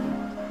 Oh.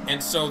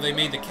 And so they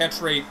made the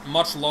catch rate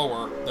much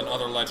lower than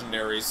other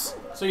legendaries.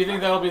 So you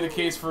think that'll be the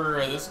case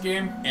for this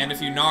game? And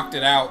if you knocked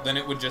it out, then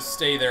it would just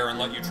stay there and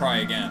let you try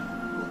again.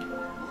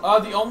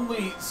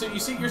 So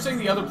you're saying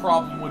the other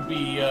problem would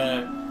be,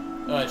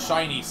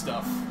 shiny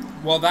stuff.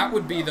 Well, that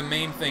would be the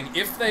main thing.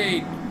 If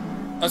they,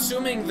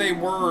 assuming they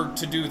were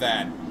to do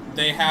that,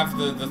 they have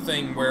the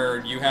thing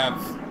where you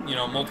have, you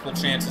know, multiple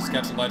chances to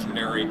catch a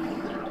legendary,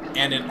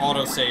 and it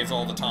auto-saves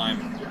all the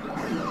time.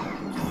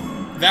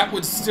 That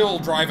would still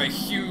drive a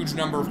huge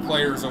number of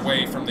players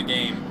away from the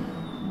game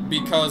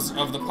because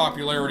of the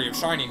popularity of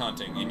shiny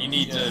hunting, and you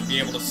need to be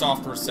able to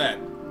soft reset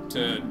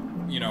to,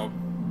 you know,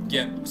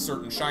 get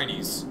certain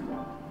shinies.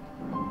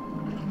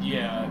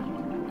 Yeah,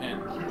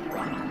 and...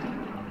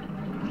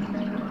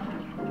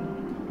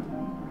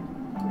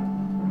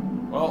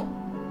 Well...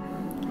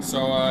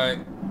 So, I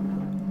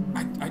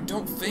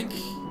don't think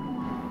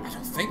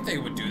they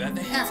would do that.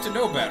 They have to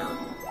know better.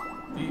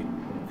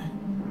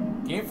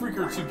 Game Freak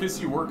are too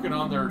busy working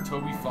on their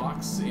Toby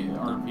Fox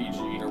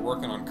RPG. They're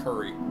working on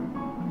Curry.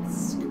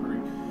 Curry.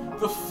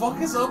 The fuck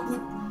is up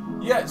with...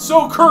 Yeah,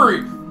 so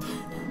Curry!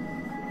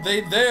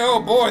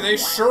 Oh boy, they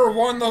sure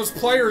won those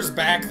players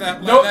back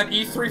that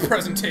E3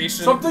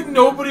 presentation. Something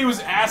nobody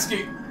was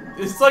asking.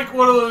 It's like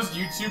one of those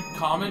YouTube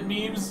comment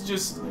memes,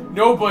 just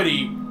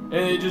nobody, and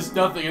it just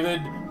nothing, and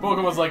then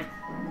Pokemon's like,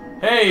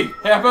 hey,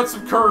 how about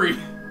some Curry?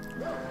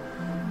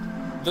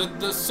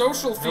 The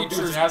social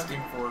features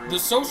asking for it. The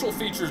social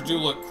features do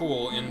look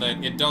cool in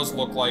that it does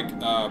look like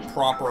a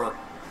proper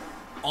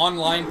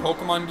online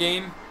Pokemon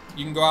game.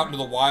 You can go out into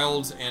the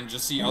wilds and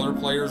just see other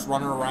players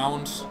running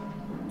around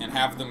and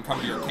have them come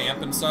to your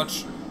camp and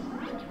such.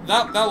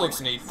 That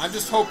looks neat. I'm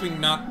just hoping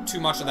not too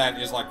much of that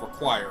is, like,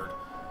 required.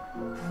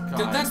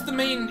 That's the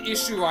main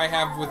issue I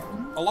have with...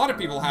 A lot of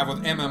people have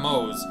with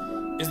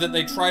MMOs, is that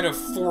they try to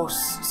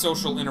force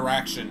social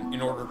interaction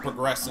in order to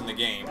progress in the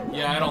game.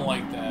 Yeah, I don't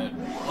like that.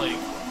 Like...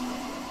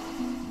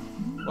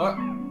 What?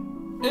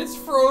 It's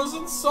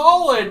frozen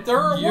solid!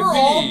 We're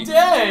all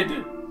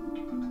dead!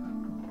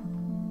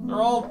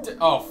 They're all dead.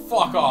 Oh,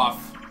 fuck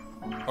off.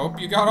 Hope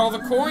you got all the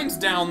coins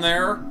down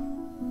there.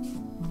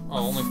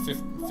 Oh, only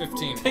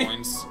 15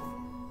 coins.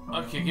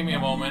 Okay, give me a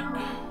moment.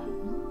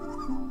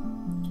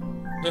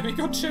 Let me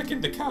go check in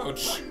the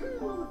couch.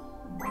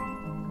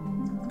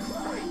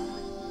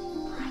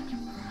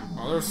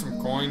 Oh, there's some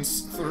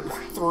coins.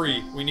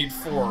 3. We need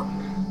 4.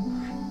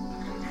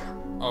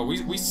 Oh,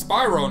 we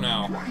Spyro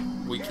now.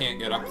 We can't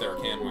get up there,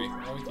 can we?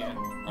 No, we can.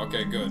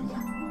 Okay, good.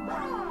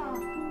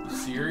 You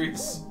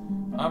serious?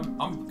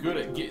 I'm good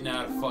at getting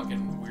out of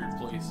fucking weird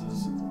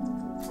places.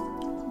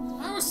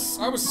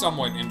 I was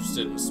somewhat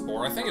interested in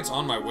Spore. I think it's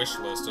on my wish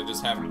list. I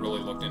just haven't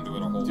really looked into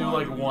it a whole lot. Do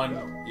like one.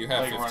 You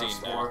have like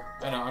 15 now.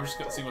 I know. I'm just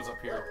gonna see what's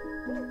up here.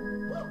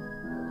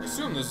 I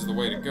assume this is the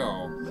way to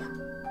go.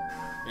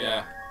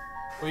 Yeah.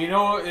 Well, you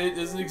know it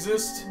doesn't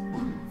exist.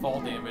 Fall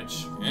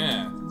damage.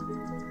 Yeah.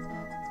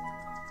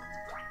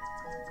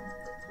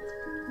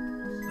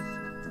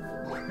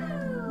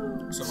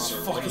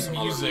 Some other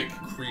music.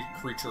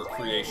 Creature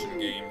creation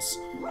games.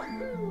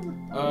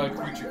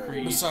 Creature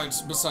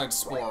creation. Besides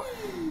Spore.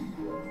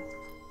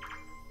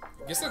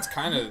 I guess that's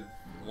kind of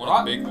one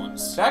of the big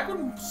ones. Back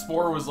when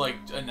Spore was like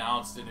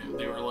announced and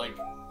they were like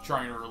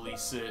trying to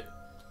release it,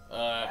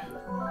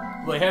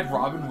 they had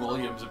Robin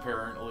Williams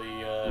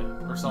apparently,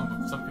 or some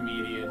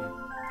comedian.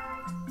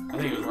 I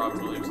think it was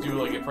Robin Williams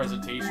do like a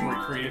presentation where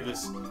he created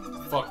this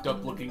fucked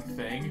up looking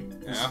thing.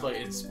 This, like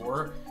in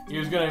Spore, he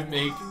was gonna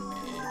make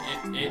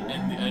it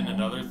and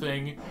another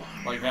thing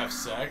like have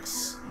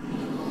sex.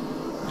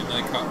 And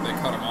they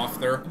cut him off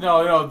there.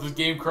 No, the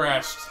game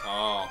crashed.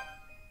 Oh,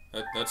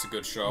 that's a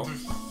good show.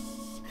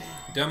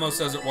 Demo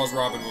says it was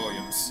Robin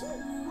Williams.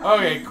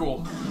 Okay,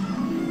 cool.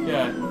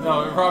 Yeah,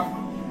 no,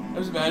 I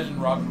just imagine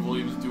Robin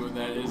Williams doing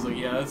that. It's like,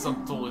 yeah, that's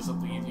totally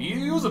something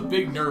he was a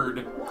big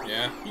nerd.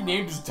 Yeah. He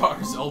named his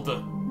daughter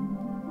Zelda.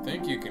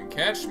 Think you can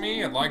catch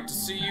me? I'd like to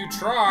see you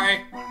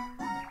try.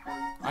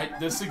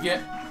 This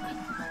again.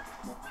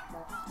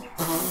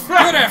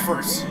 Good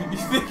effort! You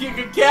think you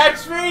can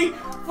catch me?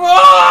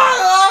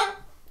 Ah!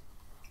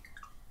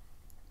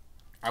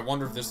 I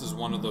wonder if this is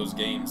one of those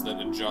games that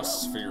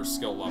adjusts for your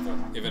skill level.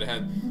 If it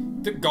had...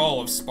 The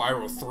gall of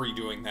Spyro 3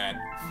 doing that.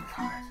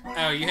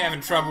 Oh, you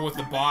having trouble with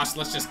the boss?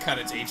 Let's just cut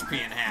its HP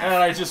in half. And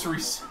I just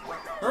reset.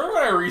 Remember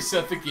when I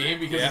reset the game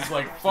because it's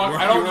like, fuck,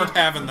 I You don't weren't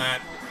having that.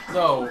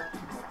 No.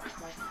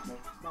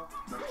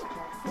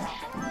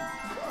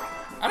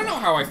 I don't know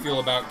how I feel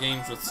about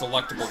games with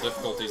selectable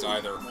difficulties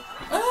either.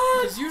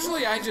 Because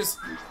usually I just...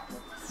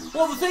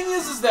 Well, the thing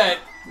is that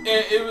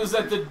it was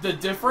that the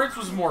difference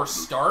was more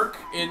stark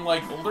in,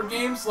 like, older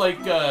games, like,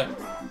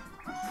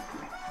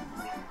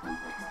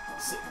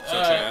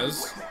 Such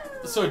as?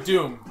 So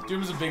Doom.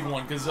 Doom is a big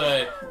one, because,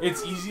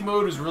 its easy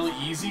mode is really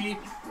easy,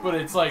 but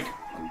it's, like,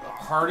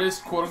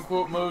 hardest,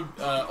 quote-unquote, mode,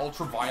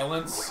 ultra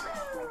violence,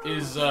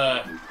 is,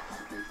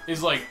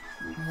 like,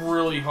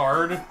 really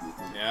hard.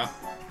 Yeah.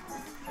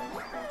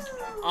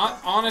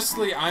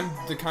 Honestly, I'm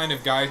the kind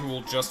of guy who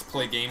will just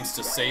play games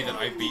to say that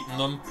I've beaten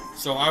them,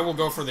 so I will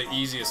go for the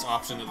easiest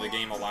option that the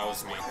game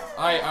allows me.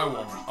 I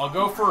won't. I'll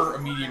go for a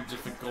medium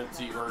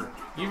difficulty, or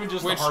even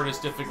just the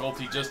hardest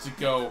difficulty, just to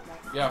go,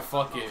 yeah,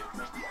 fuck it.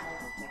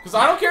 Because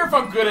I don't care if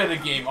I'm good at a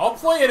game, I'll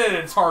play it at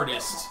its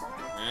hardest.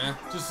 Yeah.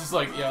 Just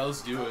like, yeah,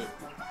 let's do it.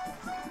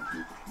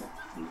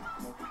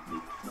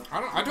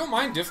 I don't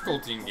mind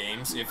difficulty in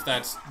games if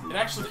that's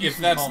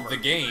calmer. the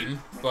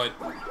game, but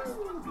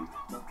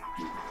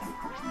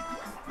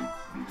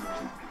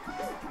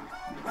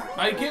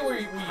I get where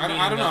you mean.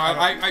 I don't know.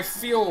 I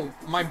feel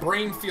my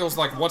brain feels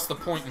like, what's the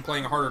point in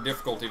playing a harder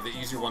difficulty if the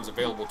easier one's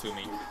available to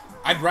me?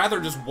 I'd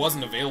rather just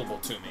wasn't available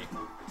to me.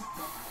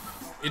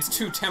 It's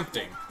too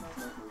tempting.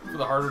 For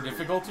the harder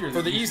difficulty, or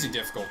for the easy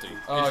difficulty?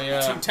 Oh,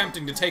 it's yeah. too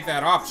tempting to take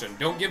that option.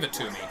 Don't give it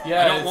to me.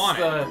 Yeah, I don't want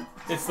it.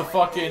 It's the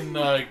fucking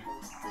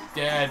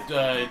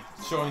dad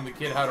showing the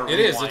kid how to rewind.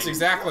 It is. It's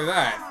exactly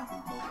that.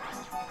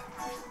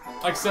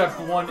 Except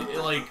one,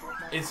 like,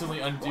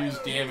 instantly undoes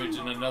damage,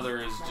 and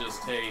another is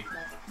just, hey.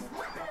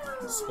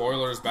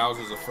 Spoilers,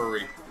 Bowser's a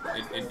furry.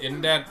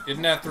 Isn't that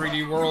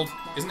 3D World?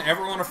 Isn't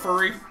everyone a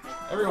furry?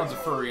 Everyone's a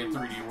furry in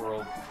 3D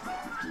World.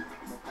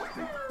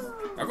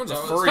 Everyone's a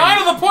That's furry.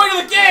 kind of the point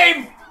of the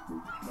game!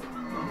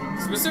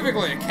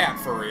 Specifically a cat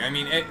furry. I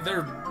mean,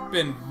 there have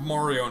been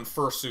Mario in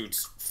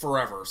fursuits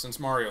forever, since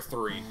Mario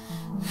 3.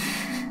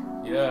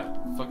 Yeah,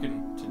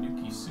 fucking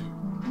Tanuki suit.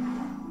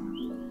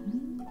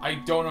 I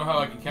don't know how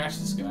I can catch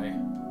this guy.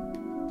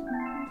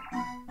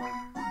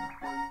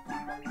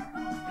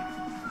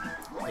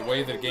 The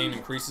way that a game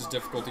increases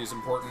difficulty is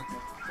important.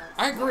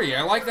 I agree.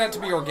 I like that to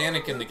be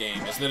organic in the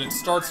game, is that it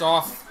starts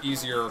off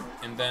easier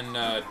and then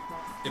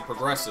it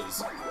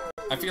progresses.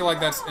 I feel like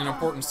that's an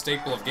important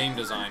staple of game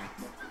design.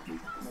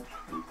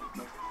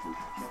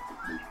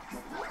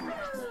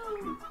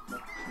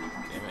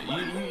 Damn it.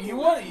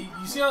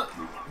 You see how...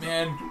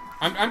 Man...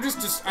 I'm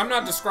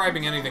not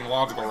describing anything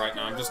logical right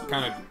now. I'm just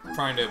kind of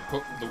trying to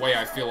put the way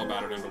I feel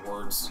about it into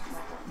words.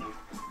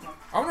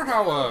 I wonder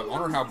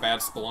how bad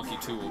Spelunky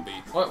 2 will be.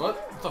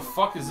 What the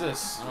fuck is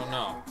this? I don't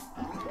know.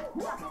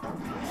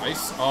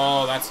 Ice?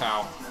 Oh, that's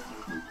how.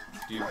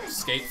 Do you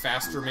skate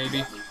faster,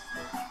 maybe?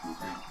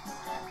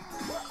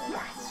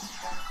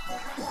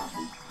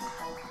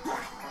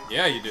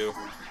 Yeah, you do.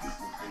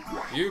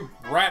 You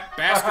rat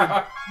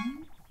bastard!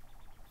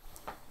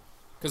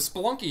 Because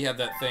Spelunky had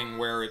that thing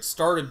where it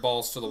started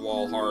balls to the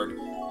wall hard,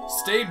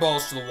 stayed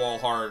balls to the wall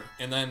hard,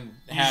 and then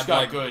had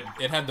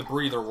it had the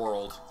breather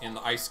world in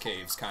the ice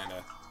caves,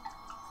 kinda.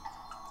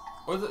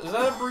 Is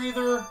that a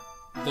breather?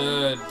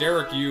 The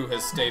Derek Yu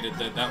has stated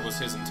that that was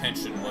his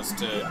intention, was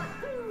to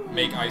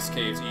make ice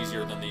caves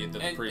easier than the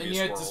previous and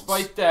yet, worlds.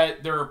 despite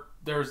that,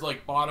 there's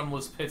like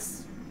bottomless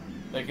pits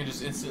that can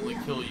just instantly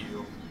kill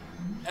you.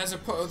 As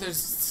opposed, there's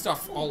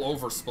stuff all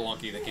over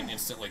Spelunky that can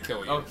instantly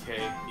kill you. Okay,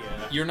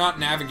 yeah. You're not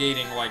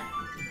navigating, like,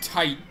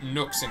 tight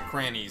nooks and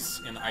crannies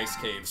in the ice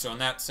cave, so in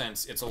that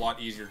sense, it's a lot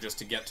easier just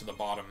to get to the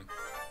bottom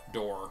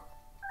door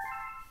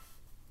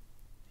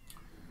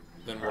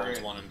than Worlds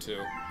 1 and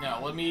 2.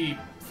 Now, let me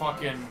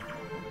fucking...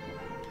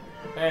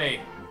 Hey.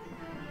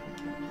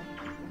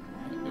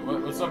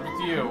 What's up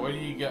with you? What do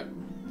you got?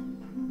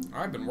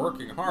 I've been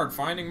working hard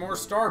finding more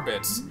star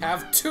bits.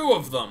 Have 2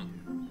 of them!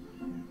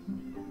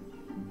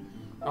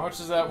 How much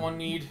does that one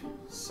need?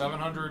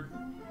 700?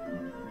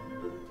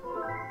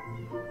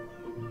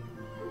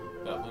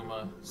 That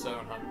Luma,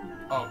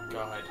 700. Oh,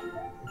 God.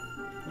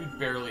 We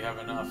barely have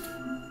enough.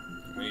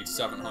 We need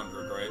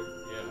 700, right?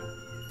 Yeah.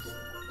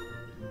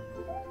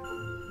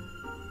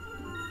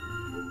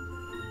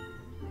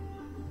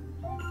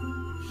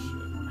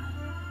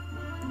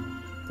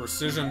 Shit.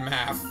 Precision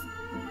math.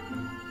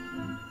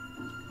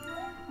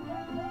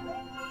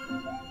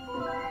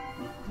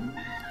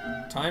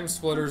 Time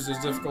splitters is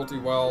difficulty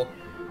well.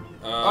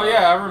 Oh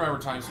yeah, I remember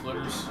time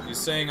splitters. He's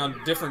saying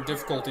on different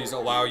difficulties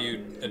allow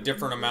you a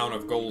different amount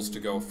of goals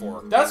to go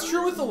for. That's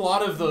true with a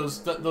lot of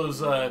those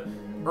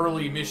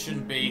early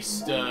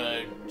mission-based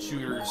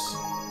shooters.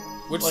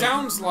 Which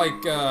sounds like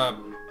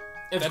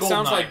it's that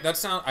sounds like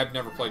I've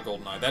never played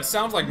GoldenEye. That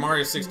sounds like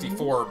Mario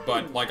 64,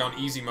 but like on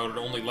easy mode, it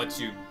only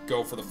lets you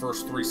go for the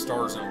first 3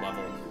 stars in a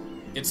level.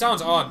 It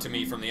sounds odd to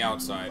me from the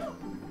outside.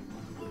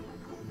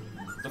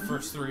 The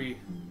first 3.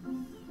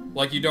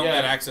 Like, you don't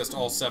Yeah. get access to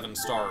all 7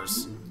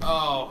 stars.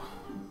 Oh.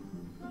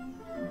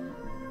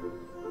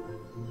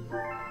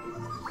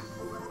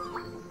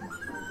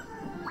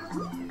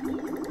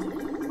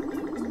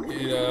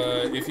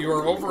 If you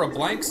are over a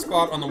blank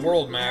spot on the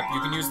world map,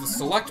 you can use the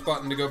select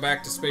button to go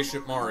back to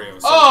Spaceship Mario.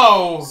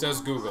 Oh! Says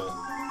Google.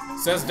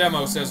 Says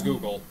demo, says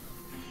Google.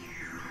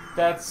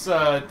 That's...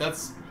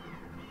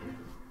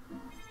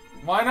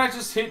 Why not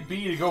just hit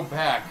B to go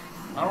back?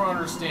 I don't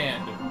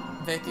understand.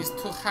 That is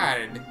too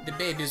hard. The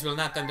babies will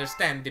not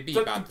understand the B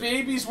The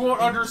babies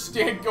won't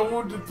understand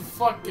going to the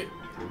fucking...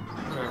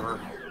 Whatever.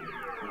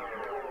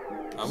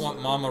 I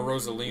want Mama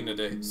Rosalina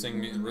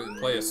to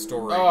play a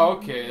story. Oh,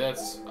 okay,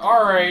 that's...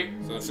 Alright.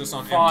 So it's just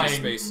on Fine. empty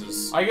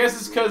spaces. I guess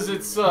it's because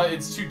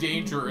it's too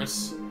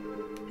dangerous.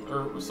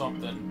 Or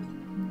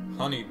something.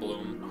 Honey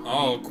Bloom.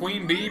 Oh,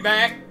 Queen Bee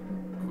back?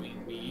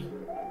 Queen Bee.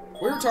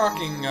 We were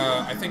talking,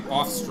 I think,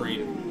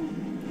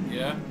 off-stream.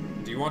 Yeah?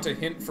 Do you want a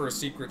hint for a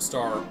secret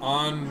star?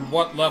 On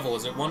what level?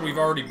 Is it one we've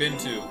already been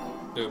to,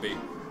 Doobie?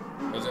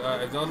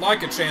 I'd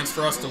like a chance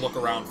for us to look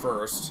around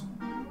first.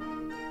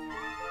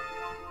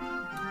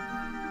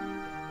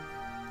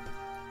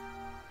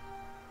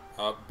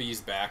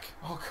 Bee's back.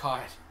 Oh,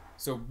 God.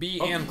 So Bee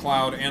and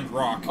Cloud and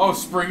Rock. Oh,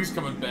 Spring's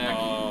coming back.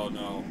 Oh,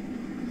 no.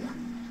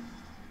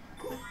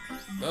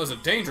 That was a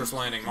dangerous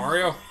landing,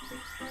 Mario.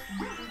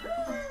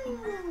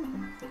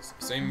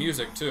 Same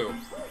music, too.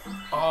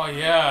 Oh,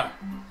 yeah.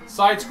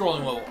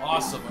 Side-scrolling level.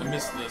 Awesome. I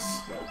missed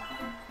this.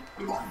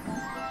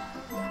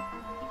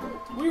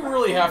 We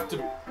really have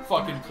to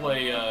fucking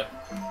play,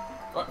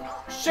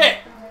 shit!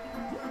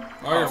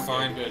 Oh, you're okay,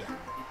 fine. Good.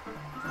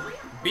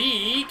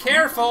 Be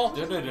careful!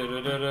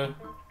 Da-da-da-da-da-da.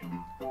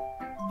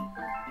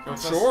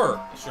 Sure.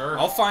 Sure.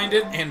 I'll find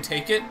it and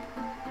take it.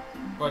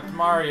 But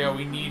Mario,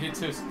 we need it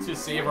to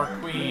save our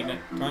queen.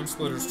 Time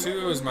Splitters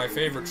 2 is my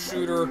favorite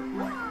shooter.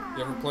 If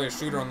you ever play a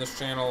shooter on this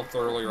channel,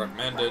 thoroughly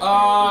recommend it.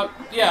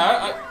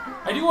 Yeah,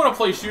 I do want to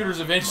play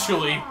shooters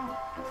eventually.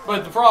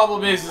 But the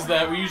problem is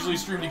that we usually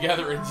stream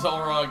together and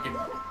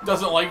Xelrog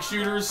doesn't like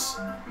shooters.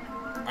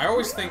 I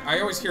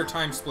always hear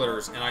Time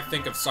Splitters and I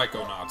think of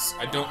Psychonauts.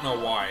 I don't know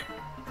why.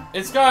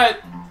 It's got,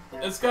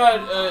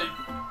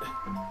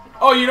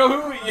 oh, you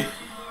know who,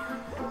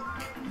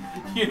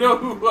 you know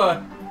who,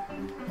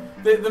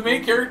 the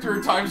main character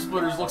in Time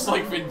Splitters looks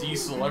like Vin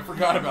Diesel. I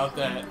forgot about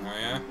that. Oh,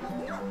 yeah?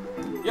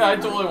 Yeah, I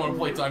totally want to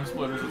play Time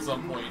Splitters at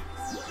some point.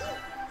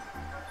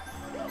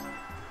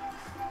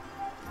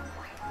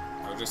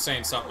 I was just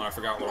saying something, I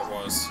forgot what it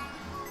was.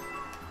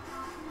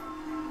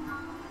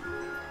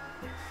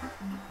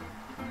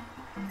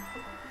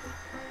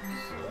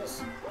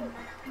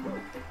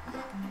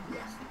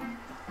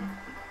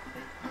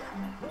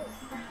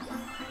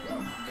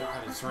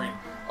 God, it's raining.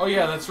 Oh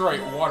yeah, that's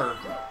right, water.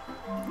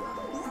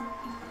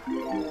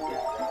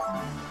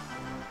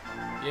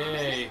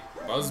 Yay.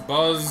 Buzz,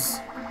 buzz.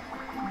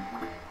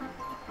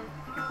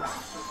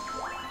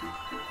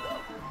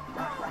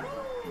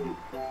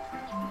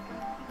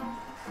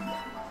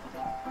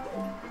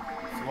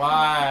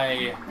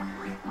 Fly.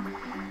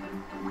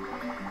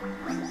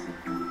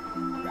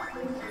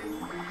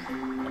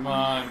 Come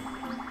on.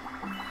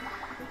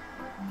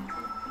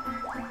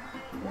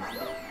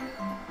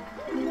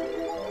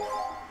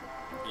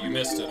 You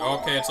missed it.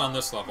 Okay, it's on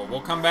this level.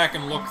 We'll come back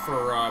and look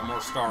for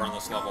more star on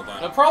this level then.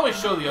 It'll probably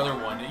show the other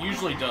one. It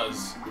usually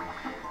does.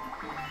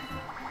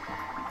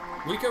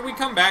 We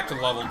come back to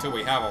the level until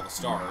we have all the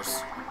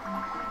stars.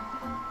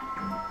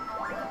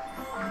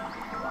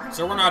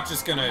 So we're not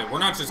just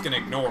gonna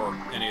ignore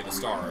any of the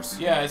stars.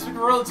 Yeah, it's been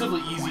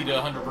relatively easy to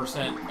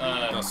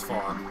 100% Thus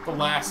far. the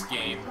last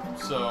game.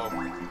 So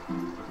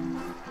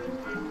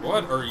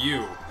What are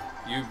you?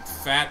 You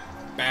fat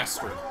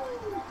bastard.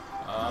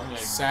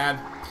 Sad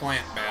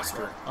plant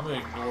bastard. I'm gonna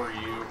ignore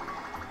you.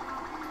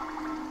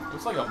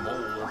 Looks like a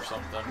mole or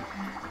something.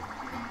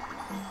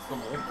 What's the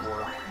mole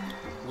for?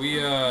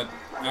 We,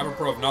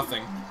 apropos of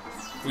nothing,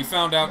 we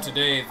found out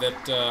today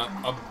that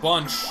a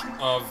bunch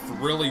of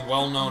really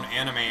well-known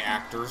anime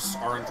actors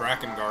are in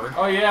Drakengard.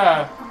 Oh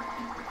yeah,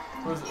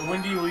 was it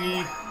Wendy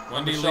Lee?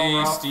 Wendy Michelle Lee,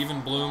 Ruff? Stephen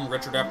Bloom,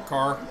 Richard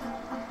Epcar.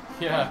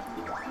 Yeah.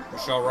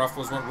 Michelle Ruff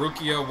was one.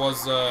 Rukia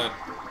was,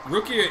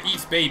 Rukia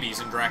eats babies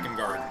in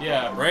Drakengard.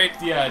 Yeah. Right?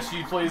 Yeah,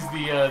 she plays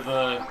the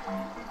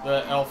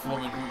elf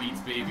woman who eats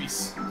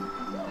babies.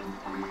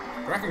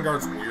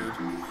 Drakengard's weird.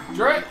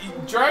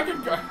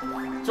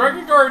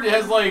 Drakengard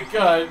has like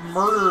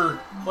murder,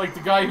 like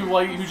the guy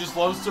who just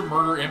loves to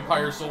murder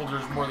Empire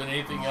soldiers more than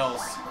anything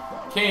else.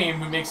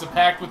 Came, who makes a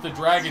pact with the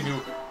dragon, who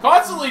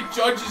constantly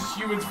judges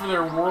humans for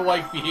their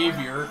warlike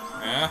behavior.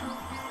 Yeah?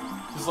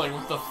 Just like,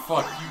 what the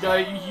fuck,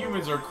 you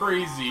humans are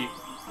crazy.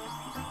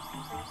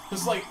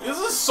 It's like, this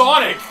is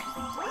Sonic!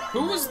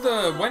 Who was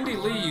the Wendy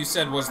Lee you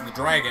said was the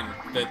dragon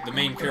that the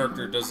main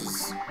character does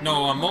his...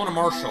 No, Mona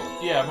Marshall.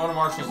 Yeah, Mona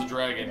Marshall's a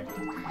dragon.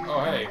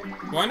 Oh, hey.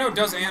 Well, I know it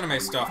does anime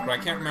stuff, but I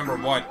can't remember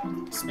what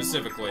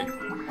specifically.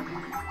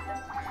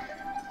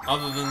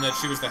 Other than that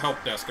she was the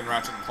help desk in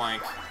Ratchet &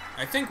 Clank.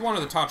 I think one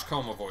of the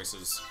Tachikoma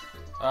voices.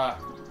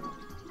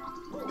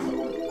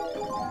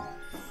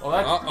 Well,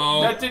 that,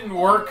 Uh-oh. that didn't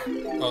work.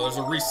 Oh, there's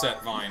a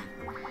reset vine.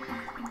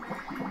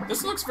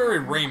 This looks very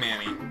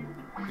Rayman-y.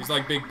 These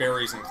like big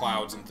berries and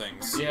clouds and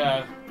things.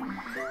 Yeah.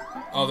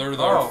 Oh, they're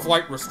the Oh.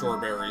 flight restore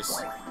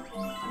berries.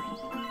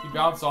 You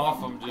bounce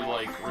off them to,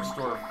 like,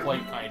 restore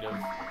flight, kind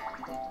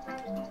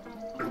of.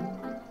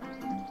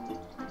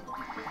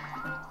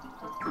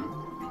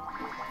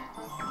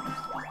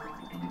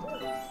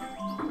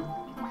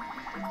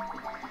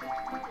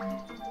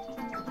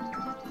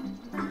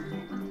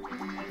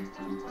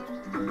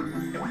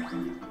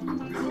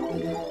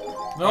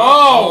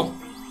 No!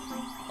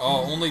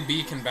 Oh, only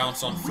B can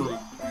bounce on fruit.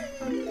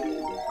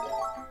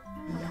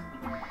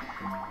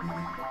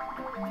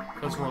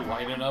 Because we're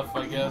light enough,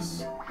 I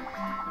guess.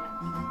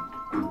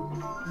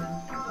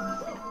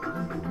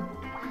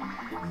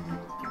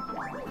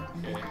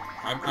 Okay.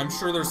 I'm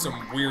sure there's some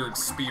weird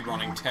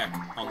speedrunning tech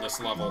on this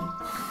level.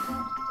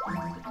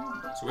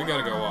 So we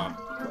gotta go up.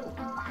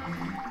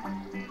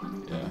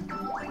 Yeah.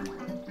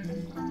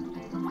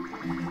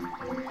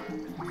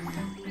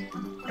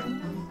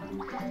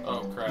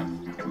 Oh, crap.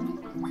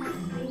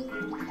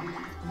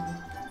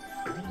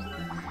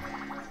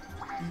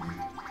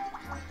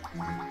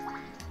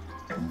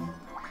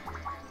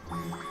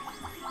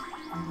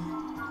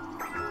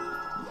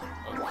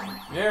 Okay.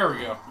 There we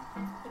go.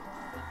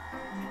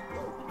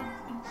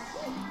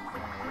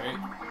 Alright.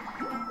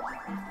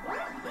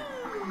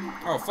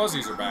 Oh,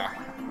 fuzzies are back.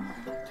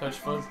 Touch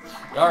fuzz.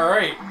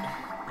 Alright.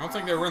 I don't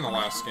think they were in the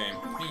last game.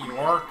 New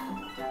York.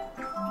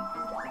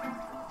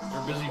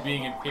 They're busy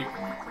being in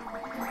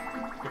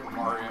Paper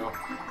Mario.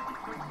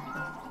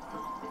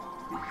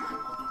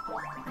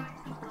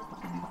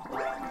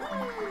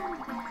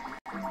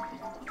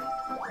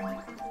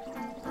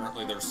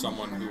 Apparently there's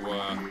someone who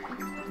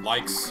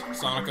likes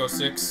Sonic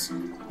 06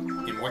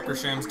 in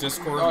Wickersham's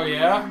Discord. Oh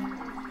yeah?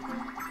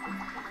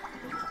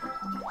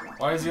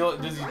 Why is he?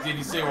 Did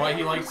he say why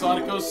he likes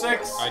Sonic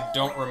 06? I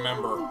don't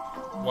remember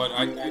what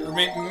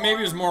maybe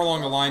it was more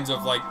along the lines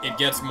of like it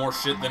gets more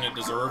shit than it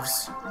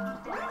deserves,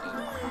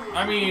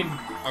 I mean,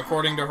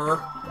 according to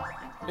her.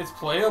 it's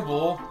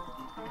playable.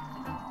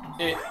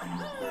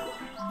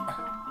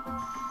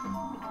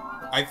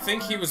 I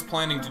think he was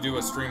planning to do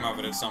a stream of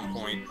it at some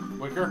point.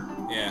 Wicker?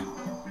 Yeah.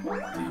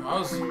 Damn, I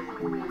was.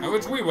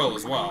 Which we will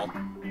as well.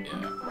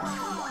 Yeah.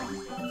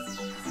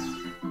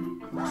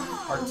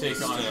 Hard take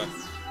Just, on it.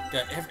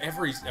 got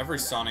every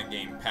Sonic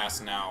game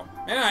past now.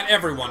 And not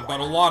everyone, but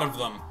a lot of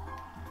them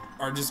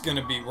are just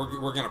gonna be.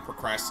 We're gonna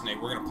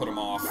procrastinate. We're gonna put them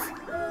off.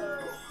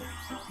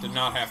 To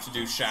not have to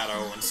do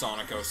Shadow and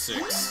Sonic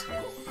 06.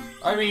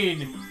 I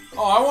mean,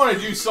 oh, I want to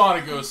do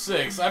Sonic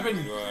 06. I've been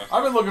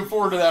looking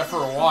forward to that for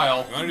a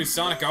while. You wanna do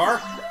Sonic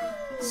R?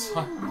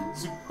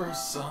 Super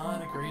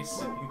Sonic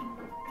Racing.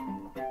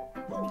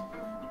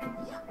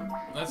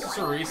 That's just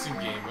a racing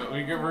game, but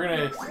we're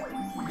gonna.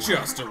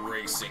 Just a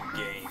racing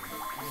game.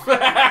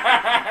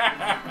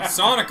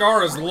 Sonic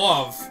R is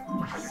love.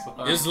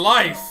 Is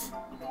life.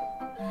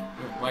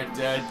 My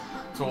dad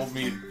told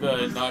me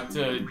not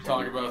to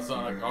talk about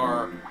Sonic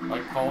R. I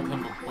called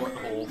him a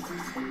butthole.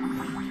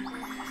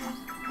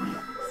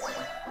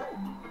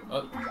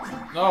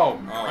 No,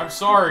 Oh. I'm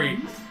sorry.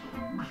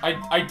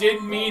 I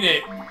didn't mean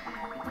it.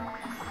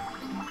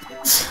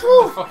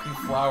 The fucking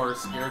flower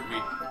scared me.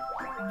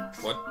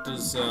 What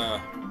does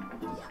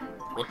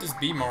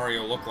B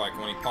Mario look like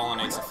when he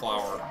pollinates a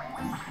flower?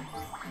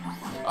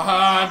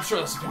 I'm sure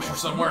there's a picture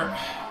somewhere.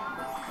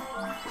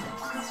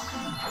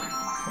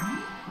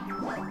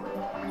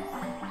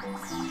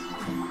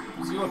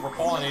 See, look, we're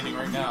pollinating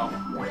right now.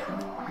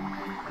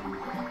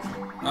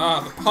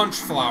 Ah, the punch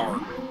flower.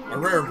 A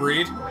rare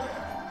breed.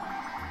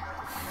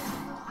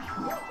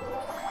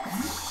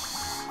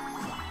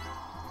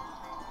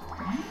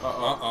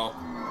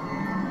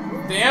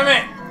 Uh-oh. Damn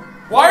it!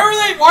 Why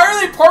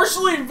are they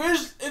partially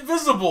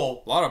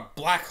invisible? A lot of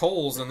black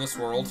holes in this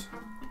world.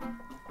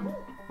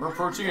 We're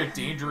approaching a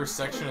dangerous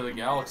section of the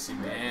galaxy,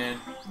 man.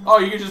 Oh,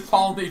 you can just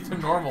pollinate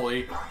them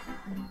normally.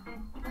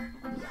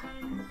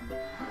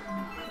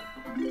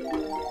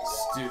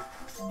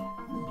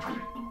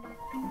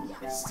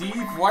 Steve,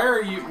 why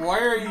are you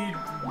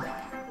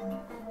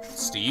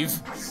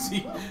Steve?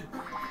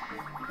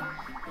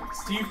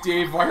 Steve,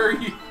 Dave, why are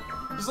you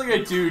just like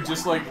a dude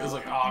just like is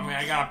like, oh man,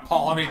 I gotta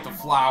pollinate the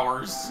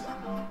flowers.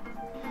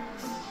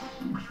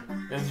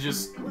 And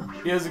just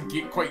he doesn't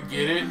quite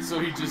get it, so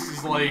he just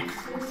is like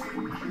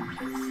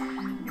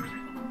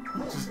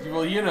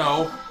well, you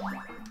know.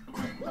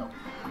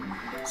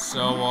 So,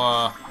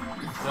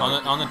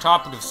 on the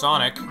topic of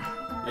Sonic,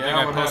 I think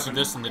I posted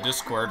this in the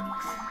Discord.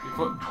 You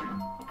put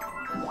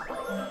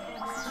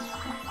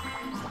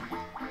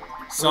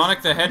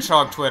Sonic the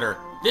Hedgehog Twitter.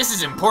 This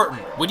is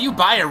important. Would you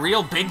buy a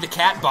real Big the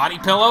Cat body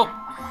pillow?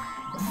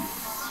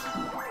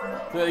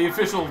 the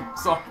official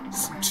song.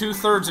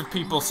 2/3 of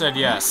people said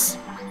yes.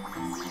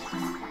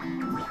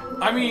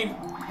 I mean,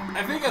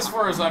 I think as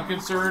far as I'm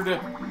concerned,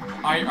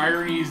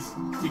 irony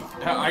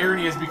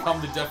has become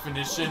the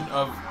definition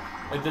of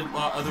the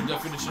other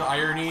definition of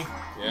irony.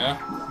 Yeah.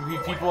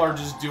 People are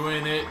just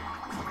doing it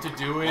to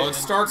do it. Well, it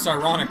starts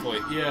ironically.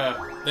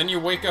 Yeah. Then you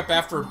wake up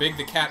after a Big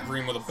the Cat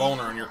dream with a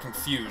boner and you're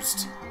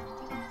confused.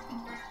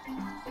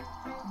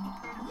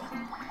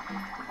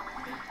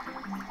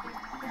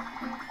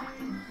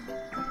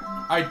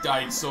 I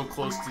died so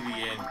close to the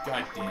end.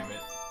 God damn it.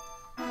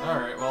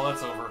 Alright, well,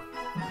 that's over.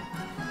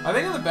 I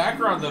think in the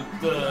background,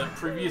 the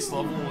previous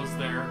level was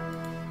there.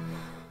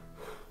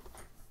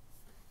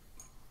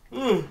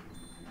 Open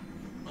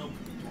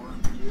the door.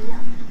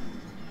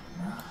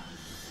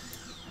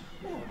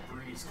 Oh,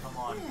 breeze, come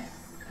on.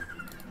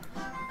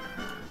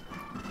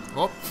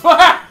 Oh.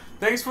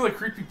 Thanks for the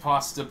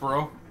creepypasta,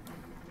 bro.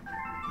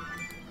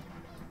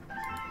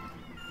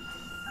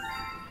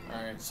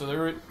 Alright,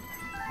 so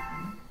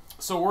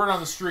so word on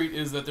the street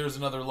is that there's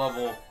another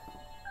level.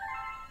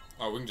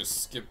 Oh, we can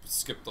just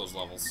skip those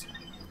levels.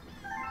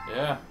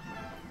 Yeah.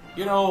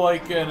 You know,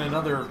 like in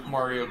another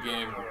Mario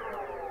game.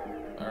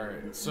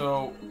 Alright,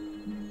 so...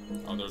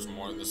 Oh, there's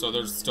more. So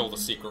there's still the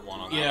secret one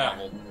on that Yeah.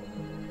 level.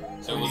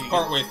 So So it was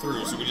partway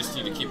through, so we just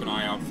need to keep an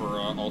eye out for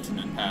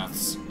alternate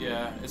paths.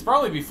 Yeah, it's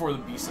probably before the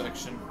B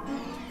section.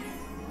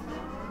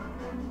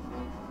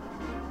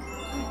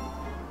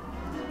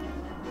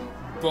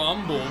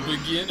 Bumble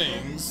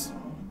beginnings.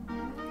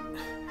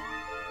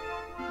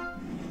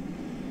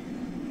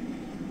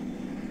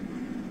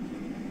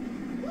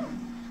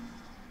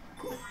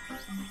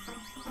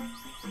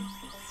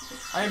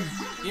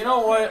 You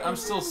know what? I'm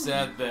still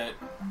sad that...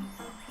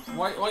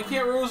 Why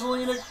can't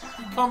Rosalina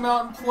come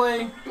out and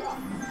play?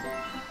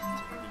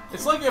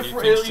 It's like if... Do you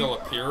think she'll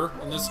appear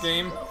in this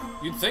game?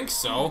 You'd think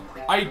so.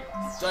 I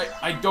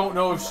don't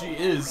know if she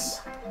is.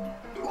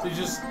 They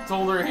just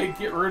told her, hey,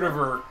 get rid of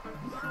her.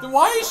 Then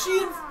why is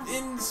she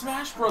in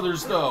Smash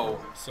Brothers, though?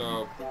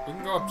 So, we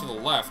can go up to the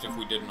left if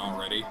we didn't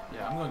already.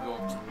 Yeah, I'm gonna go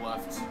up to the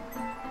left.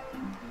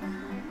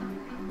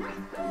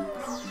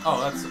 Oh,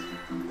 that's...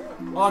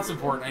 Well, that's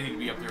important. I need to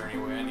be up there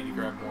anyway. I need to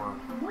grab more.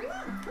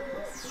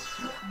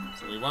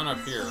 So we went up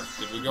here.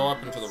 Did we go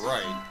up and to the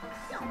right?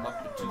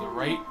 Up and to the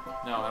right?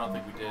 No, I don't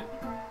think we did.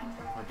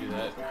 I'll do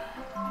that.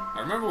 I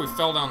remember we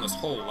fell down this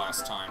hole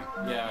last time.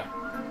 Yeah.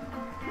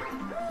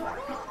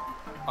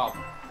 Oh,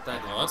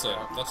 that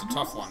Oh, that's a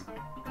tough one.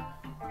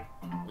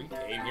 We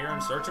came here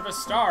in search of a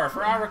star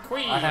for our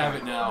queen. I have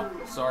it now.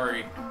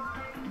 Sorry.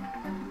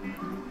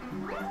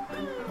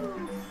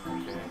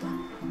 Okay.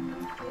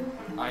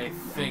 I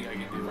think I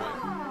can do it.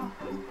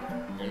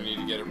 You're gonna need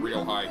to get it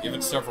real high. Give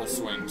it several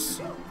swings.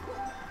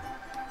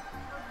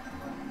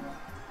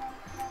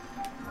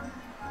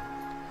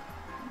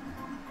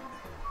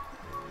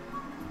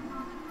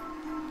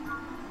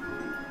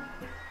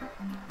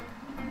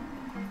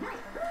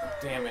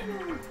 Damn it.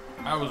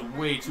 I was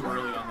way too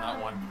early on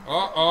that one.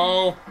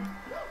 Uh-oh.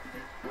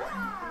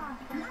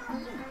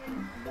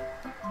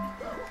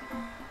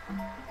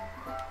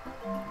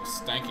 The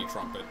stanky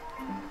trumpet.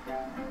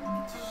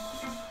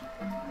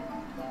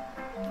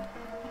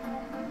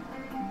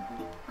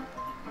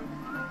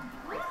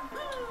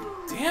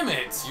 Damn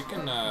it! You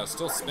can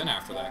still spin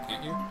after that,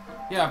 can't you?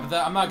 Yeah, but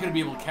I'm not gonna be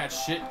able to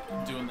catch shit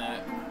doing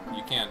that.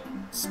 You can't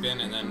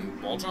spin and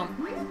then wall jump?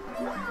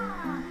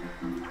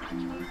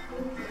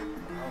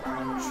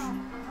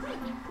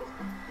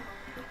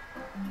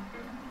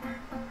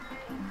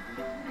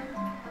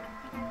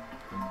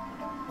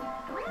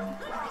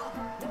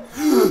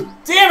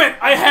 Damn it!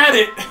 I had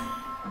it!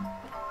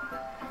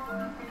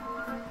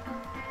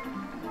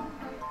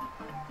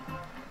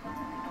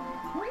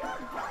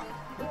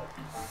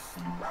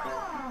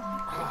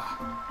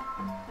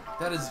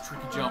 That is a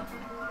tricky jump.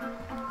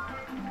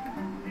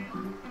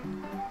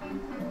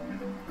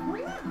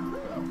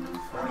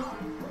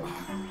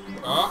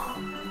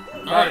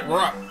 Alright, we're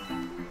up.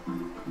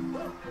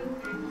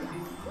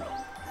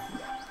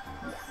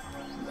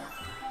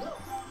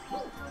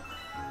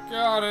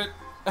 Got it.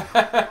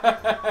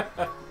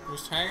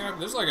 Just hanging up.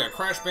 This is like a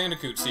Crash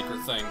Bandicoot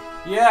secret thing.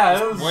 Yeah,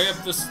 it was Way up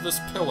this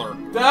pillar.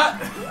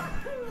 That's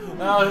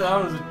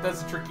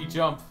a tricky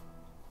jump.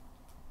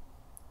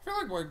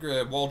 I feel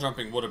like wall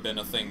jumping would have been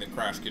a thing that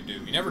Crash could do.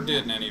 He never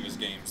did in any of his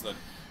games. That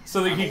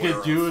So that I'm he aware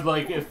could do of. it,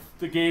 like, if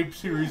the game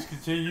series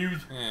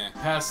continued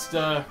past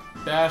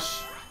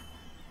Bash.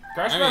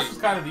 Crash Bash was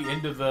kind of the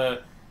end of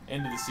the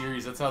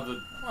series. That's how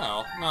the...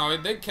 Well, no,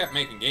 they kept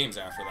making games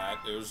after that.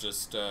 It was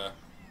just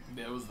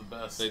it was the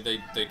best.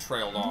 they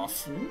trailed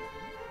off.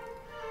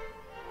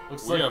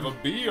 Looks We like have a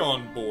bee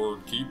on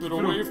board. Keep it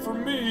away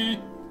from me.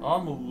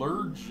 I'm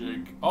allergic.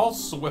 I'll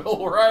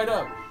swell right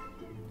up.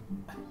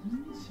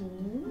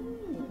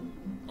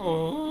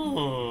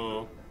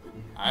 Oh,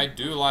 I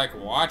do like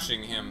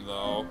watching him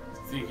though.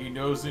 Think he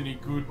knows any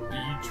good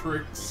bee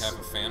tricks? We have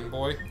a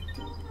fanboy.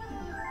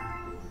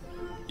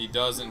 He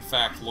does, in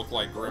fact, look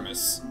like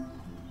Grimace.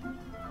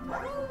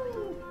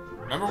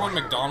 Remember when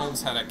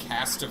McDonald's had a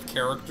cast of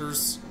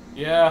characters?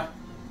 Yeah.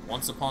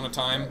 Once upon a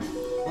time?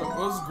 What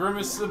was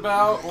Grimace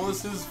about? What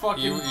was his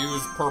fucking... He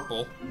was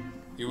purple.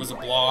 He was a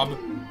blob,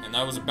 and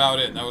that was about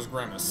it. That was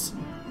Grimace.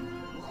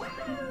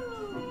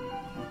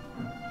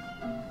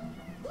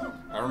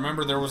 I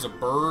remember there was a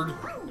bird,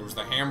 there was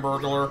the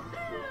Hamburglar,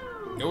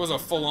 It was a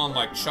full-on,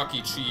 like, Chuck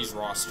E. Cheese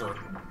roster.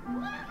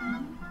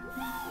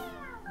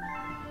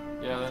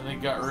 Yeah, then they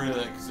got rid of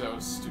that because that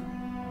was stupid.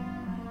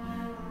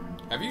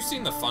 Have you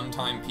seen the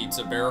Funtime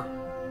Pizza Bear?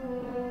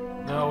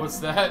 No, what's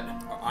that?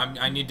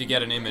 I need to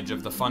get an image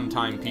of the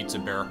Funtime Pizza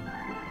Bear.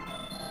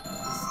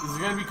 Is it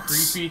gonna be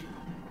creepy?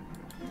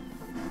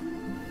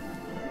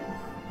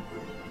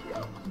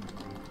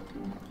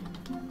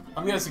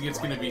 I'm guessing it's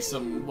gonna be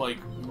some, like,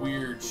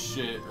 weird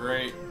shit,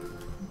 right?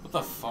 What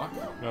the fuck?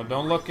 No,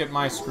 don't look at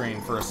my screen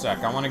for a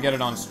sec. I want to get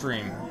it on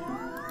stream.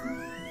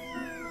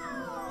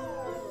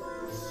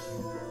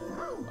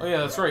 Oh yeah,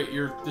 that's right.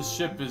 This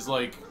ship is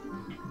like...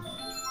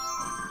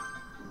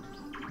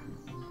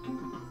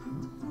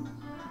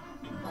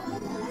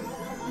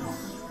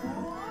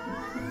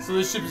 So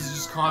this ship is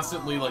just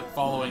constantly, like,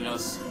 following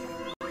us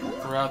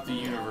throughout the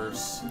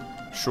universe.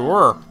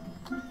 Sure.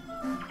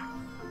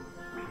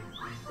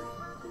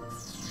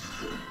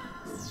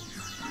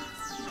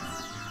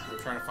 I'm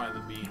trying to find the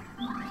beat.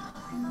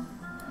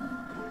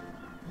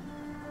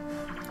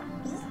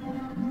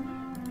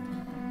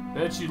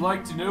 Bet you'd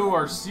like to know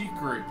our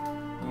secret.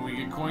 When we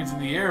get coins in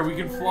the air, we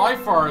can fly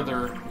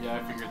farther. Yeah, I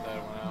figured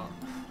that one out.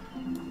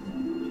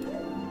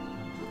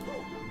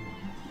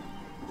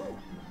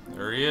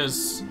 There he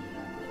is.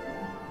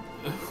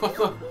 What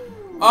the?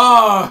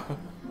 Ah!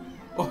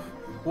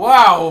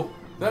 Wow!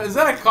 Is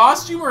that a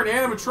costume or an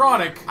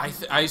animatronic?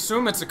 I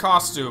assume it's a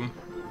costume.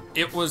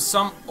 It was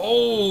some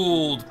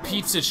old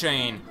pizza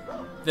chain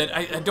that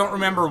I don't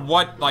remember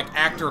what, like,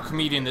 actor or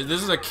comedian.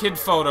 This is a kid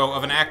photo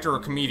of an actor or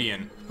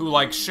comedian who,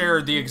 like,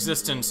 shared the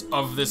existence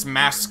of this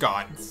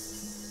mascot.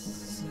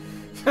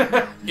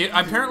 It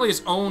apparently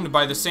is owned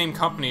by the same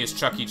company as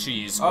Chuck E.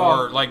 Cheese,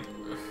 or, like,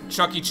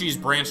 Chuck E. Cheese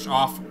branched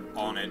off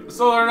on it.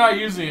 So they're not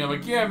using him. I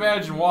can't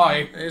imagine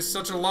why. It's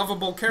such a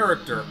lovable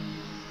character.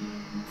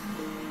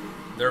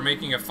 They're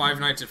making a Five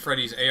Nights at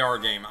Freddy's AR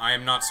game. I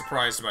am not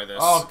surprised by this.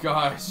 Oh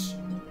gosh.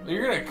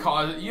 You're gonna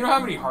cause... You know how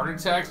many heart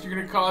attacks you're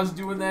gonna cause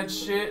doing that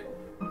shit?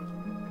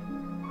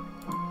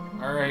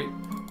 Alright.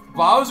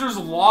 Bowser's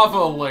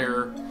lava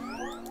lair.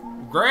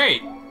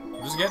 Great!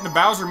 Just getting to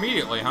Bowser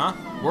immediately, huh?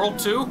 World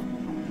 2?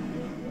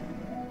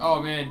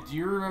 Oh man, do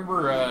you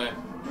remember,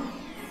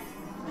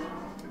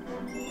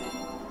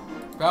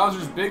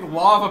 Bowser's big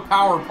lava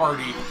power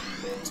party?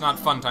 It's not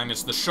Funtime,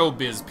 it's the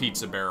Showbiz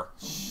Pizza Bear.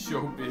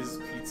 Showbiz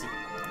pizza.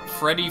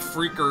 Freddy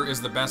Freaker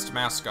is the best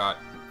mascot.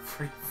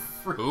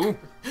 Who?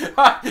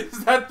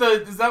 Is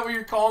that what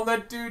you're calling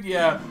that dude?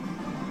 Yeah.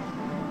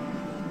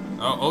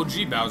 Oh,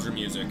 OG Bowser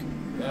music.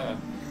 Yeah.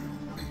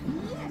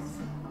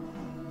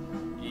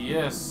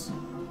 Yes.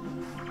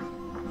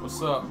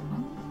 What's up?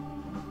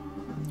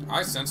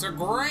 I sense a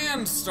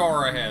grand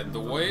star ahead. The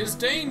way is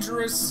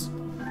dangerous.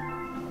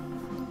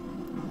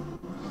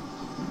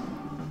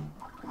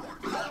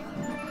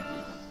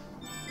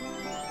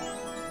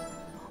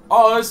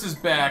 Oh, this is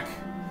back.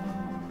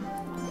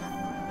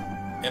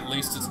 At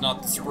least it's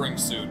not the spring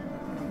suit.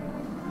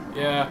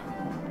 Yeah.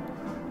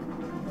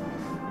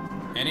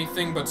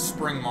 Anything but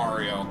Spring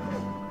Mario.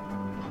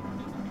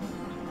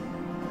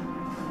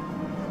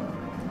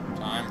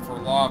 Time for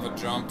lava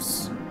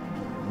jumps.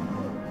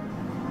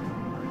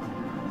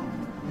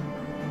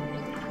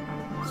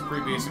 It's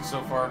pretty basic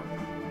so far.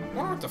 I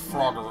wonder what the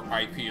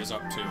Frogger IP is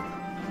up to.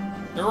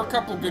 There were a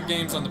couple good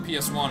games on the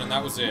PS1, and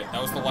that was it.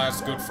 That was the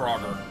last good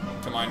Frogger,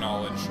 to my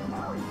knowledge.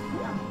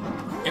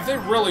 If they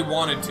really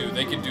wanted to,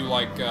 they could do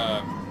like,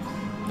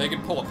 they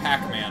could pull a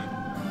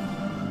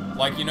Pac-Man.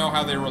 Like, you know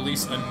how they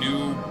released a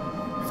new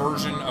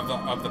version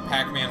of the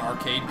Pac-Man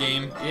arcade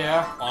game?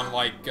 Yeah. On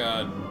like,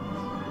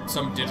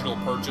 some digital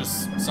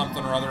purchase,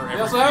 something or other,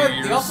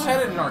 every They also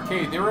had it in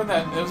arcade. They were in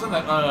that, it was in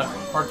that,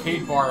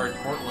 arcade bar in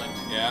Portland.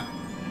 Yeah.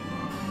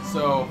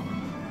 So...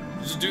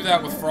 Just do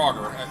that with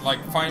Frogger.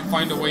 Like,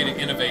 find a way to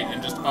innovate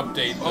and just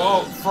update the...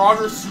 Oh,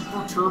 Frogger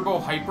Super Turbo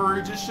Hyper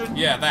Edition?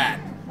 Yeah, that.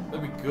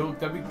 That'd be good.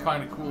 That'd be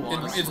kind of cool,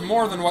 honestly. It's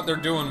more than what they're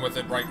doing with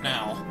it right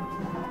now.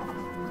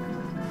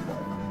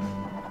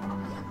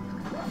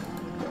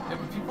 Yeah,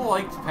 but people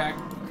like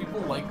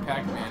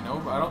Pac-Man.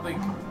 No, I don't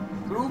think...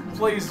 Who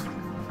plays...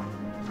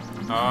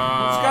 Who's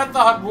got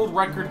the world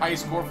record high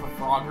score for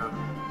Frogger?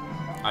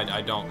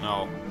 I don't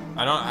know.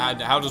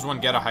 How does one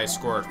get a high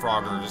score at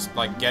Frogger? Just,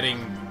 like,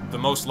 getting the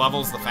most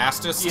levels the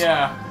fastest?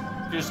 Yeah.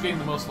 You're just getting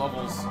the most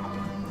levels.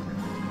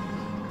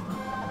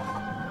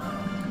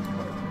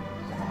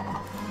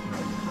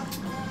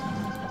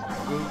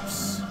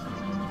 Oops.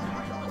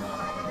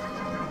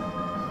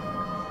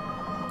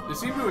 They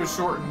seem to have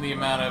shortened the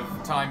amount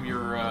of time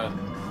you're,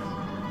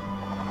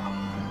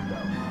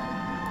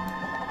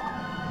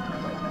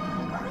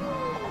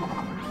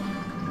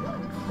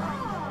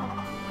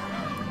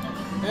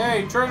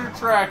 Hey, treasure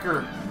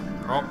tracker!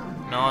 Oh,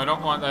 no, I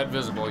don't want that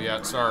visible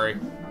yet, sorry.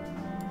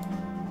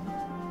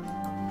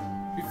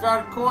 We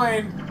found a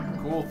coin!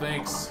 Cool,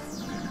 thanks.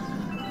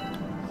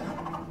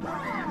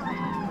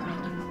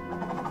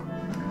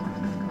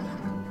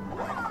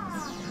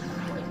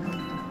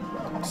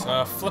 It's,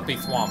 flippy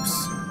thwomps.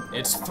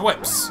 It's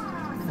thwips.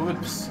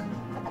 Flips.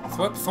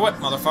 Thwip, thwip,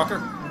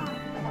 motherfucker.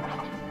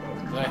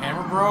 Is that a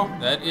hammer, bro?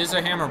 That is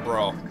a hammer,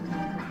 bro.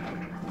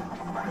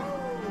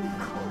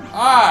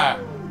 Ah!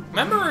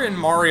 Remember in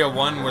Mario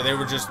 1 where they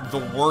were just the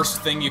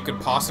worst thing you could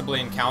possibly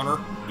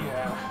encounter?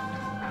 Yeah.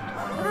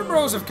 Hammer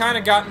bros have kind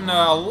of gotten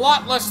a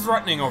lot less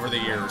threatening over the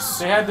years.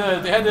 They had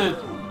to,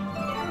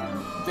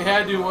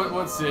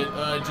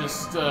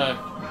 just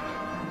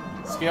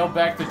scale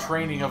back the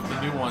training of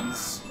the new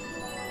ones.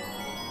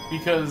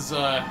 Because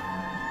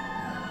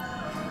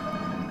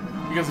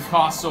it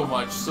costs so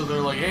much, so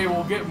they're like, hey,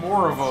 we'll get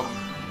more of them.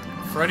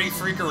 Freddy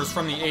Freaker was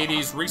from the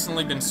 80s,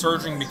 recently been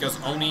surging because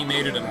Oni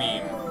made it a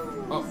meme.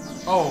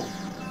 Oh.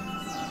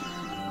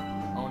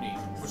 Oni.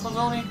 Which one's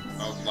Oni?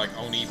 Oh, like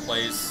Oni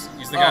plays.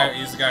 He's the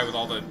guy with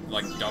all the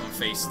like dumb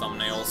face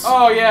thumbnails.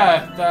 Oh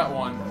yeah, that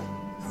one.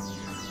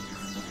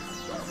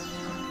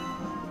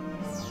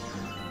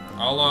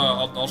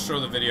 I'll show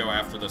the video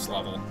after this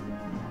level.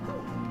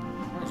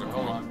 Where's it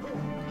Hold going? on.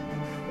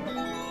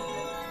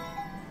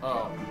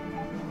 Oh.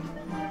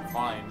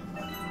 Fine.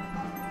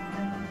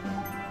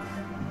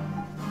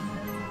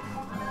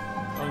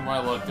 Knowing my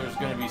luck, there's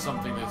gonna be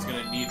something that's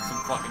gonna need some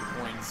fucking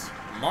points.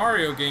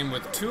 Mario game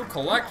with 2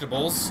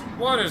 collectibles?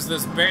 What is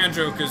this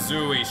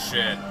Banjo-Kazooie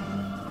shit?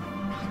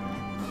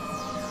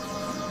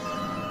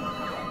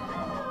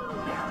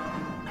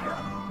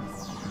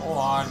 Hold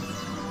on.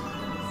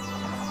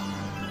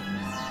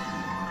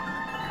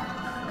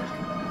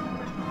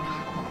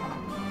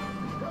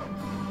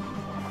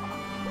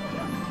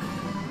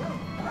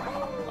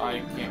 I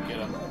can't get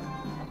him.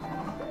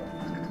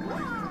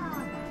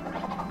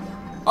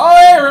 Oh,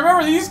 hey,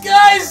 remember these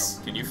guys?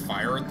 Can you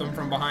fire at them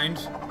from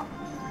behind?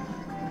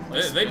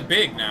 They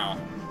big now.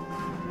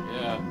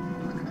 Yeah.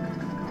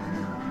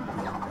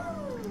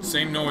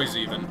 Same noise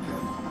even.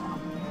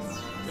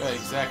 Yeah,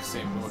 exact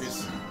same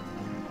noise.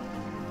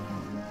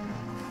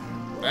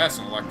 That's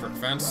an electric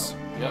fence.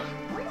 Yep.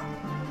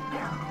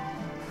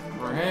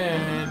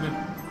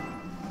 Ren,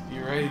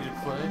 you ready to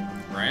play?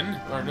 Ren?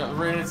 Or no,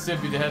 Ren and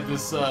Stimpy, they had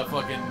this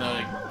fucking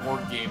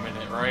board game in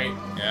it, right?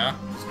 Yeah?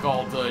 It's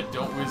called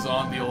Don't Whiz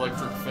on the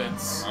Electric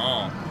Fence.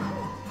 Oh.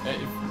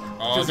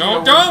 Oh, Just,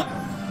 don't!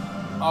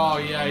 Oh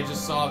yeah, I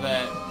just saw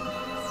that.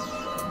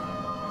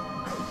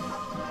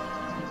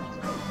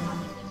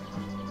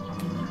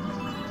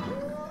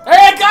 Hey,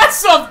 I got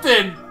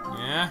something!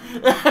 Yeah?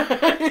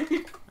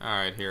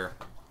 Alright, here.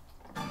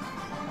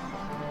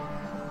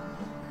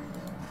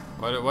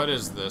 What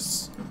is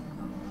this?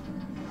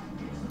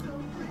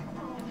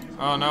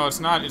 Oh no, it's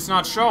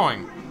not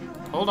showing.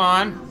 Hold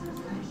on.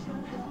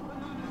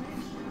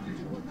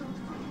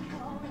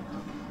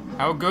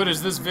 How good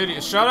is this video?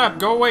 Shut up,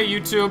 go away,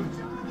 YouTube.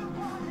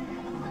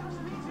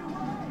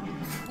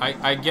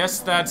 I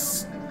guess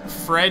that's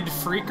Fred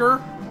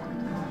Freaker?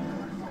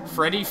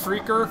 Freddy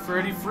Freaker?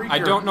 Freddy Freaker. I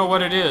don't know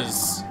what it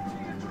is.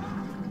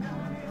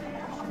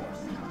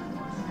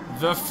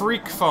 The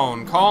Freak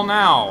Phone. Call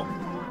now.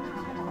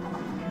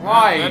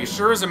 Why? That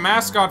sure is a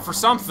mascot for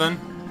something.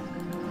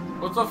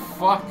 What the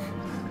fuck?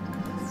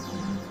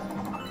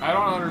 I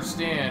don't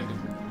understand.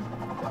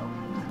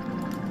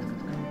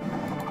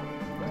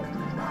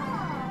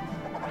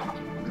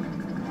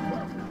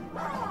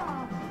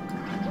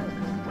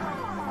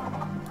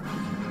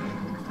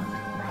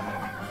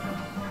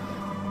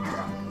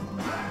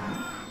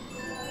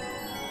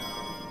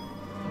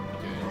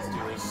 Okay, let's do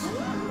this.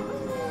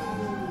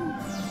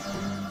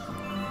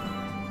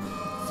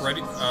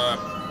 Freddy,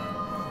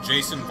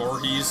 Jason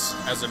Voorhees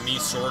as a me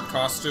sword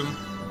costume.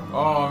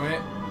 Oh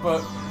man,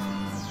 but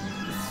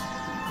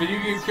video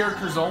game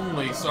characters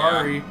only.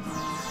 Sorry.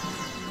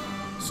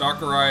 Yeah.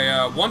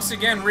 Sakurai once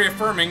again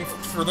reaffirming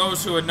for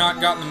those who had not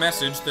gotten the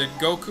message that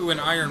Goku and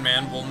Iron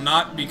Man will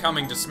not be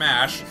coming to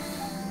Smash.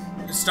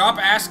 Stop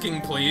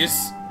asking,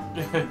 please.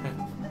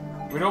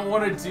 We don't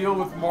want to deal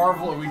with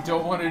Marvel, and we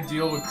don't want to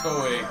deal with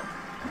Toei.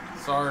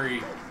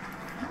 Sorry.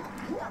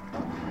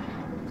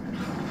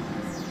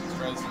 Let's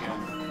try this again.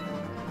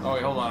 Oh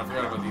wait, hold on, I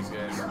forgot about these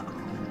guys.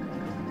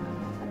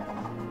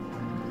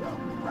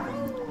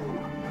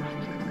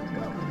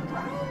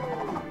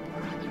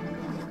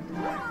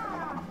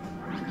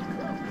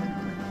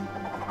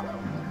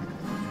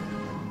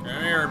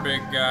 Come here,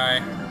 big guy.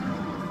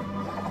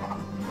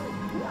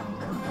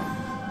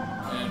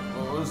 And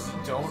what was it?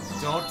 Don't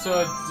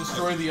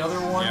destroy the other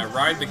one? Yeah,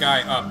 ride the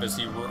guy up as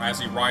he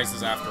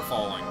rises after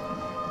falling.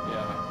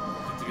 Yeah,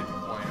 to get the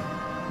point.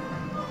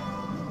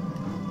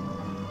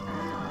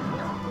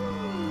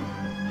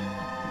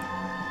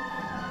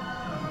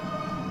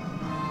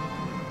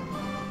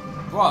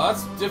 Wow,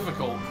 that's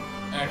difficult,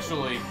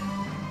 actually.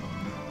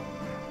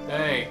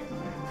 Hey.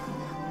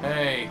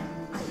 Hey.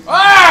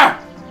 Ah!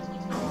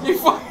 He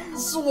fucking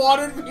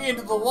swatted me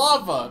into the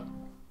lava!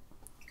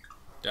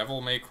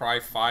 Devil May Cry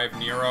 5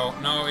 Nero.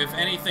 No, if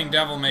anything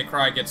Devil May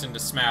Cry gets into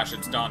Smash,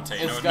 it's Dante.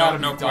 It's No gotta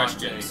be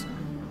questions.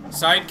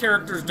 Side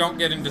characters don't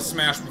get into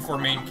Smash before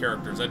main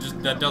characters.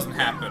 That doesn't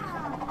happen.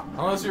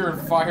 Unless you're in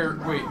fire.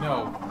 Wait,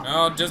 no.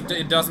 No,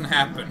 it doesn't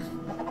happen.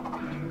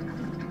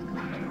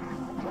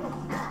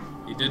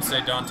 He did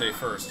say Dante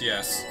first,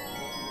 yes.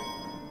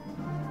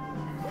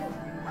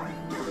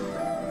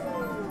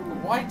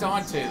 Why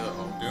Dante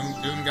though?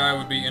 Doom guy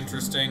would be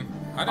interesting.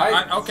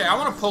 Okay, I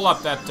want to pull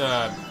up that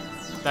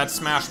that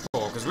Smash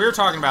poll because we were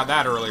talking about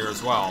that earlier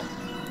as well.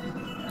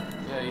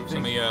 Yeah, you Let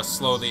think? me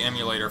slow the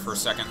emulator for a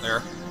second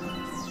there.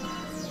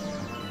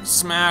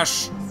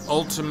 Smash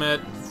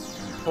Ultimate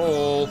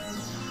Poll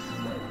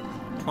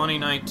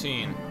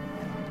 2019. I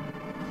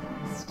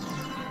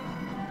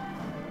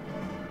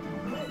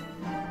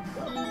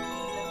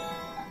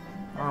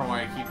don't know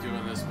why I keep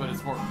doing this, but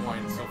it's more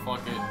coins, so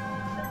fuck it.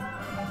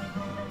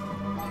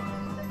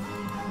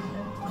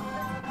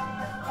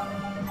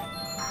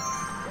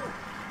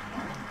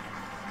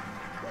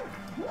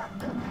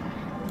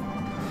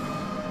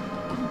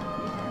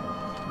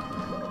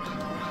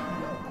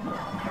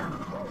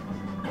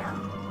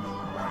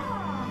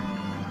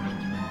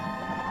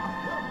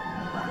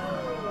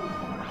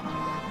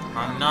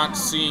 I'm not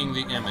seeing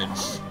the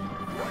image.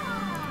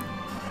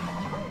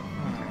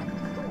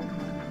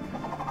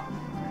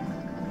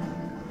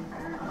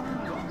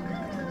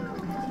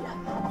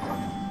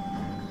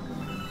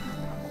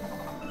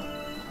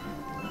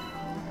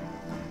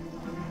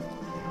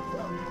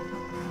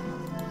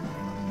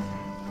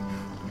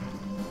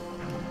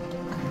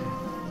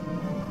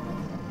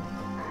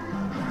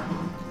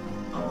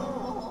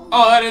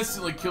 Oh, that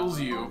instantly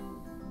kills you.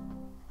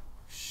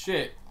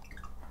 Shit.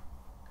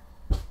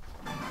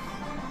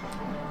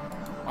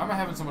 Why am I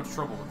having so much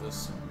trouble with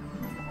this?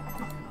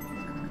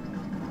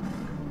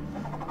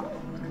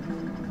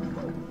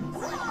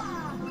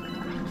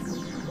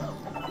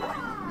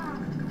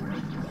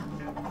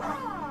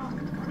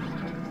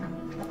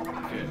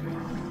 Okay.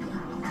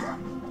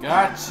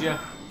 Gotcha.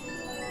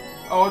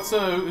 Oh,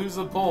 who's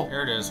the pull?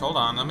 Here it is. Hold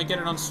on. Let me get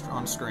it on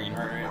screen.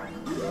 All right.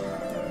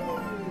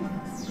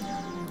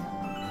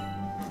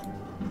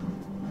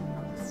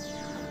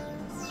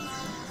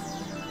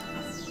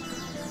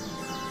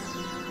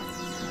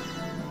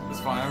 It's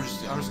fine. I'm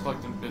just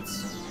collecting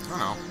bits. I don't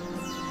know.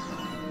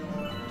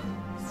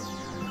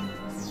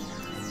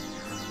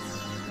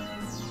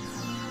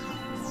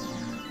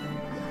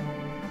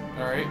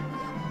 All right.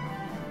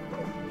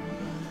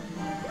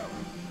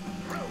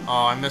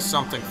 Oh, I missed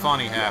something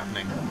funny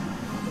happening.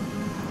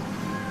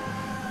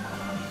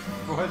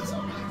 What?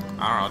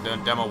 I don't know.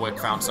 Demo Wick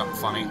found something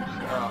funny.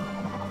 Oh.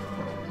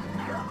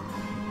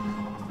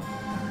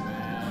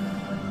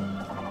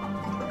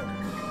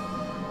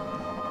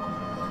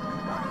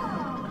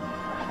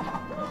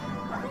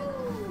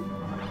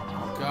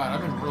 God,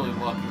 I've been really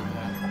lucky with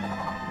that.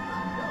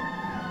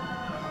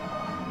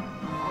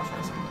 I'll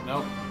try something.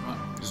 Nope.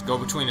 Just go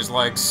between his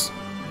legs.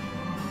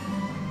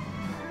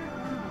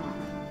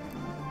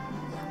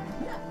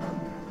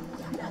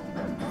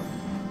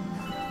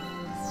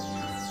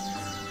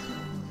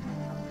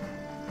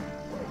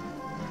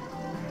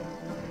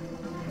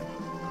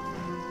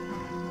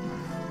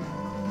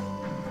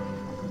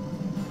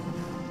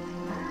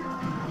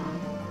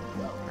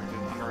 I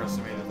didn't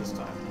underestimate it this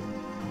time.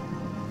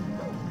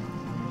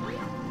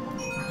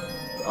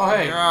 Oh,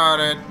 hey! Got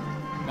it.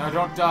 No,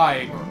 don't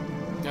die.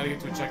 Gotta get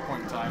to a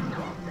checkpoint in time.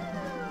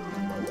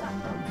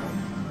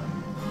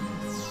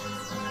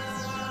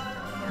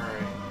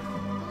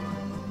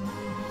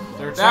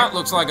 Alright. That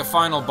looks like a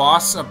final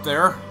boss up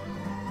there.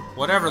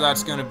 Whatever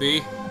that's gonna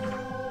be.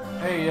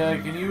 Hey,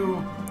 can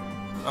you...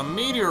 A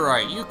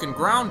meteorite. You can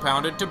ground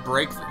pound it to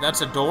break...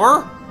 That's a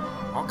door?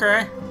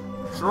 Okay.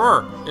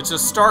 Sure. It's a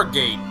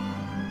Stargate.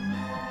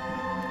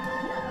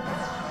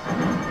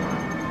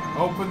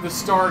 Open the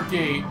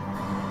Stargate.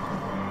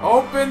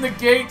 Open the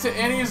gate to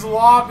Annie's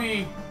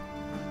lobby.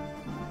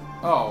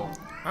 Oh.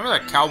 Remember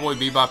that Cowboy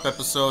Bebop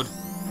episode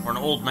where an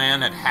old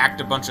man had hacked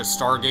a bunch of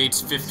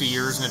Stargates 50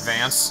 years in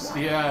advance?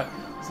 Yeah.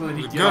 So that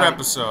he Good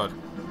episode.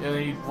 Yeah,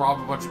 then he'd rob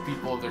a bunch of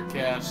people of their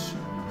cash.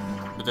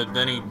 But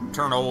then he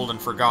turned old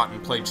and forgot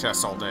and played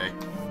chess all day.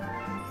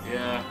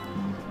 Yeah.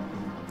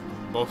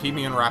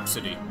 Bohemian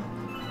Rhapsody.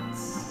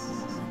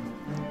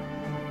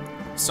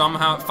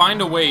 Somehow, find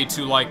a way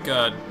to, like,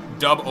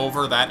 dub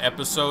over that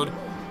episode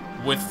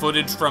with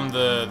footage from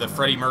the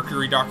Freddie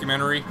Mercury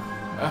documentary,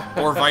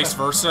 or vice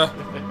versa.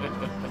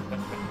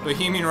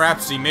 Bohemian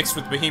Rhapsody mixed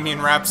with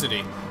Bohemian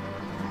Rhapsody.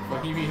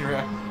 Bohemian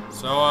Rhapsody.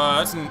 So,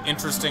 that's an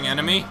interesting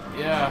enemy.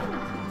 Yeah.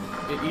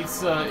 It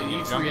eats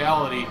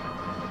reality.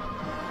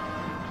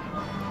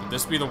 Would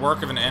this be the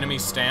work of an enemy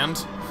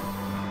stand?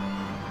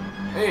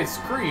 Hey, it's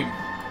Cream.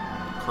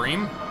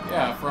 Cream?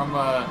 Yeah, from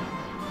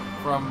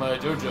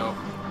JoJo.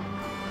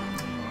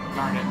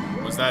 Darn it.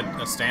 Was that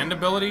a stand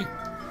ability?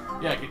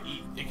 Yeah, it could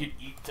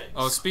eat things.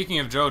 Oh, speaking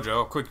of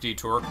JoJo, quick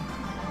detour.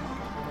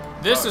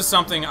 This is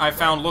something I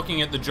found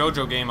looking at the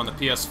JoJo game on the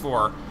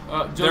PS4.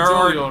 There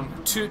are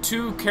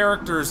two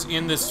characters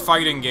in this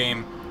fighting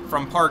game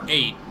from Part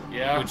 8,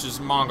 which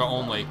is manga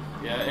only,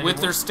 with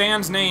their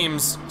stands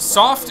names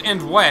Soft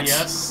and Wet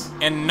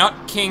and Nut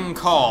King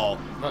Call.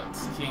 Nut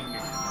King.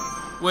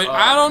 Wait,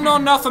 I don't know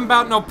nothing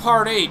about no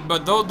Part 8,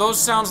 but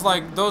those sounds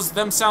like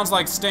sounds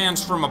like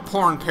stands from a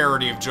porn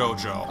parody of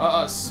JoJo.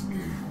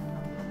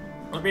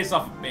 They're based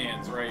off of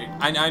bands, right?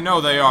 I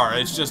know they are.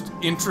 It's just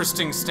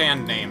interesting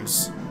stand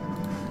names.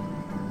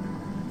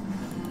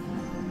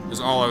 is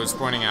all I was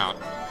pointing out.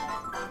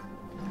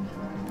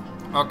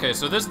 Okay,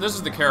 so this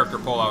is the character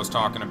poll I was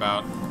talking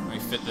about. Let me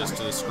fit this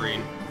to the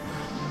screen.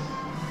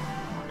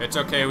 It's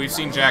okay, we've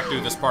seen Jack do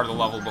this part of the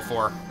level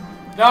before.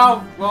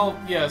 No, well,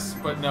 yes,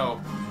 but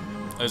no.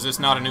 Is this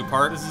not a new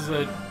part? This is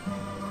a...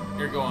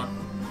 Here, go on.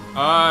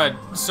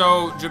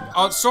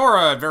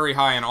 Sora very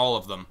high in all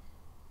of them.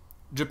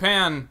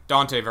 Japan,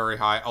 Dante very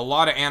high. A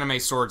lot of anime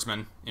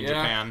swordsmen in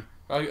Japan.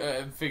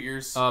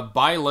 Figures.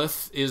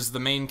 Byleth is the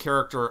main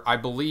character, I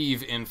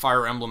believe, in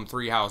Fire Emblem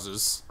Three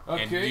Houses.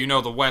 Okay. And you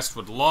know the West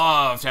would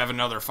love to have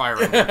another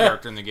Fire Emblem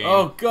character in the game.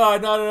 Oh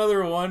god, not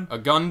another one. A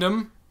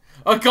Gundam.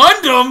 A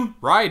Gundam?!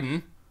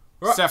 Raiden.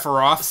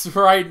 Sephiroth.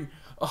 Raiden.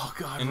 Oh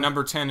god. And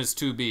number 10 is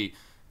 2B.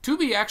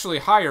 2B actually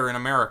higher in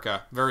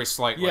America, very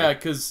slightly. Yeah,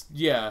 because,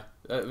 yeah,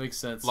 that makes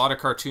sense. A lot of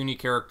cartoony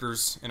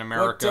characters in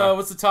America.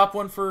 What's the top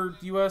one for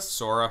US?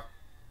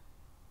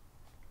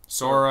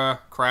 Sora,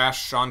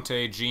 Crash,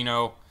 Shantae,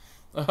 Geno.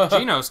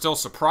 Geno's still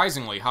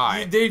surprisingly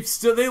high. They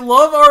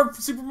love our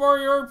Super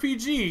Mario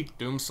RPG.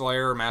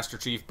 Doomslayer, Master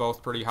Chief,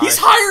 both pretty high. He's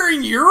higher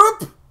in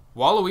Europe?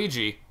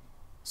 Waluigi,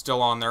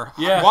 still on there.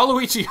 Yeah.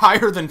 Waluigi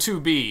higher than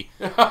 2B.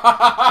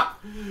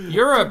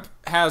 Europe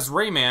has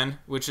Rayman,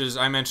 which is,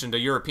 I mentioned, a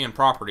European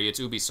property. It's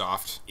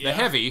Ubisoft. Yeah. The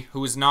Heavy,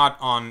 who is not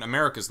on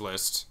America's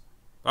list,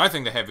 but I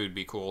think the Heavy would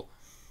be cool.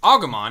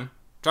 Agumon,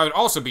 which I would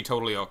also be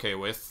totally okay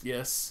with.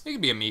 Yes. It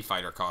could be a Mii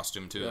Fighter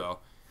costume, too, though.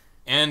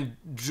 And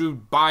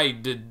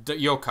Jubai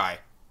Yokai.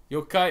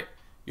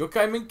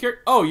 Yokai main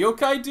character? Oh,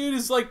 Yokai dude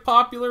is, like,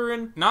 popular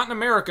in... Not in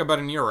America, but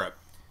in Europe.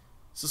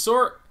 So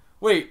Sora...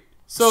 Wait,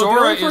 so Sora the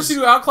only person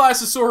who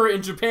outclasses Sora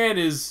in Japan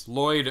is...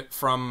 Lloyd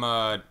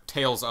from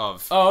Tales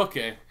of. Oh,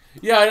 okay.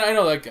 Yeah, I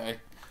know that guy.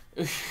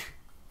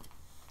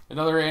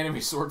 Another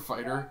anime sword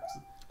fighter.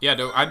 Yeah,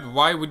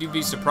 why would you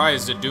be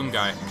surprised at Doom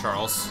Guy,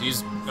 Charles?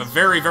 He's a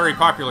very, very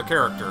popular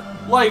character.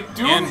 Like,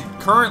 Doom...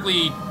 And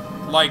currently,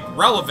 like,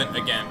 relevant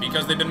again,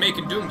 because they've been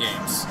making Doom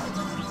games.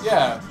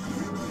 Yeah.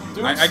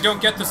 I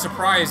don't get the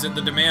surprise at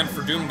the demand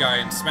for Doom Guy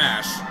in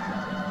Smash.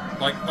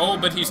 Like, oh,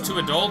 but he's too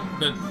adult,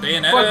 but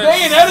Bayonetta... But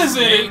Bayonetta's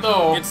in it,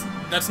 though!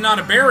 That's not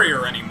a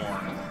barrier anymore.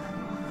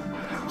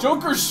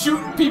 Joker's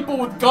shooting people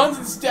with guns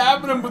and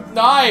stabbing them with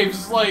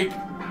knives, like...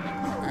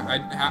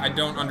 I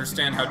don't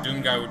understand how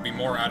Doom Guy would be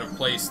more out of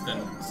place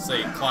than,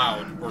 say,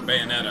 Cloud or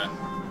Bayonetta.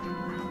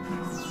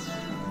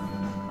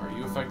 Are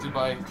you affected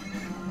by...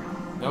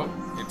 Nope.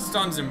 It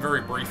stuns him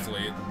very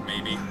briefly,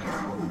 maybe.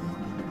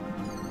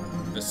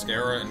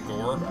 Viscera and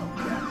Gore.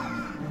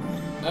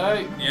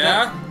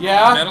 Yeah.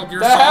 Metal Gear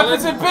that Solid.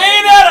 happens in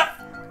Bayonetta!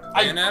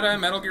 Bayonetta,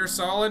 Metal Gear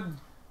Solid.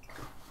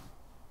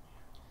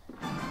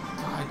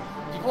 God,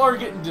 people are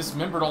getting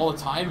dismembered all the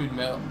time in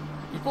Metal...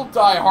 People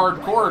die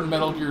hardcore in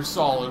Metal Gear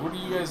Solid. What are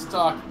you guys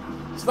talking?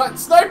 It's not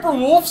Sniper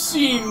Wolf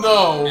scene,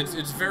 though!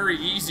 It's very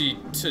easy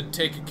to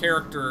take a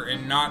character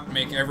and not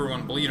make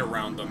everyone bleed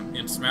around them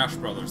in Smash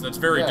Brothers. That's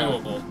very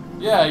doable.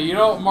 Yeah, you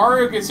know,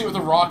 Mario gets hit with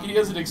a rocket, he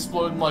doesn't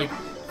explode in, like,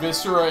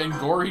 Viscera and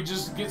Gore, he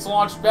just gets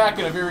launched back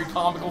in a very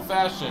comical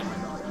fashion.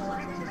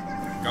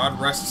 God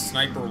rest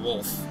Sniper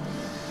Wolf.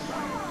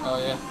 Oh,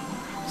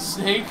 yeah.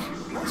 Snake,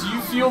 do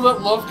you feel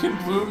that love can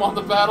bloom on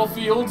the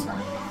battlefield?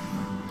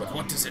 But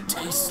what does it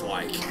taste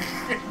like?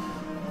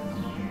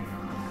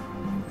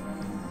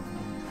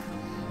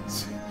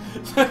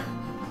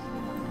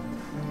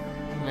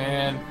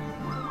 Man.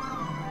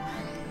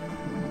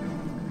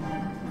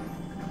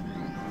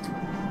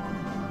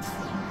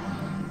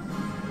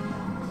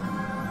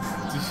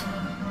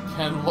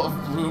 Can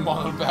love bloom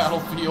on a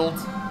battlefield?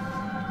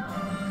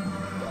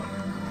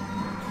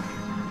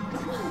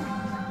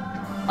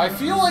 I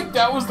feel like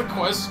that was the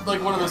question,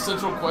 like one of the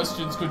central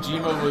questions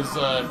Kojima was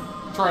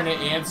trying to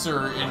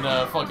answer in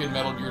fucking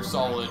Metal Gear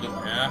Solid.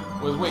 Yeah.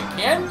 Was, wait,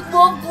 can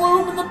love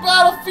bloom in the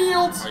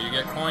battlefield? Oh, you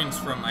get coins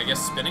from, I guess,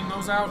 spinning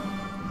those out?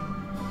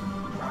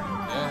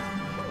 Yeah.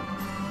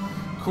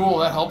 Cool,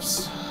 that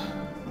helps.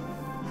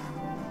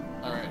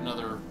 Alright,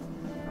 another...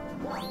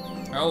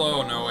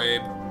 Hello, No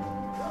Abe.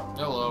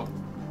 Hello.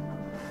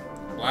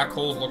 Black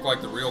holes look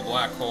like the real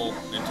black hole.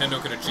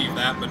 Nintendo could achieve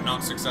that, but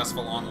not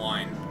successful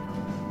online.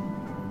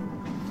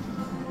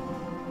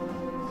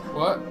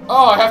 What?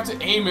 Oh, I have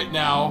to aim it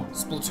now.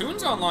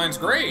 Splatoon's online's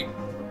great.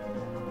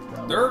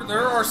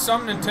 There are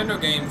some Nintendo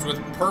games with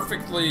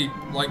perfectly,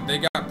 like, they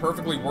got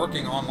perfectly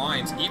working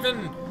onlines.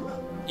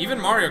 Even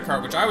Mario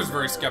Kart, which I was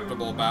very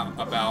skeptical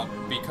about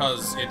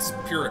because it's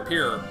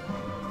peer-to-peer,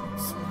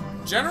 it's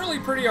generally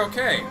pretty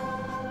okay.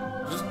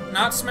 Just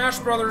not Smash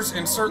Brothers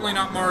and certainly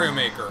not Mario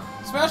Maker.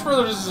 Smash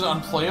Brothers is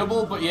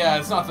unplayable, but yeah,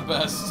 it's not the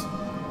best.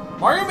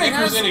 Mario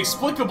Maker is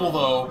inexplicable,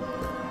 though.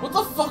 What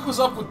the fuck was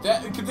up with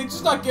that? Could they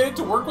just not get it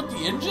to work with the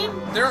engine?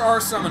 There are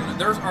some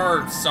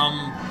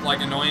like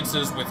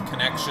annoyances with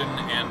connection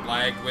and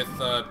lag with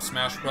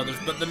Smash Brothers,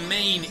 but the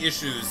main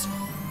issues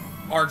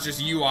are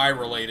just UI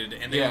related,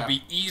 and they would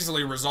be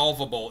easily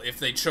resolvable if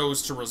they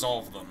chose to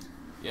resolve them.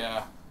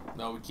 Yeah.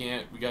 No, we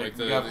can't. We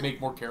gotta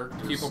make more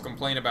characters. People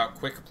complain about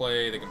quick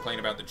play. They complain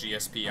about the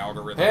GSP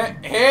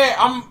algorithm. Hey,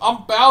 I'm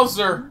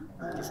Bowser.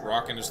 Just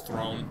rocking his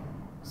throne.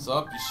 What's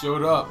up? You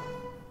showed up.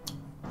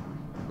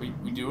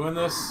 We doing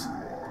this?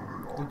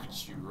 Look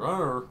at you,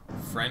 runner.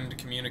 Friend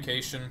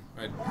communication?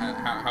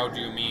 How do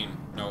you mean?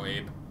 No,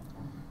 Abe.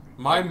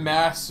 My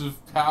massive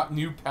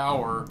new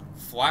power.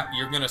 Flat,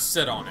 you're gonna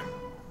sit on him.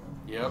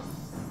 Yep.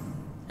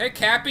 Hey,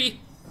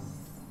 Cappy!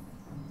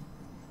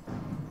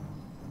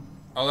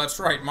 Oh, that's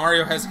right.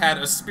 Mario has had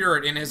a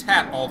spirit in his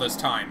hat all this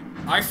time.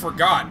 I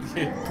forgot.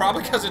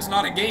 Probably because it's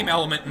not a game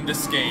element in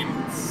this game.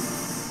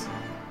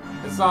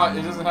 It's not.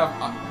 It doesn't have.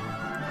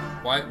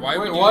 Why Wait,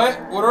 would you,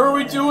 what? What are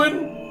we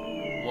doing?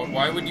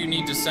 Why would you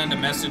need to send a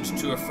message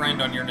to a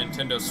friend on your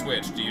Nintendo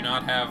Switch? Do you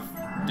not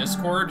have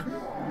Discord?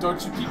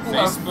 Don't you people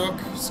have... Facebook?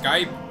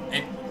 Skype?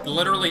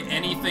 Literally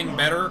anything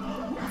better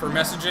for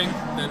messaging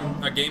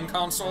than a game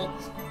console?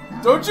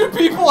 Don't you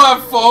people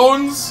have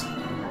phones?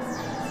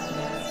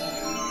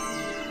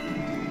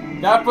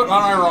 That, but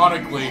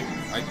unironically.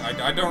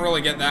 I don't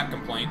really get that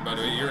complaint, but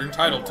you're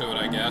entitled to it,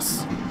 I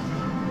guess.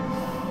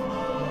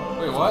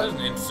 Wait, what? That's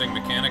an interesting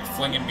mechanic,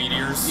 flinging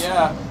meteors.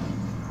 Yeah.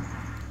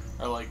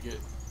 I like it.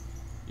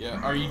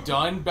 Yeah, are you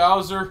done,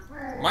 Bowser?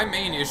 My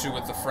main issue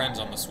with the friends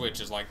on the Switch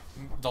is, like,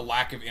 the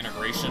lack of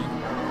integration.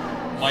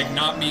 Like,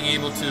 not being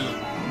able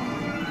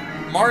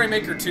to... Mario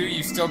Maker 2,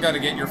 you still gotta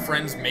get your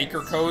friends' maker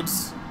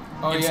codes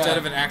instead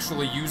of it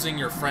actually using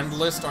your friend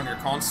list on your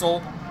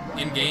console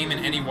in-game in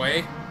any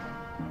way.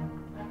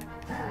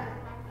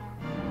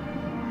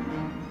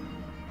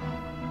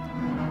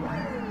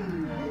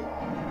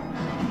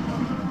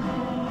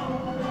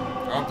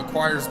 Oh, the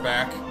choir's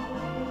back.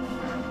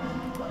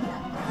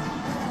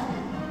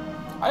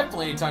 I have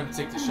plenty of time to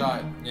take the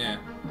shot. Yeah.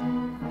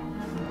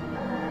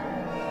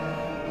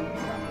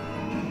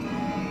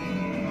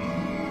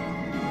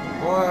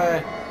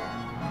 Boy.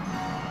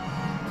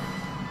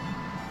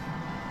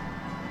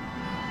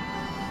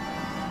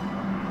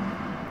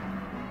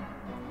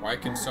 Why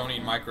can Sony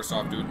and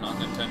Microsoft do it, not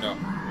Nintendo?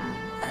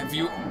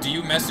 Do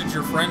you message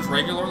your friends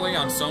regularly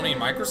on Sony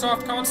and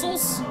Microsoft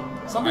consoles?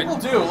 Some people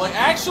do. Like,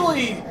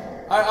 actually,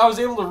 I was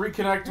able to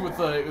reconnect with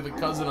a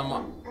cousin of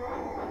mine.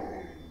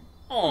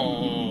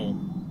 Oh.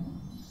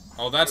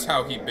 Oh, that's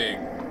how he big.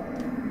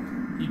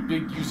 He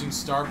big using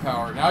star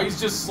power. Now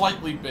he's just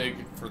slightly big.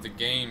 For the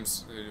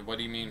games. What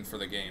do you mean for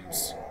the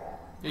games?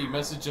 Yeah, you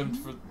message him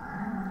for...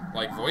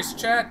 Like voice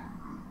chat?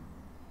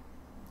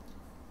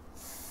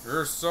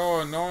 You're so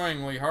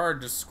annoyingly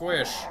hard to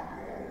squish.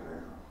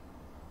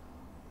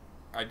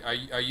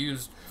 I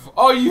used...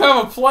 Oh, you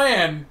have a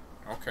plan!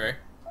 Okay.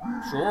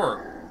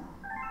 Sure.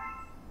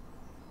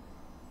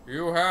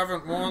 You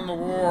haven't won the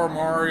war,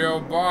 Mario.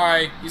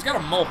 Bye. He's got a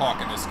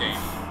mohawk in this game.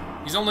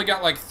 He's only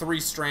got like 3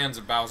 strands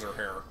of Bowser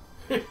hair.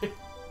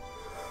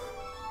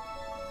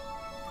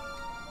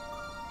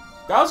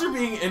 Bowser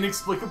being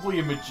inexplicably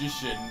a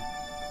magician.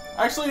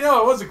 Actually,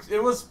 no,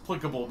 it was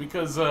applicable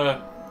because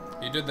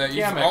He did that.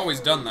 He's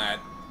always done that.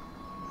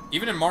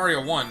 Even in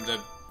Mario 1, the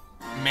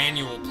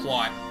manual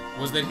plot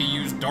was that he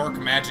used dark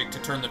magic to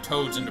turn the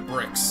toads into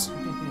bricks.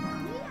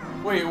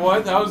 Wait,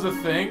 what? That was the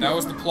thing? That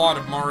was the plot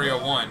of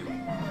Mario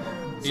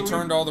 1. He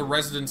turned all the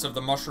residents of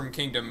the Mushroom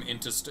Kingdom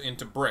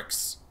into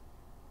bricks.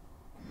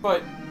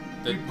 But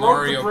The he broke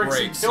Mario the bricks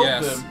and breaks, killed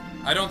yes. them.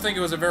 I don't think it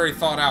was a very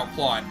thought out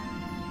plot.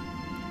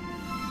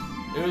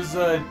 It was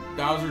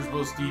Bowser's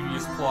most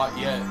devious plot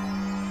yet.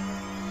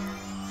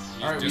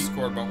 Use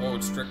Discord, but what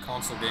would strict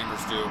console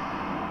gamers do?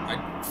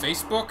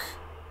 Facebook?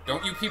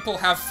 Don't you people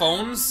have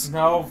phones?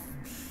 No.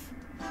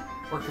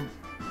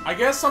 I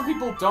guess some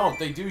people don't.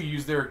 They do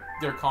use their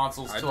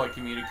consoles to like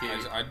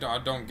communicate. I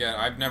don't get.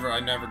 I've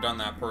never done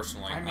that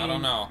personally. I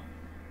don't know.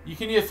 You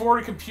can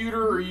afford a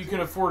computer or you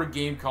can afford a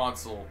game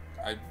console.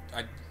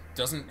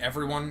 Doesn't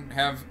everyone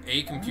have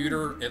a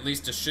computer, at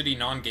least a shitty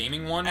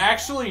non-gaming one?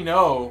 Actually,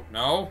 no.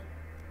 No?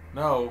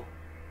 No.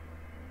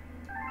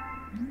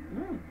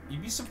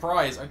 You'd be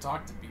surprised. I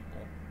talk to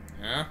people.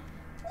 Yeah?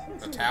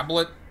 A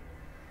tablet?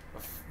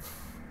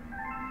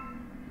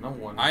 No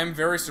one. I am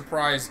very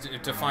surprised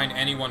to find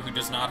anyone who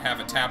does not have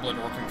a tablet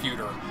or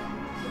computer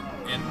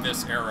in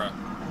this era.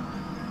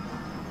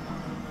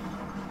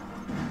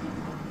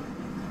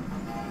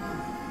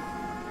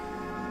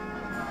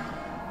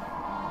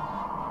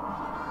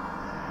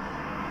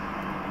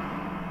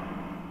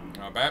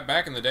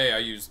 Back in the day, I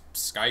used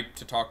Skype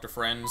to talk to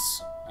friends.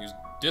 I use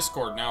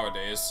Discord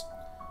nowadays.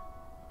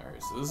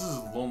 Alright, so this is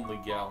Lonely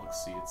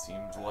Galaxy, it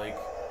seems like.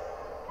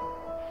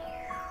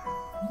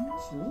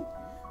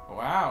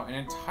 Wow, an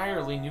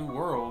entirely new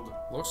world.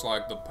 Looks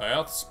like the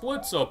path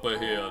splits up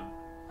ahead.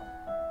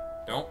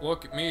 Don't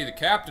look at me, the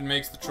captain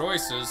makes the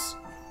choices.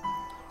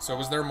 So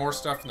was there more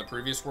stuff in the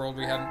previous world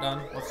we hadn't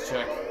done? Let's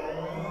check.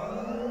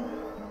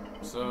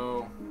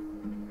 So,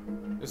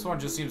 this one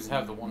just seems to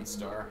have the 1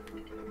 star.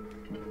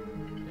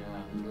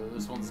 Yeah,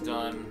 this one's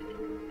done.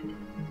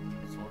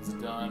 This one's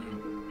done.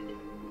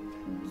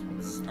 This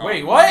one's... Oh.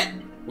 Wait, what?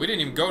 We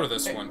didn't even go to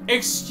this one.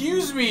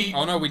 Excuse me!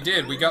 Oh no, we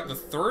did. We got the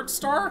 3rd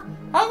star?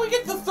 How did we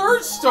get the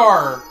 3rd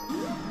star?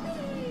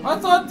 I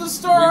thought the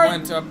star... We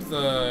went up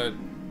the...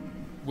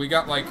 We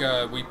got like,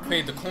 we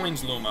paid the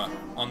coins Luma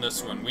on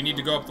this one. We need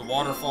to go up the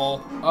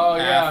waterfall. Oh,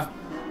 path.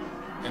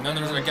 yeah. And then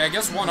there's, I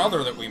guess, one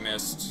other that we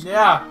missed.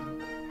 Yeah.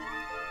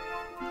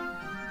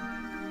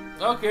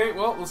 Okay,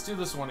 well, let's do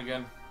this one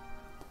again.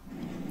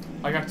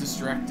 I got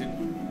distracted.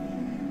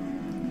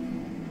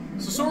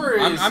 So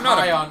Sora is I'm not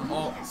high on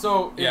all.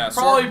 So Yeah, it'd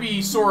probably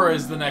be Sora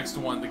is the next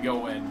one to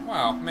go in.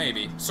 Well,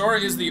 maybe. Sora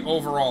is the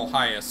overall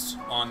highest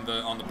on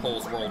the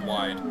polls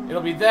worldwide.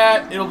 It'll be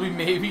that. It'll be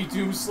maybe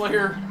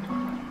Doomslayer,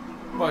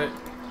 but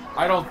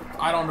I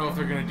don't know if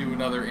they're gonna do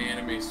another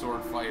anime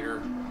sword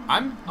fighter.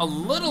 I'm a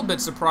little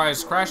bit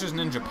surprised Crash isn't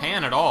in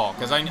Japan at all,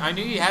 because I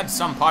knew he had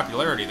some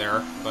popularity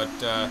there, but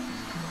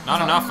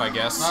not enough, I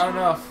guess. Not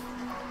enough.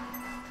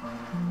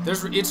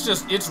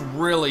 It's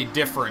really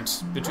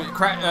different between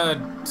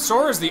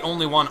Sora's the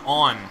only one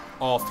on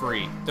all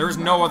three. There's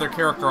no other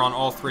character on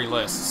all three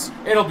lists.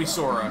 It'll be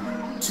Sora.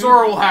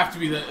 Sora will have to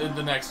be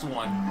the next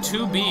one.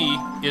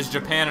 2B is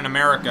Japan and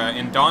America,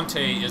 and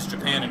Dante is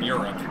Japan and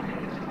Europe.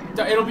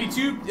 It'll be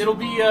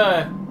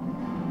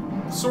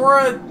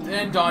Sora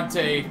and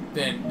Dante.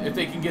 Then, if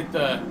they can get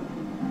the,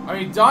 I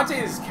mean,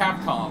 Dante is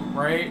Capcom,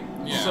 right?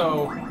 Yeah.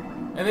 So.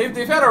 And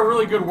they've had a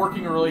really good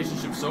working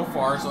relationship so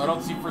far, so I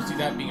don't foresee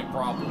that being a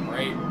problem,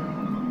 right?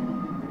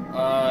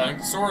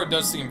 Sora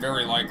does seem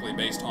very likely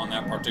based on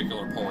that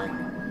particular poll.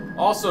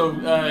 Also,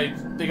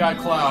 they got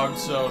Cloud,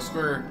 so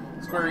Square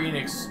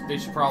Enix, they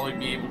should probably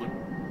be able to.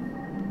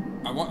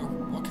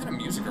 What kind of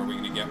music are we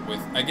gonna get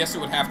with? I guess it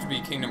would have to be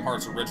Kingdom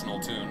Hearts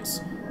original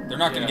tunes. They're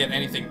not gonna get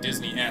anything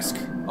Disney-esque.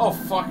 Oh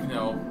fuck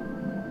no.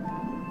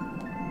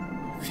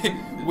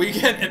 We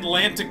get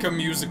Atlantica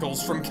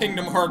musicals from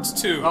Kingdom Hearts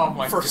 2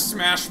 for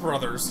Smash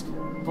Brothers.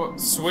 But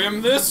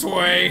swim this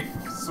way.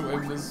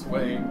 Swim this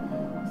way.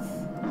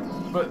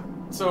 But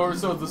so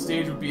the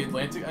stage would be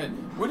Atlantic.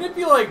 Wouldn't it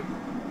be like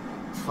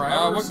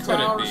Traverse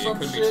Town or some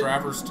Could shit? be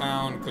Traverse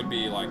Town. Could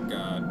be like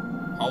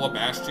Hollow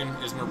Bastion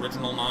is an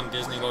original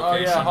non-Disney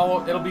location. Oh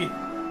yeah, it'll be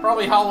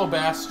probably Hollow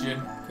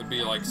Bastion. Could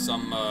be like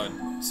some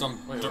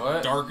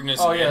Darkness.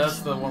 Oh yeah, Edge.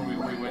 that's the one we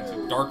went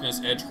to.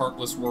 Darkness Edge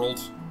Heartless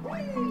World.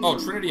 Oh,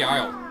 Trinity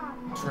Isle.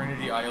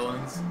 Trinity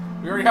Islands.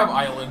 We already have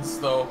islands,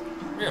 though.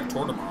 We have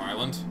Tortimer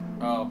Island.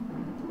 Oh.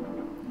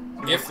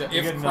 If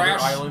another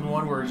Crash island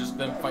one where it's just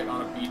them fighting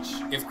on a beach.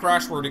 If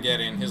Crash were to get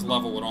in, his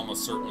level would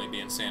almost certainly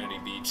be Insanity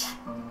Beach.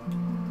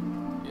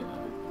 Yeah.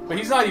 But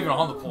he's not even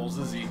on the polls,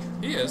 is he?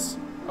 He is.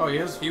 Oh, he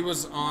is? He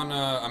was on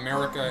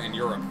America and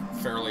Europe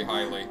fairly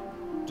highly.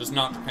 Just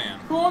not Japan.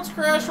 Who owns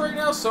Crash right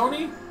now?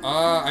 Sony?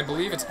 I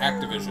believe it's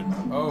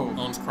Activision. Oh.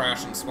 Owns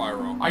Crash and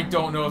Spyro. I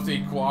don't know if they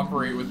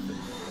cooperate with...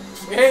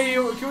 Hey,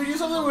 can we do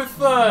something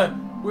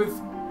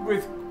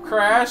with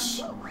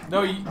Crash?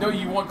 No,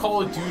 you want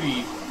Call of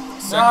Duty.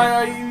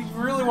 No, you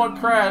really want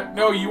Crash.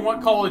 No, you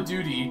want Call of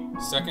Duty.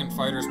 Second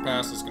Fighter's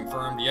Pass is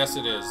confirmed. Yes,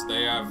 it is.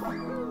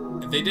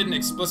 They didn't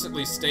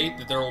explicitly state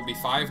that there will be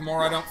 5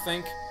 more, I don't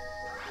think.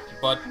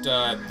 But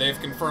they've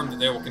confirmed that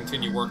they will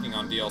continue working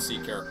on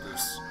DLC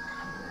characters.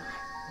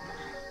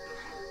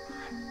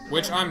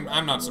 Which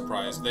I'm not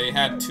surprised. They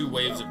had 2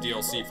 waves of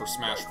DLC for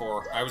Smash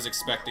 4. I was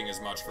expecting as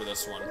much for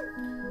this one.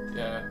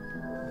 Yeah.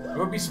 It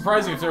would be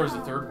surprising if there was a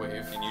 3rd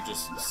wave. And you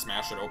just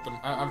smash it open?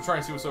 I'm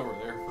trying to see what's over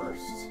there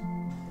first.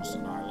 Just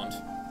an island.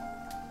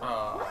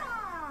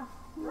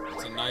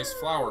 It's a nice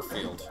flower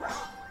field.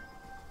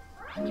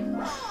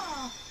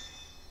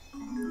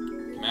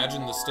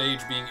 Imagine the stage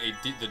being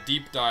the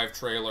deep dive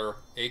trailer,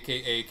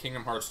 aka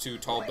Kingdom Hearts 2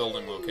 tall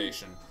building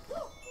location.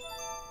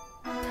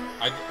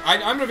 I'm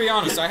gonna be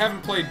honest, I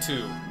haven't played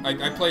 2.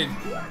 I played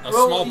a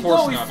small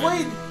portion of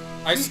it.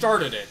 I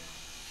started it.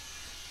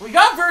 We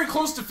got very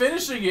close to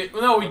finishing it.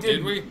 No, we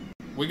didn't. Did we?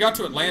 We got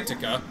to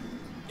Atlantica,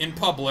 in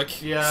public,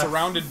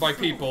 surrounded by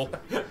people.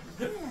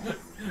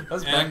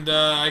 And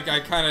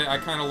I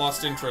kind of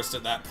lost interest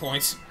at that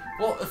point.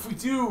 Well,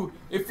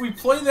 if we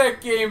play that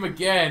game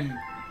again,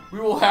 we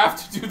will have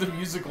to do the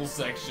musical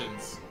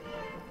sections.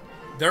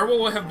 There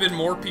will have been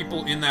more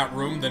people in that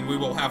room than we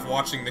will have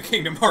watching the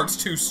Kingdom Hearts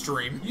 2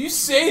 stream. You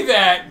say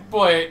that,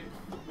 but...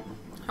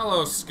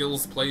 Hello,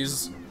 Skills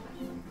Plays.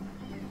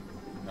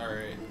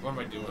 Alright, what am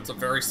I doing? That's a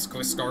very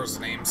Scar's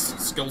name.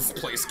 Skills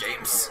Plays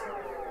Games.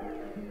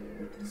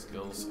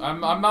 Skills.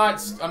 I'm not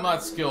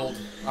skilled.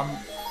 I'm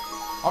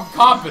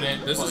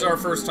competent. This is our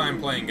first time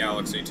playing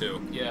Galaxy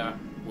 2. Yeah.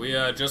 We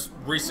just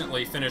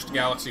recently finished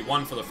Galaxy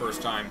 1 for the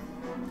first time.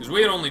 Because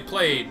we had only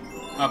played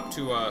up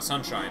to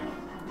Sunshine.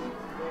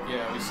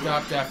 Yeah, we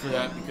stopped after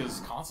that because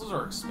consoles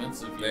are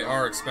expensive. They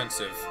are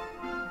expensive.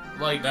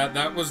 Like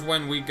that was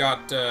when we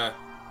got into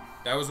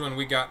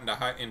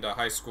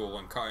high school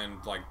and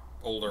like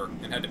older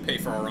and had to pay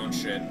for our own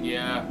shit.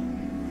 Yeah.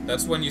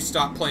 That's when you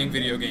stop playing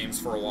video games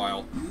for a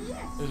while.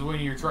 This is when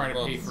you're trying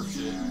to pay for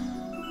shit.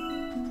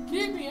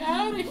 Get me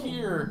out of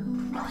here,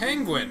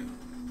 Penguin!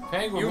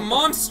 Penguin, you what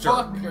monster!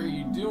 What the fuck are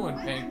you doing,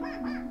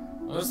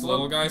 Penguin? This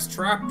little guy's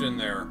trapped in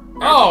there.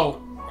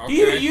 Oh!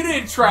 Okay. You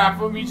didn't trap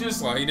him, you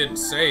just... Well, he didn't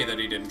say that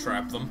he didn't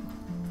trap them.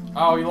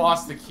 Oh, he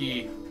lost the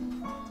key.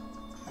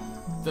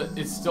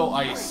 It's still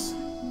ice.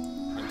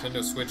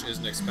 Nintendo Switch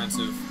isn't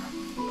expensive.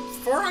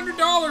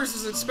 $400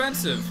 is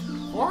expensive.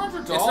 $400?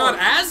 It's not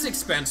as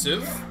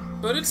expensive.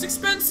 but it's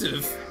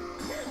expensive.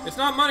 It's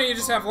not money you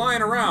just have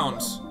lying around.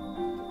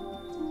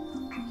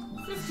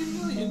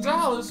 $50 million?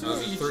 Is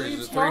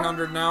it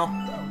 300 now?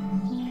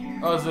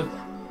 Oh, is it?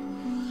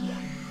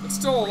 It's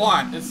still a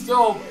lot. It's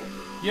still...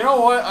 You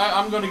know what?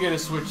 I'm gonna get a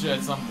Switch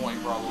at some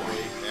point, probably.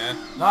 Yeah.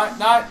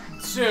 Not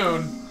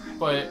soon,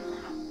 but...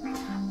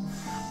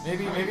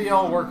 Maybe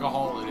I'll work a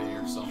holiday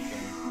or something.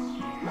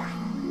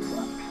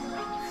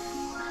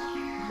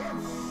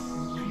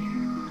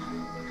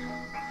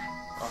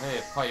 Oh, hey,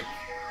 a pipe.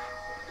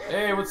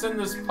 Hey, what's in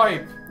this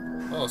pipe?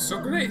 Oh, so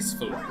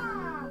graceful.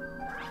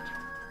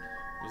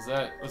 Was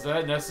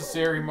that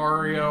necessary,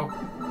 Mario?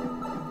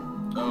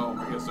 Oh,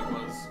 I guess it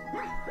was.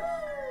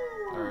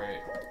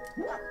 Alright.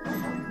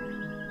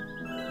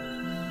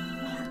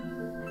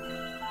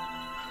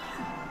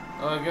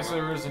 I guess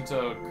there isn't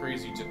a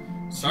crazy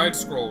Side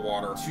scroll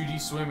water. 2D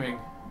swimming.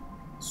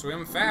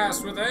 Swim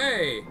fast with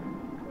A.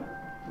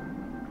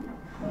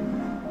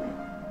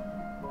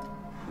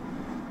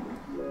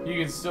 You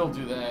can still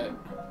do that.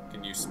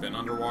 Can you spin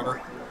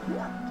underwater?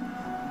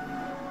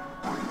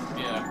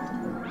 Yeah.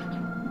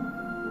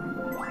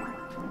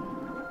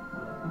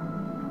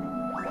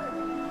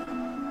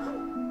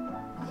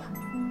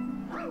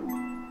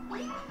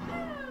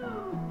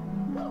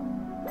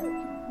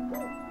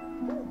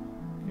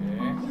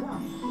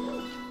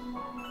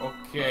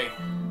 Okay.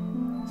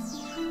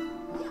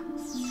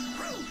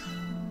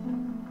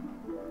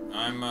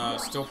 I'm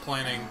still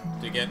planning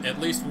to get at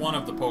least one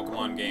of the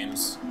Pokemon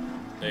games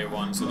day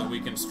one, so that we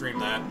can stream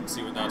that and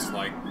see what that's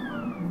like.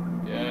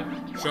 Yeah.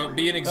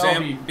 Be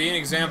an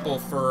example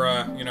for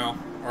you know,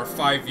 our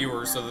 5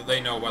 viewers, so that they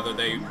know whether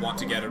they want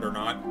to get it or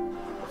not.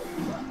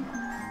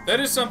 That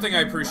is something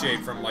I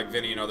appreciate from like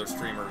Vinny and other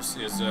streamers,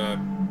 is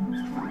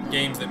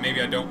games that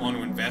maybe I don't want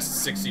to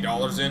invest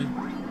 $60 in.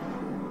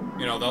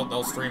 You know,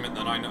 they'll stream it, and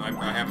then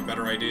I have a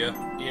better idea.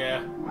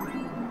 Yeah.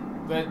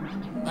 But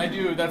I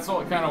do. That's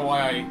all kind of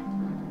why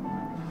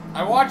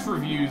I watch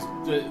reviews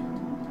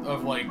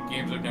of like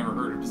games I've never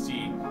heard of to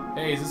see,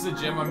 hey, is this a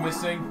gem I'm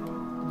missing?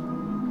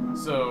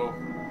 So,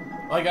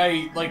 like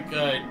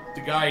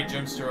the guy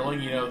Jim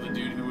Sterling, you know, the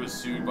dude who was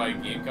sued by a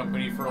game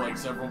company for like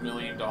several $1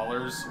 million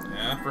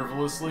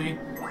frivolously.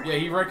 Yeah,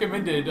 he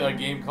recommended a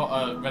game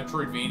called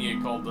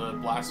Metroidvania called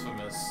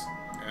Blasphemous.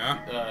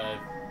 Yeah.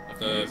 A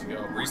few days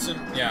ago. Recent?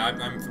 Yeah,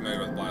 I'm familiar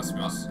with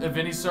Blasphemous.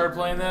 Vinny started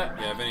playing that?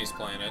 Yeah, Vinny's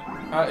playing it.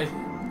 I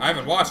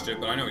haven't watched it,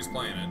 but I know he's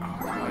playing it. Oh,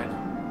 God.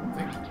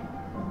 Thank you.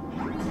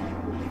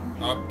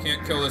 Oh,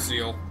 can't kill this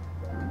eel.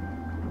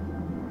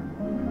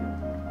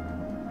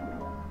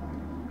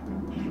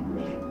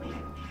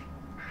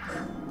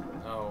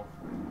 Oh.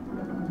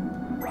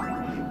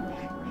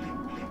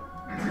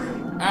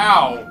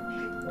 Ow!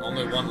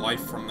 Only one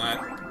life from that.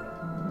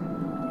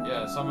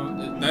 Yeah,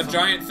 that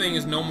giant thing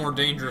is no more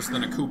dangerous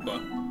than a Koopa.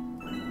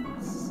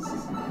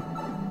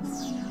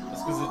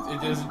 That's because it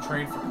doesn't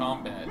train for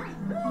combat.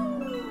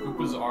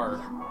 Koopas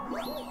are.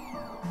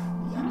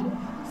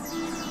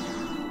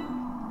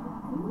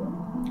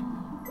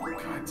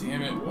 God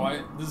damn it,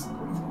 why this...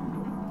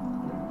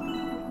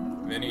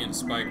 Vinny and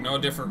Spike. No,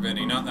 different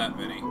Vinny, not that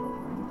Vinny.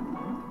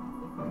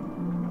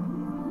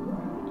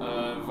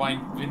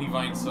 Vinny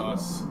Vine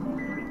Sauce.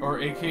 Or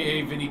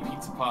aka Vinny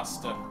Pizza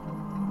Pasta.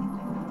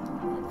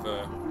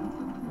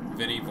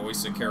 Vinny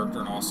voice a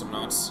character in Awesome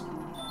Nuts.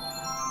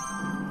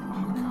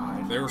 Oh,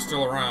 God. If they were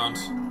still around.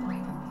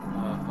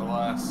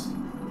 Alas.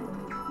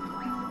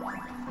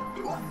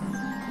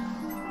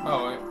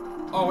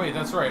 Oh, wait,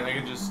 that's right. I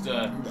can just,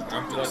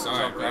 jump to the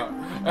side, right? Out.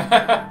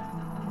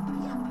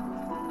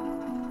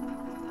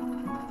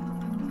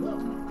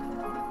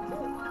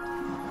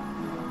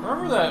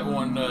 Remember that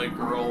one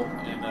girl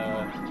in,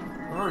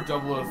 remember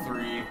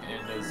 003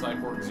 in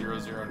Cyborg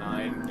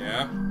 009?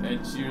 Yeah.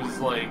 And she was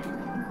like,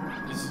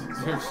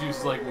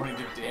 wanting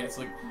to dance,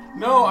 like,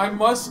 no, I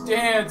must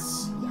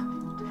dance!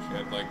 She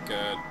had, like,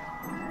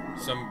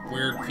 some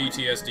weird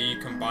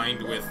PTSD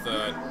combined with,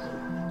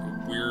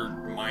 weird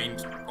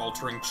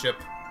mind-altering chip.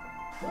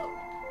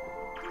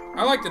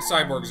 I like that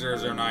Cyborg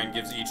 009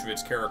 gives each of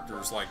its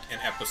characters, like, an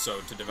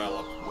episode to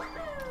develop.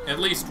 At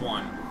least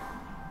one.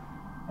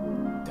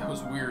 That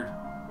was weird.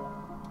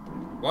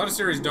 A lot of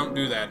series don't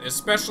do that,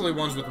 especially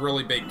ones with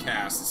really big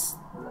casts.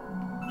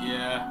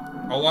 Yeah.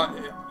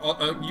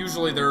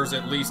 Usually there's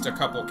at least a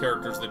couple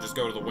characters that just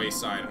go to the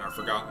wayside and are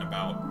forgotten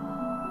about.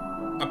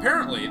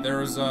 Apparently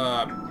there's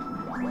like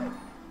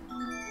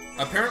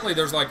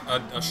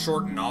a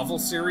short novel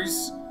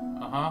series.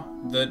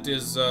 That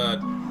is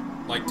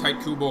like Tight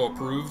Kubo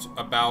approved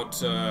about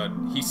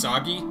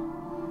Hisagi,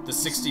 the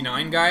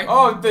 69 guy.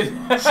 Oh, the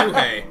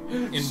Shuhei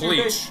in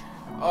Bleach.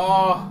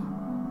 Oh,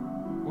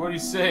 what do you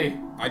say?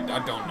 I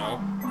don't know.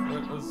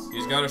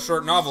 He's got a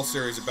short novel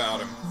series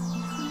about him.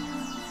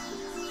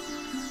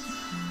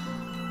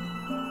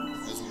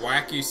 His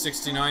wacky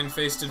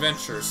 69-faced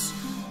adventures.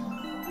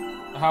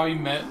 How he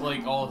met,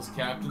 like, all his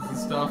captains and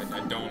stuff?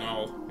 I don't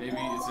know. Maybe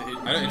it's a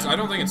hidden I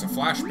don't think it's a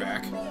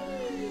flashback.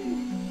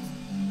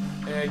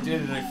 Hey, I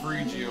did it, I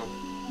freed you.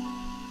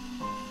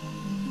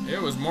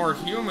 It was more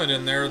humid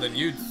in there than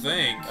you'd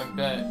think. I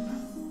bet.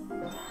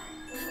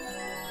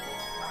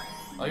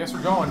 I guess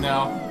we're going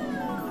now.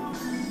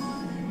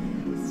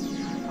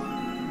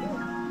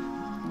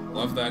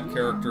 Love that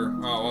character.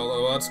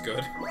 Oh, well, that's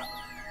good.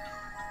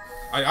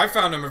 I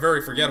found him a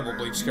very forgettable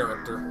Bleach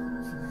character.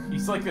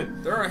 He's like a...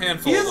 There are a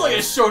handful He of is like a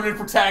those. shonen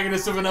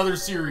protagonist of another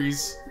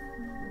series.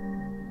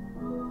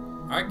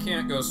 I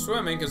can't go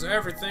swimming because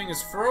everything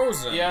is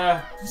frozen.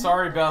 Yeah,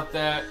 sorry about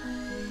that.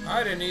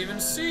 I didn't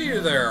even see you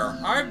there.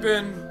 I've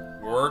been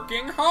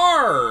working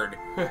hard.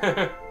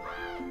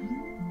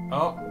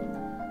 Oh,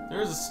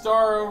 there's a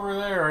star over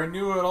there. I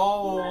knew it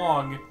all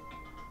along.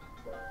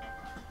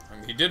 I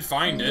mean, he did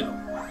find it. I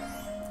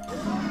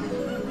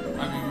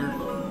mean, we're...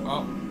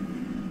 Oh.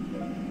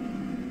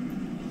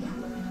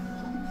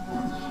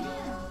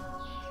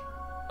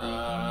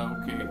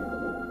 Okay.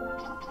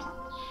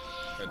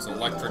 It's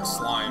electric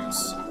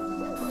slimes.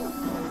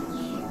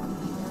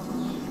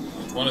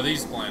 It's one of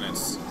these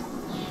planets.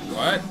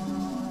 What?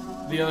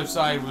 The other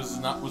side was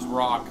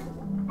rock.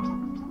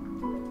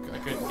 I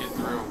couldn't get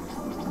through.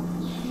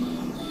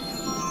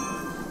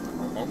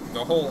 Oh,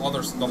 the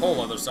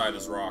whole other side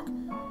is rock.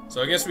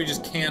 So I guess we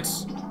just can't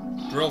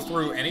drill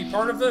through any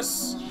part of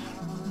this?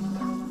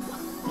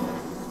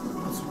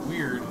 That's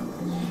weird.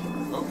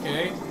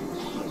 Okay.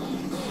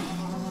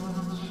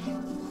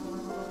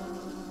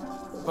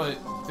 But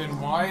then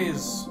why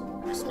is...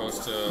 Are we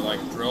supposed to, like,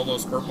 drill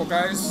those purple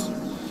guys?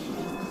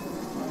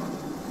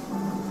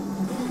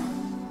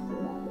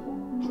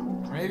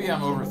 Maybe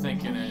I'm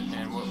overthinking it,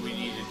 and what we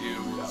need to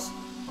do is...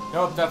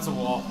 Nope, that's a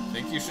wall. I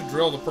think you should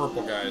drill the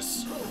purple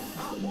guys.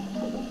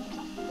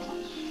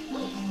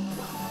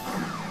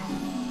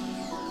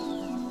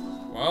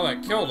 Well,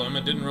 that killed him.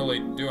 It didn't really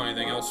do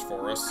anything else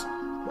for us.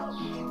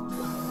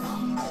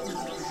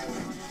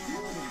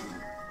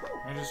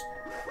 I just...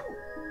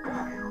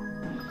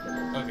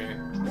 Okay.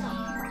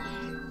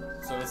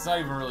 So it's not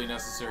even really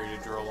necessary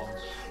to drill them.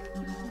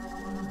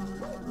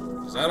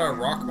 Is that a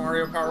Rock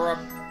Mario power-up?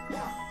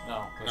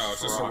 No. No,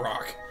 it's just a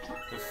rock.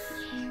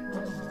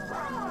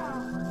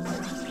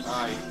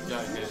 I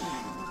got hit.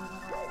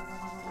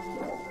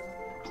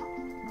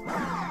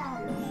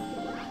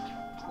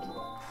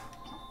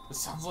 This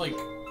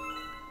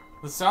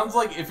sounds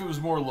like if it was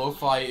more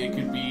lo-fi, it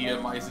could be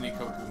Maizuni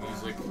Koku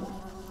music.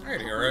 I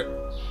can hear it.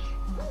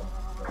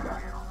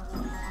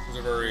 It's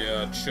a very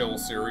chill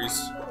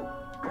series.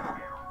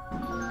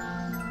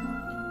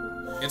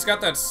 It's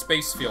got that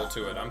space feel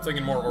to it. I'm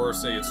thinking more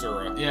Urusei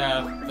Yatsura.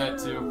 Yeah, that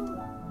too.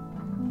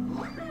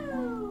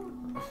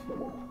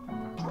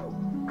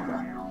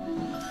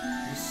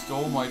 You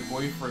stole my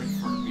boyfriend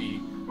from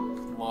me,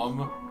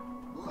 Lum.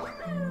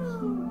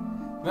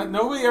 That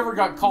nobody ever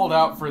got called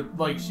out for,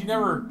 like, she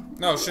never...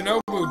 No,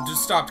 Shinobu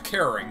just stopped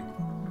caring.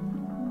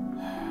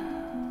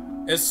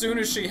 As soon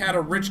as she had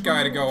a rich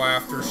guy to go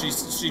after, she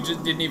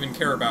just didn't even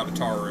care about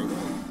Ataru.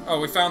 Oh,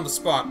 we found the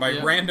spot by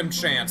random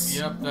chance.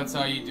 Yep, that's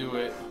how you do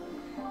it.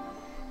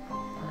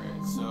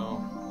 Alright,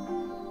 so...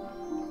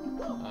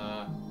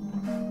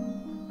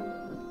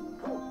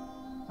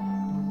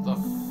 the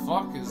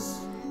fuck is...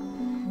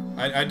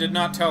 I did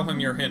not tell him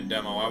your hint,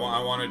 Demo. I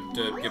wanted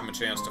to give him a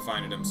chance to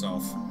find it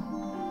himself.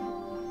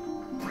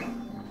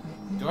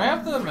 Do I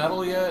have the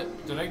medal yet?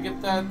 Did I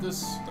get that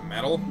this... The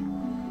medal?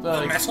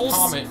 The metals?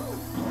 comet.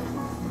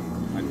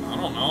 I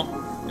don't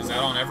know. Is that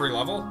on every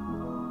level?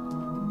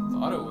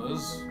 Thought it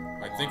was.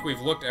 I think we've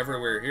looked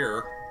everywhere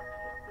here.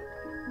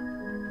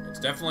 It's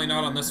definitely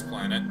not on this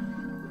planet.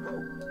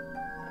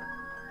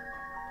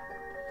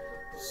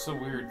 So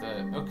weird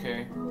that...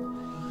 Okay.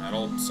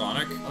 Metal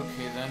Sonic?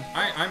 Okay, then.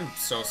 I'm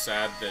so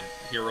sad that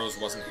Heroes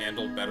wasn't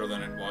handled better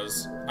than it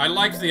was. I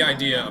liked the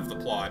idea of the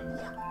plot.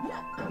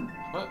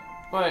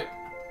 But...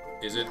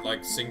 Is it,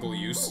 like, single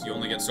use? You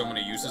only get so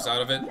many uses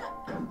out of it?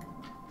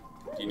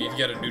 Do you need to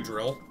get a new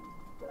drill?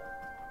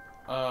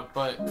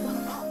 But...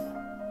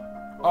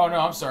 Oh, no,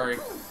 I'm sorry.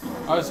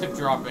 I was hip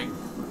dropping.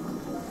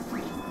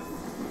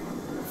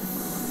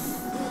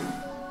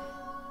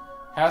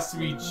 Has to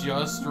be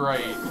just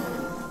right.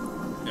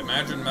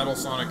 Imagine Metal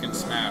Sonic in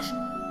Smash.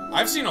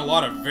 I've seen a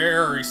lot of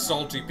very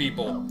salty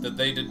people that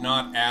they did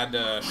not add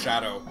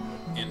Shadow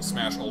in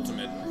Smash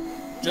Ultimate.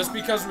 Just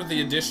because with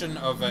the addition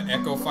of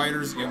Echo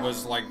Fighters, it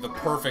was like the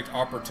perfect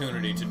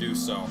opportunity to do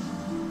so.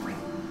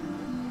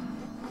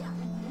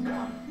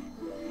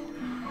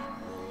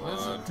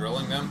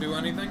 Drilling them do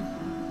anything?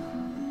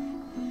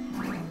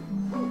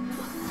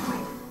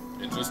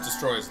 It just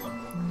destroys them.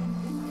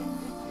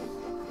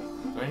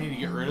 Do I need to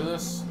get rid of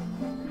this?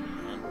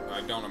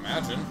 I don't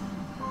imagine.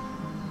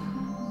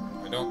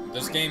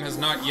 This game has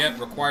not yet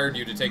required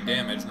you to take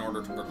damage in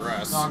order to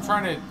progress. No, I'm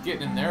trying to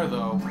get in there,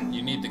 though.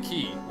 You need the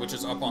key, which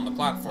is up on the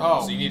platform,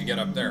 Oh. so you need to get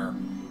up there.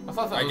 I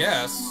thought that was... I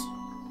guess.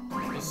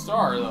 The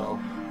star, though.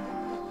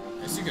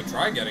 I guess you could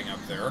try getting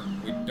up there.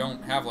 We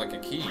don't have, like, a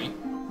key.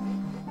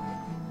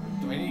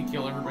 Do I need to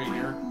kill everybody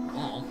here?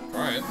 Oh,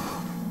 try it.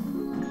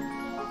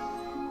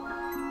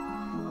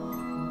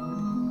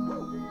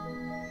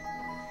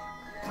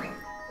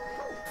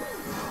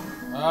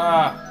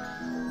 Ah!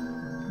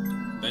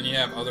 Then you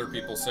have other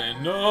people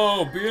saying,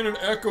 no, being an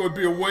Echo would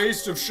be a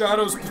waste of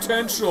Shadow's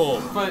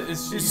potential. But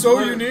he's so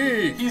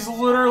unique. He's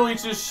literally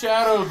just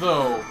Shadow,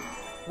 though.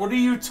 What are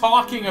you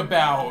talking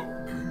about?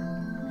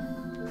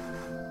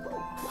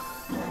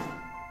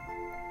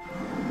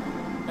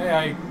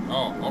 Hey,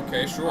 Oh,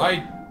 okay, sure.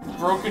 I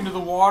broke into the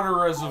water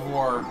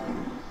reservoir.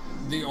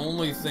 The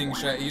only thing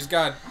he's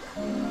got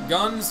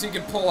guns he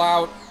can pull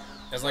out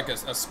as like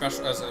a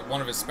special, one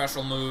of his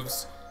special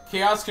moves.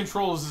 Chaos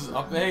Control is his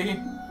up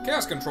A.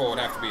 Chaos Control would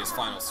have to be his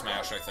final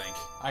smash, I think.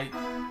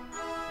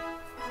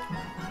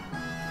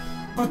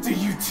 But the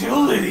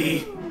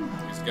utility!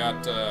 He's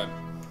got,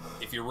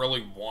 if you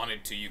really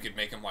wanted to, you could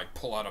make him, like,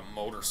 pull out a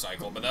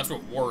motorcycle, but that's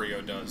what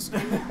Wario does.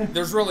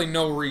 There's really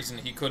no reason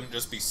he couldn't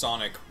just be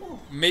Sonic,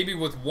 maybe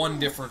with one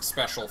different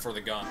special for the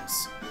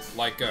guns.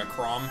 Like,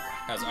 Chrom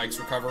has Ike's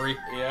Recovery.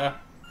 Yeah.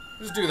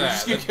 Just do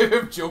that. Just give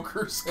him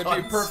Joker's guns.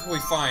 It'd be perfectly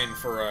fine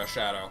for,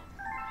 Shadow.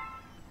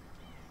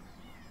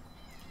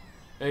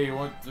 Hey, you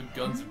want the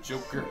guns of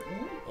Joker?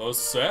 A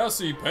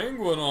sassy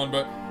penguin on,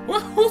 but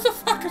who the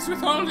fuck is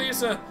with all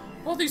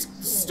these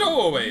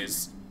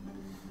stowaways?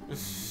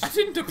 I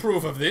didn't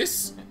approve of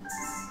this.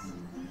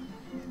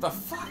 The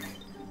fuck?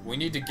 We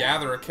need to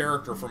gather a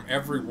character from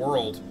every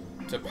world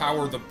to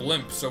power the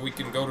blimp so we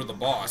can go to the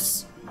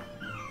boss.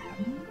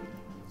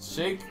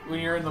 Shake when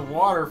you're in the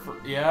water for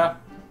yeah.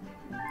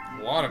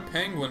 A lot of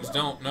penguins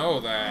don't know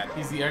that.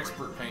 He's the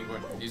expert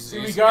penguin. He's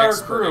we got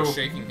expert our at crew.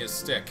 shaking his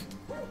stick.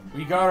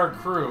 We got our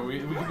crew. We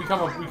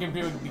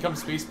can become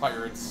space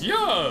pirates.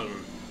 Yo!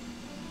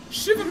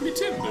 Shiver me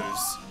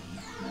timbers.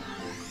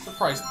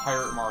 Surprised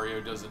Pirate Mario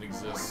doesn't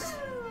exist.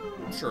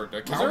 Sure,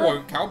 the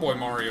there Cowboy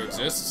Mario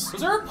exists.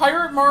 Was there a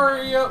Pirate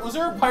Mario? Was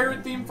there a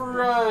pirate theme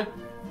for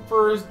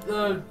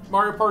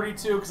Mario Party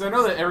 2? Because I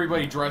know that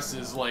everybody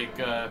dresses like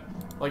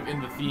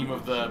in the theme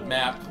of the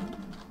map.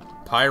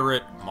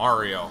 Pirate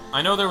Mario.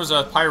 I know there was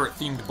a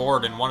pirate-themed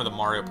board in one of the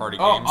Mario Party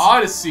Oh, games.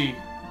 Odyssey.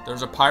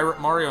 There's a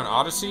Pirate Mario in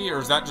Odyssey, or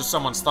is that just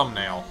someone's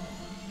thumbnail?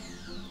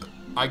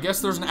 I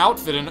guess there's an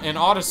outfit in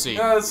Odyssey.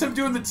 It's him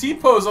doing the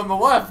T-pose on the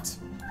left.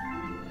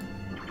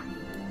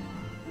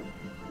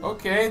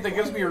 Okay, that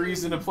gives me a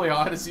reason to play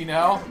Odyssey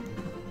now.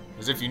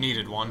 As if you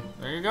needed one.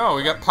 There you go,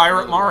 we got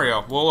Pirate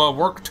Mario. We'll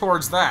work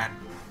towards that.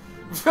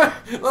 I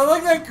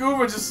like that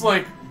Goomba just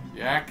like,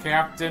 yeah,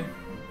 Captain.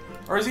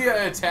 Or is he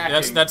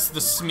attacking? That's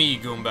the Smee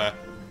Goomba.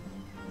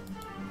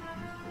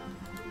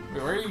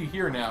 Wait, where are you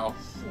here now?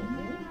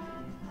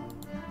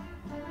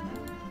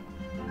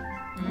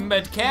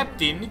 But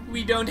Captain,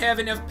 we don't have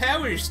enough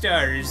power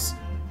stars.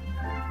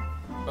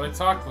 But I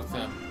talked with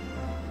him.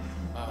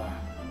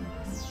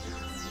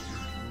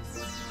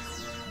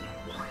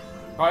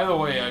 By the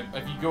way,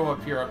 if you go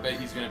up here, I bet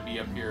he's gonna be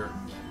up here.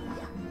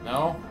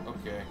 No?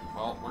 Okay.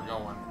 Well, we're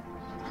going.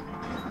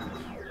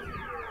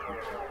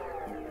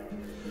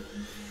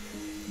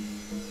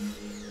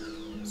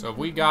 So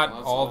we got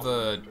all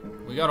the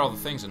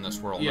things in this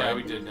world, yeah, right?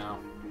 we did now.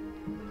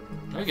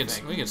 We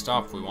can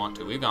stop if we want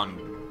to. We've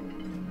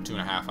gone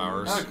 2.5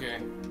 hours. Okay.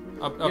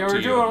 Up Yeah, to we're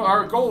you. doing.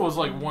 Our goal was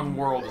like one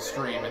world to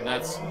stream, and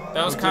that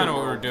was kind of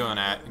what we were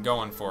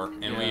going for,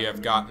 and Yeah. we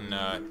have gotten.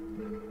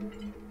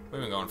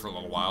 We've been going for a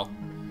little while.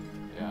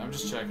 Yeah, I'm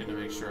just checking to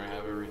make sure I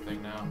have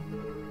everything now.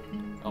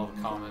 All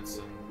the comments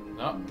and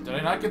no, did I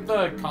not get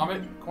the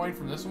comet coin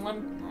from this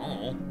one?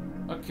 Oh.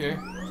 Okay,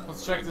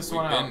 let's check this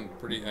We've one out. been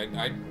pretty.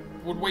 I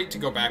would wait to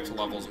go back to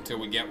levels until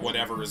we get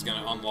whatever is going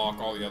to unlock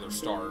all the other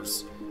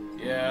stars.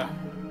 Yeah,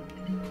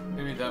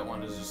 maybe that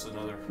one is just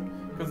another.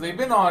 Because they've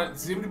been on,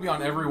 seem to be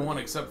on every one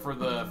except for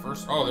the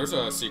first one. Oh, there's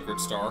a secret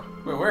star.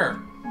 Wait, where?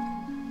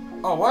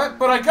 Oh, what?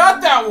 But I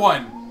got that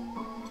one!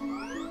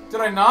 Did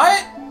I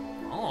not?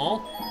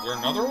 Oh, is there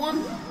another one?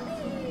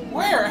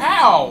 Where?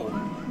 How?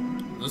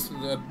 This,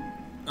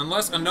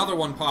 unless another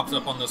one pops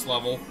up on this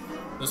level,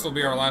 this will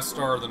be our last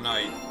star of the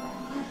night.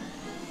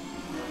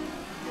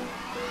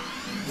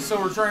 So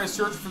we're trying to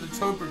search for the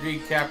Toad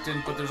Brigade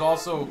captain, but there's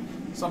also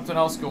something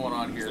else going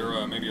on Is here.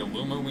 there maybe a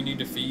Luma we need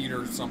to feed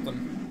or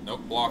something?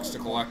 Nope, blocks to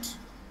collect.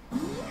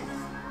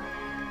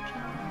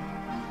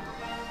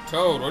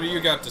 Toad, what do you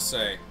got to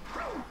say?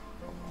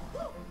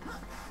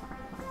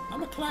 I'm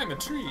gonna climb a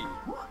tree.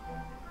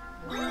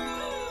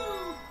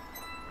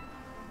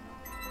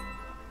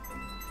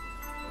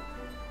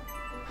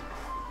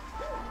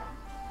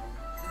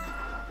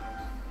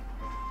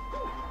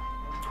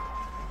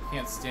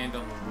 Can't stand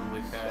on the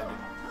lily pad.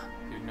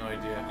 You have no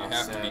idea how You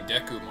have sad. to be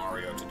Deku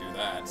Mario to do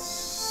that.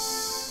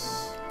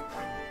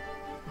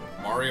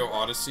 Mario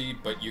Odyssey,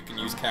 but you can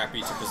use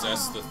Cappy to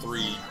possess the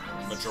 3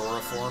 Majora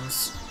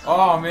forms.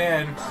 Oh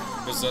man,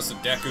 Possess a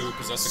Deku,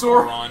 possess a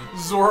Zora, Goron.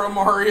 Zora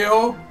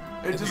Mario.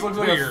 It just looks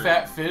like a weird.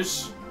 fat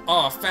fish.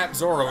 Oh, Fat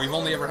Zora, we've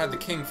only ever had the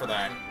king for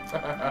that.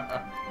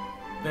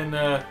 Then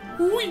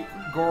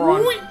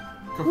Goron.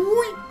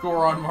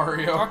 Goron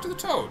Mario. Talk to the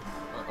Toad.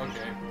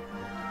 Okay.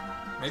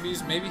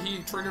 Maybe he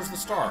triggers the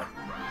star.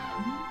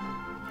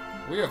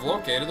 We have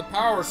located the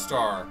power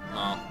star.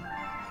 Oh.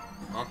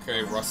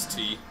 Okay,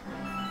 Rusty.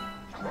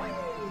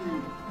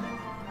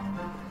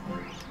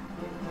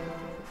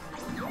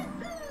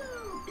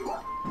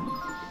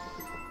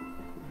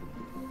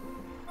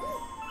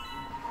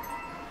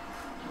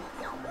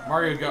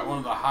 Mario got one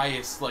of the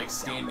highest like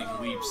standing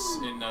leaps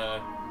in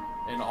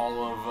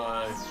all of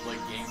like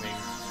gaming.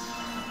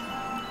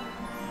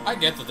 I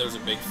get that there's a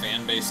big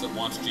fan base that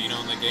wants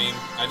Geno in the game.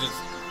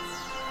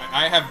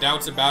 I have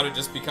doubts about it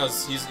just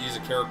because he's a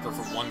character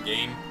from one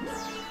game.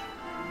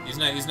 He's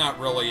not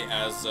really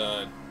as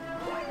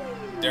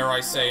dare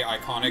I say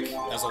iconic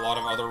as a lot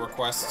of other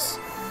requests.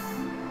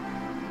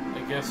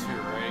 I guess you're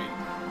right.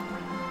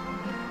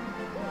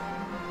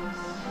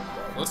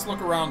 Let's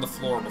look around the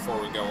floor before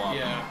we go up.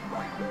 Yeah.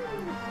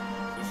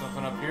 Is there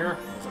something up here?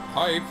 There's a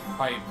pipe.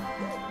 Pipe.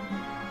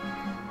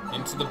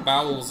 Into the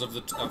bowels of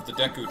the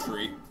Deku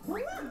tree.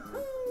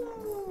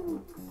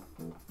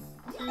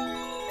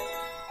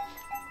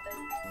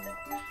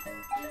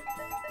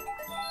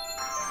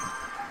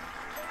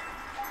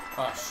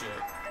 Oh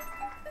shit.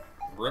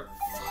 Rip.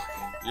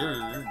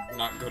 You're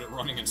not good at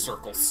running in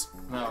circles.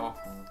 No.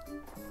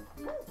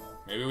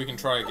 Maybe we can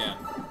try again.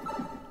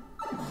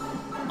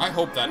 I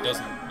hope that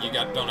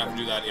don't have to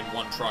do that in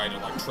one try to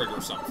like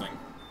trigger something.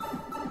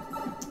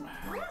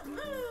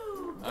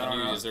 I don't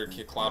know. Is there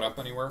a cloud up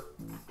anywhere?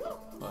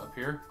 Up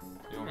here?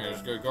 Yeah,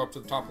 just go up to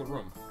the top of the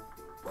room.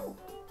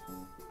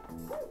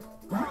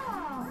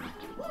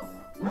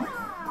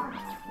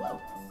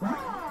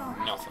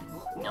 Nothing.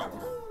 No.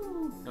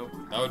 Nope.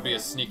 That would be a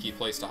sneaky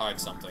place to hide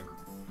something.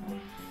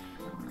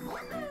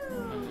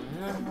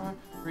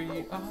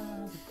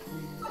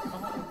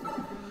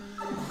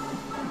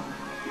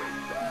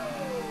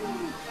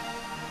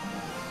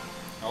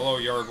 Hello,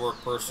 yard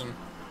work person.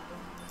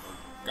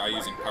 Guy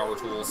using power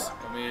tools.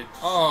 I mean,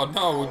 Oh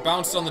no, we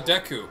bounced on the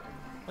Deku.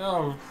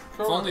 no. If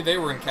only they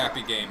were in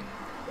Cappy game.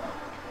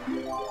 Go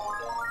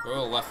to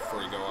the left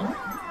before you go up.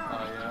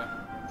 Oh yeah.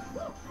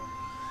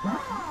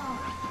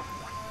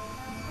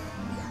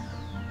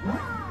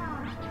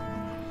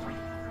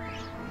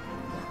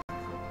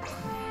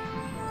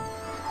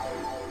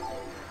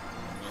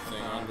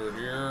 Anything under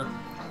here?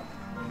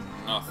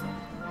 Nothing.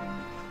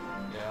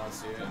 Yeah, I don't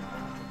see it.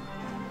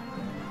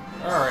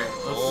 Alright, A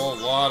let's... whole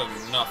lot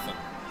of nothing.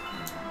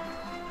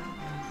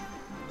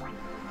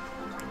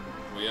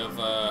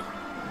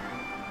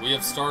 We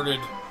have started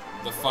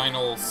the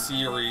final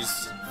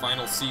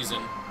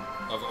season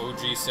of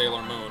OG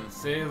Sailor Moon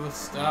Save the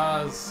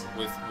stars.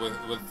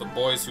 with the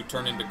boys who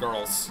turn into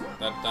girls.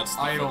 That's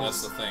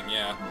the thing,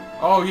 yeah.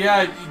 Oh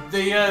yeah,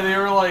 they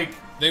were like...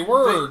 They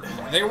were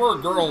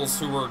girls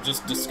who were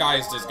just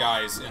disguised as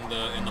guys in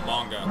the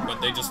manga,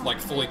 but they just like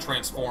fully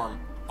transform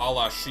a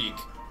la Sheik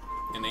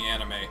in the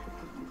anime.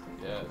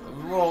 Yeah,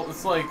 well,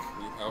 it's like...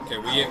 Okay,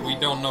 we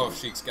don't know if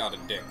Sheik's got a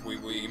dick.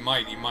 He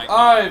might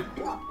not.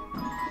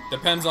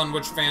 Depends on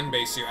which fan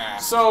base you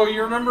ask. So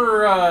you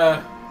remember,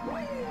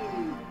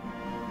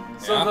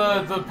 So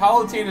Yeah? the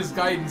Palutena's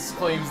guidance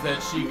claims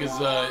that Sheik is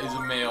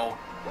a male.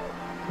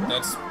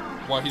 That's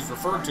what he's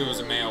referred to as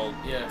a male,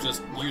 Yeah.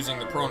 just using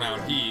the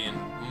pronoun he in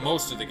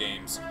most of the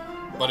games.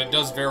 But it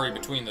does vary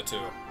between the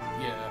two.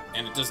 Yeah.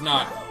 And it does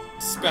not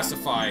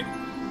specify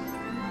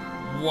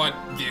what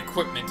the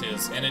equipment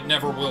is, and it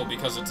never will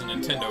because it's a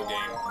Nintendo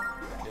game.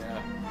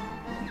 Yeah.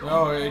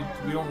 No,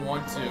 we don't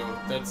want to.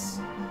 That's...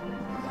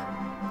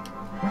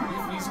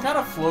 He's kind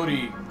of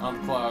floaty on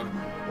the cloud.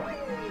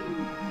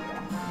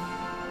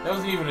 That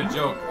wasn't even a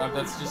joke.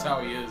 That's just how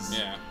he is.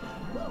 Yeah.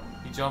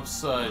 He jumps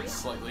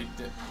slightly.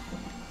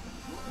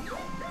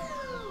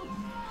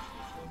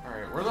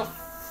 Alright, where the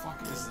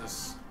fuck is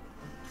this?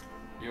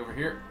 You over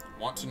here?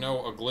 Want to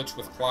know a glitch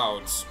with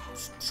clouds?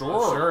 Sure.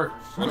 Oh, sure.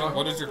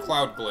 What is your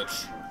cloud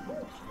glitch?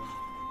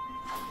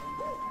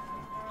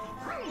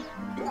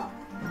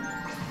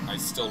 I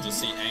still just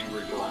see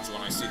angry birds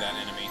when I see that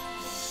enemy.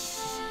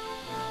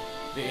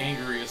 The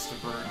angriest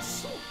of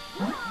birds.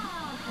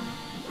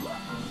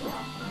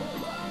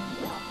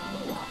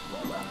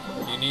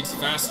 He needs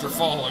faster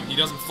falling. He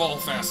doesn't fall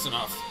fast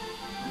enough.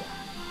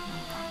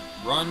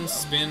 Run,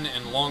 spin,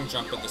 and long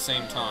jump at the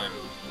same time.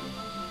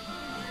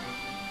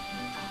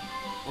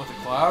 With a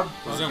cloud?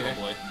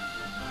 Presumably.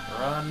 Okay.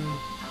 Run.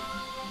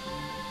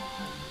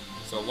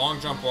 So long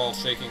jump while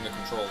shaking the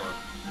controller.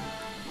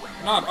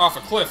 Not off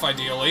a cliff,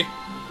 ideally.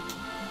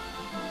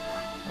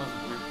 That was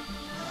weird.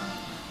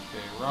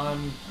 Okay,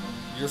 run.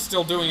 You're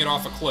still doing it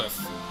off a cliff.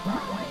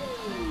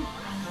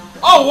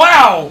 Oh,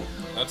 wow!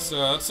 That's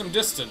some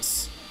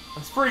distance.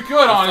 That's pretty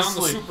good, I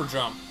honestly. found the super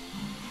jump.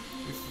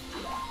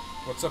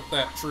 What's up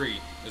that tree?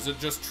 Is it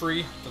just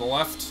tree to the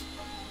left?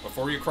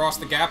 Before you cross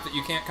the gap that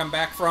you can't come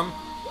back from?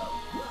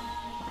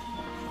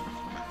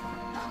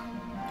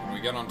 Can we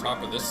get on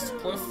top of this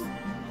cliff?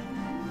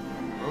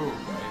 Oh,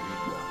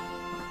 maybe.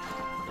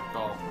 Good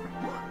call.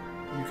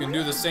 You can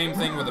do the same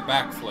thing with a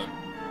backflip.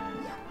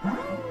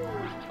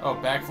 Oh,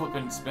 backflip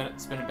and spin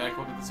and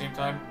backflip at the same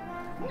time?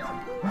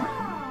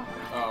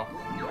 Oh.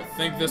 I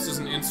think this is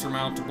an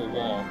insurmountable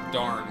wall.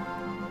 Darn.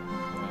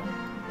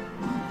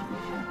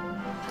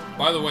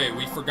 By the way,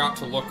 we forgot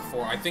to look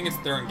for... I think it's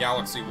there in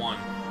Galaxy 1.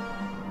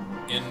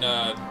 In,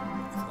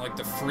 like,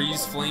 the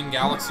Freeze Flame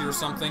Galaxy or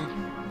something.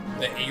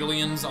 The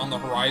aliens on the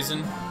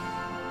horizon.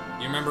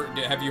 You remember,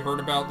 have you heard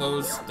about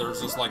those?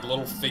 There's just like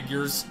little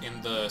figures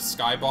in the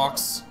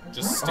skybox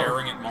just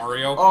staring at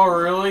Mario. Oh,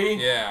 really?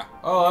 Yeah.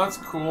 Oh, that's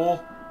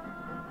cool.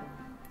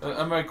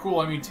 By cool,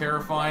 I mean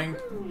terrifying.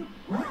 I'm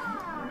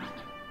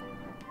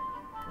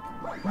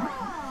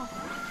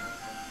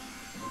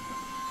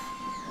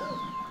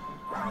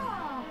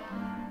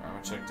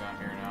gonna check down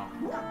here now.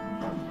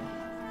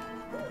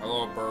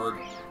 Hello, bird.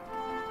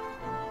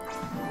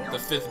 The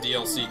 5th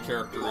DLC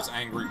character is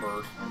Angry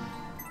Bird.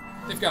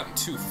 They've gotten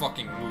 2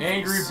 fucking movies.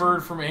 Angry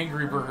Bird from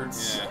Angry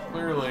Birds. Yeah.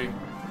 Clearly.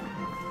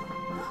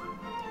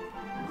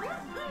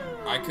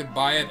 I could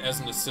buy it as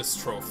an assist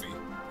trophy.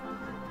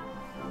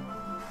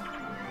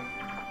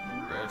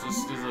 Yeah,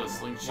 just as a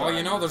slingshot. Well,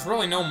 you know, there's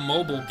really no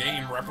mobile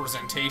game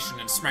representation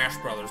in Smash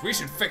Brothers. We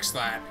should fix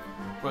that.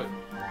 But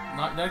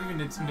not even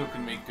Nintendo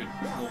can make good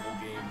mobile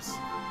games.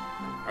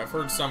 I've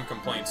heard some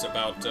complaints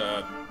about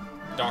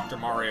Dr.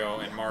 Mario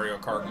and Mario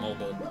Kart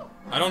Mobile.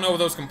 I don't know what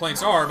those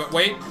complaints are, but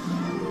wait.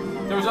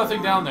 There was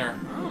nothing down there.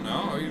 I don't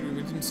know.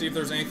 We didn't see if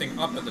there's anything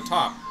up at the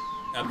top,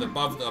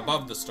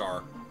 above the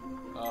star.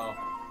 Oh.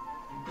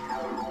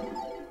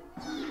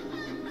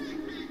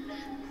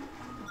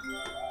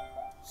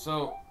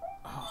 So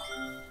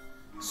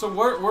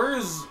where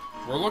is?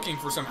 We're looking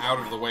for some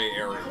out-of-the-way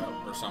area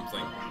or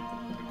something.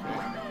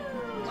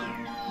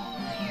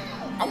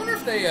 I wonder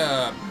if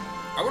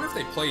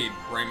they played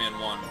Rayman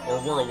 1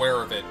 or were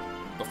aware of it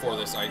before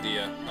this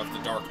idea of the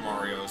Dark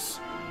Marios.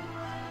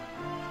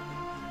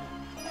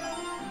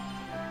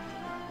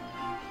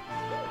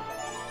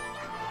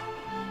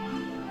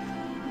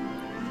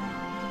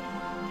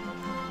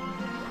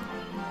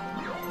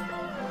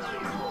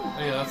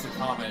 Oh yeah, that's a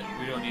comment.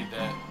 We don't need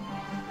that.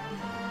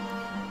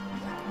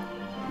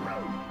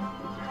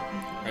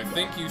 I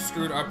think you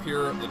screwed up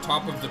here at the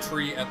top of the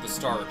tree at the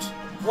start.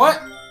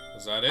 What?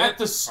 Is that it? At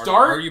the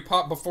start? Are you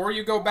before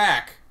you go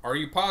back? Are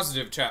you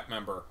positive, chat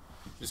member?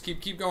 Just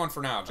keep going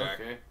for now, Jack.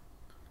 Okay.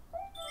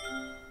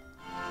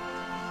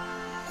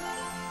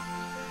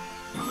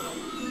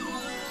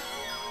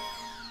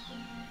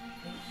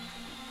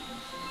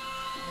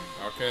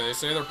 Okay, they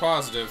say they're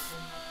positive.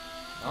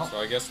 Oh. So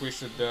I guess we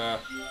should, Sounds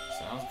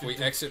if good. we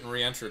exit and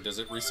re-enter, does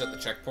it reset the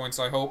checkpoints,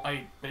 I hope?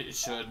 I bet it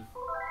should.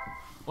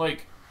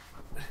 Like,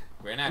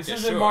 We're not this just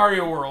isn't sure.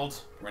 Mario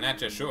World. We're not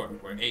just sure.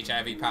 We're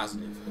HIV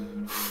positive.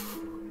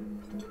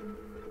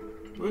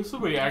 What if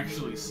somebody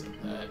actually said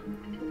that?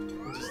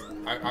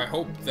 I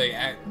hope they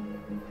act...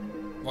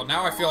 Well,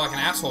 now I feel like an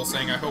asshole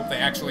saying I hope they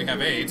actually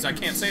have AIDS. I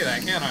can't say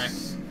that, can I?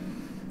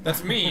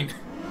 That's mean.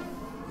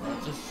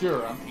 Not just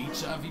sure, I'm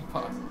HIV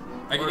positive.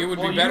 It would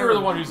well, be better... You're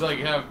the one who's like,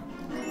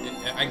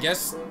 I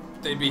guess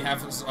they'd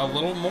have a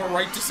little more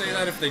right to say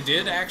that if they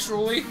did,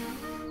 actually.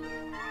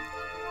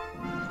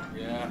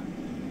 Yeah.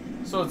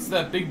 So it's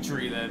that big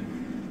tree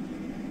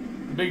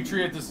then. The big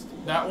tree at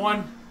that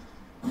one?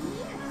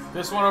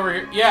 This one over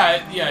here?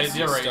 Yeah,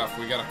 you're right. Stuff.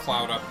 We got a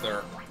cloud up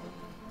there.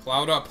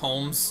 Cloud up,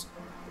 Holmes.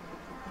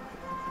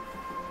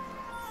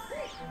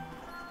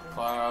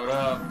 Cloud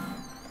up.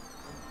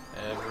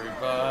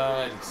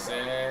 Everybody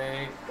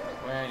say,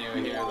 when you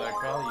hear that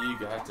call, you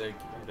got to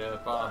get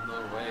up on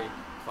the way.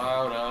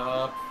 Cloud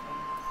up.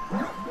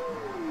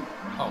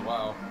 Oh,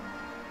 wow.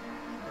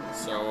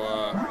 So,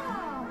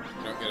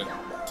 you don't get a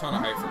ton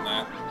of hype from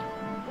that.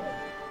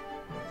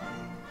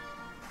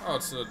 Oh,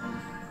 it's a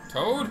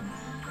toad?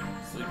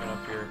 Sleeping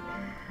up here.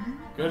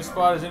 Good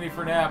spot as any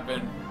for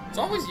napping. It's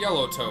always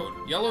yellow toad.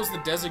 Yellow's the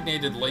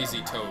designated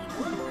lazy toad.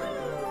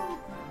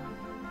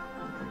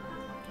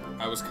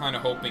 I was kind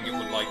of hoping it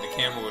would, like, the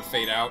camera would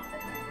fade out,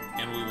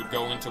 and we would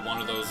go into one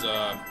of those,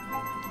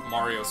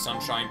 Mario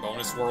Sunshine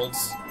bonus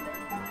worlds.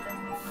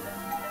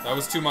 That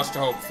was too much to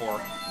hope for.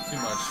 Too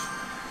much.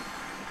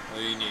 What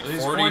do you need? Are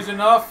these 40? coins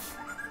enough?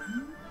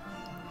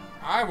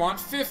 I want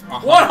 50.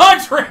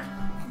 100!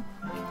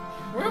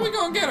 Where are we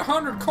gonna get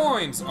 100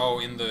 coins? Oh,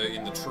 in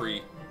the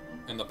tree.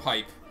 In the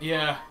pipe.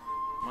 Yeah.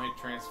 Might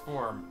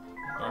transform.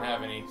 Don't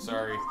have any,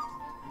 sorry.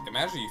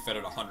 Imagine you fed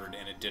it 100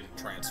 and it didn't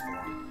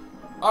transform.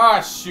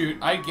 Ah, shoot.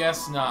 I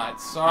guess not.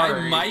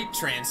 Sorry. I might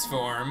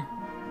transform.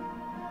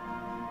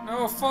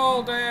 No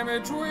fall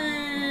damage,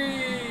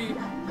 whee!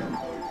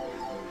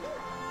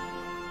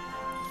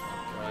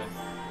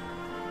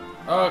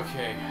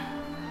 Okay.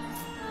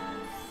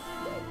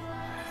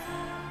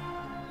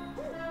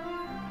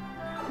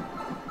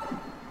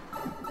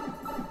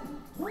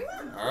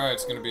 Alright,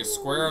 it's gonna be a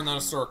square and then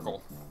a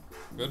circle.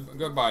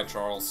 Goodbye,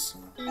 Charles.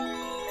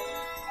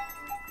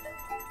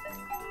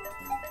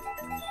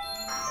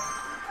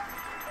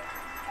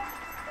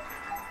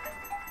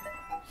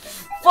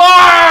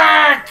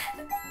 Fuck!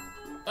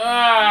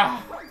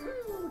 Ah!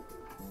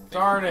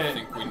 Darn I it.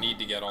 think we need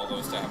to get all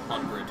those to have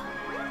 100.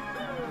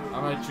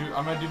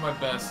 I'm gonna do my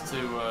best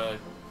to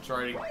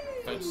try to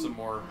fetch some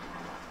more.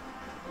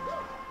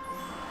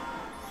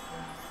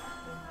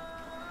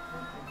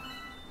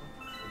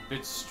 A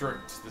bit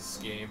strict this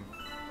game.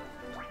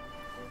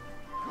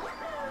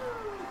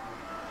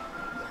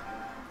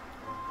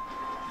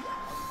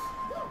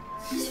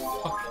 These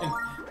fucking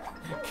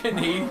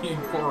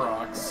Canadian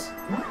Koroks.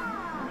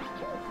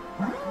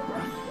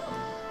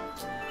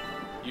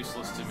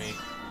 useless to me.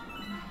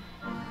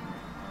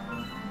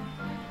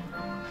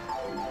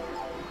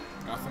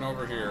 Nothing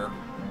over here.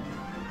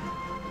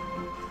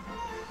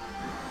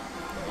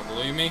 Don't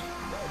believe me?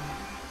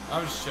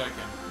 I'm just checking.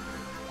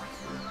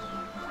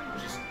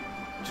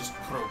 Just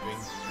probing.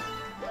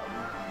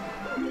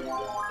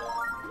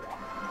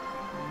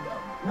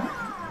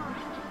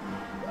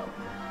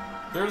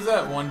 There's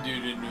that one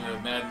dude in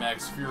Mad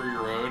Max Fury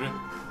Road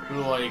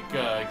who, like,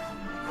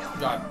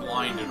 got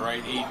blinded,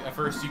 right? At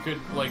first, you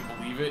couldn't, like,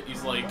 believe it.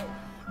 He's like,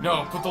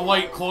 no, put the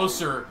light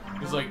closer.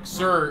 He's like,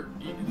 sir,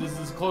 this is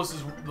as close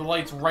as the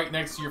light's right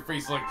next to your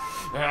face. Like,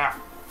 ah,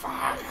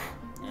 fuck.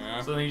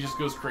 Yeah. So then he just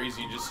goes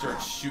crazy and just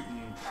starts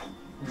shooting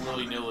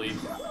willy-nilly.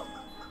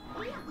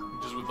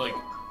 Just with, like,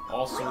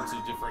 all sorts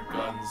of different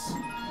guns.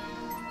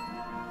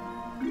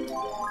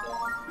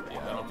 Yeah,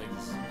 I don't think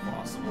this is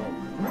possible.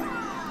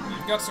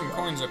 You've got some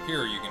coins up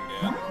here you can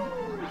get.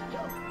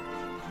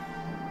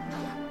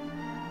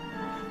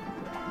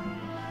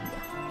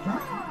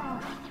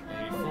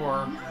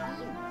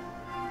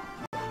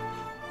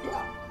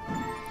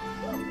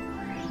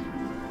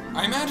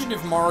 I imagine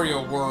if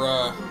Mario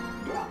were,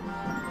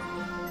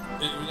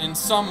 in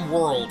some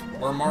world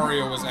where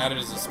Mario was added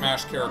as a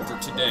Smash character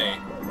today,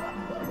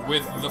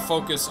 with the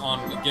focus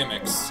on the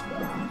gimmicks,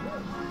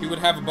 he would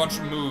have a bunch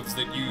of moves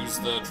that use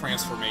the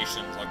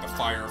transformations, like the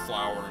Fire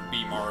Flower and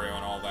Bee Mario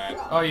and all that.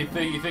 Oh, you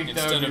think instead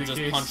that would be of just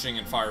the case? punching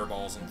and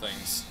fireballs and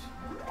things.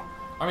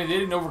 I mean, they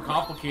didn't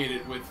overcomplicate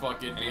it with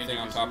fucking... Anything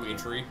on top of the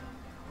tree?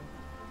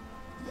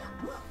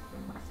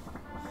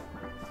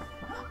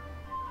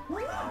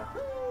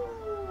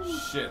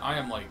 Shit, I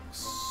am like...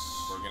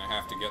 We're gonna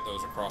have to get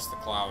those across the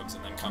clouds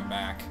and then come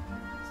back.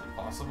 Is it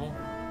possible?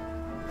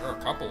 There are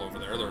a couple over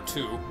there. There are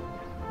 2.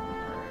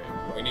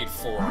 Alright. We need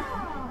 4.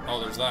 Oh,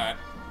 there's that.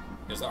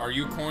 Are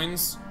you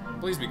coins?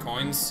 Please be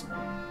coins.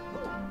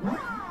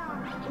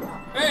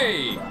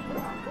 Hey!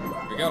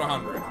 We got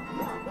 100.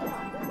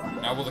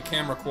 Now will the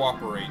camera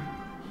cooperate?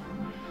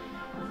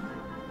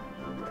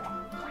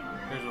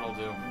 Here's what I'll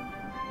do.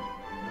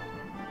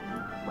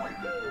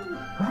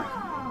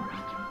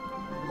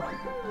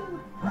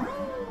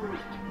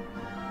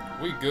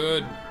 We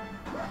good.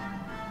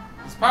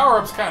 This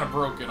power-up's kind of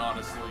broken,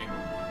 honestly.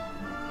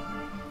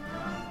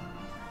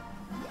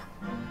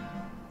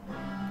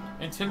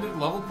 Intended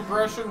level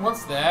progression?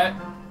 What's that?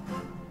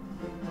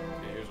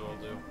 Okay, here's what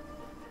I'll do.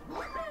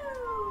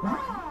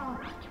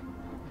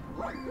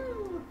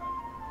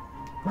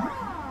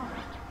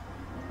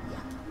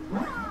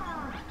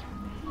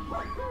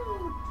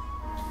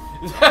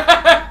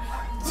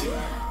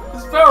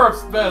 This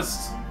power-up's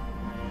best.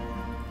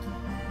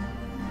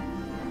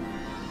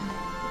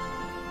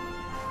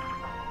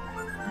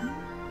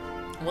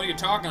 What are you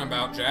talking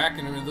about, Jack?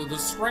 And the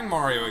Spring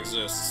Mario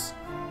exists.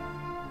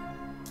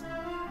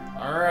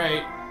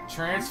 Alright,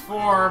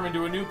 transform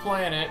into a new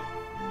planet.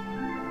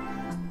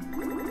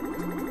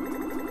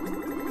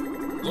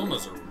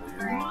 Lumas are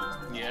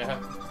weird. Yeah.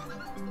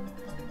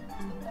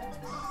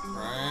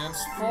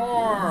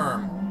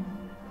 Transform!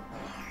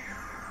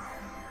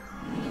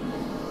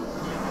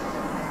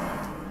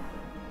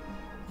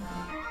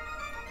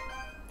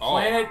 Oh.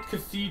 Planet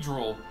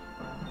Cathedral.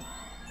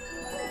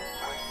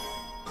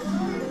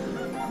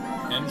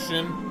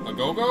 Henshin a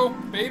go-go,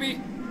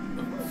 baby?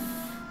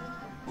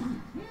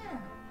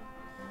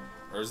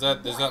 Or is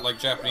that like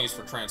Japanese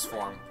for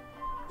transform?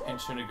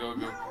 Henshin a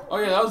go-go. Oh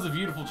yeah, that was the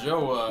Beautiful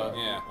Joe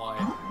Yeah.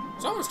 line.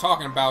 Someone's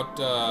talking about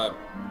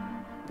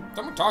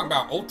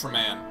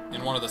Ultraman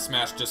in one of the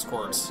Smash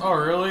Discords. Oh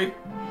really?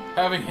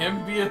 Having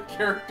him be a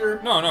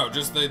character? No,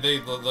 just they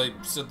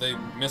said they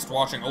missed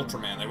watching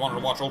Ultraman. They wanted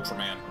to watch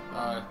Ultraman.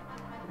 Yeah,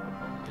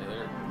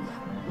 there.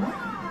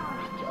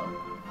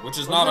 Which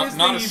is Well,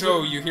 not a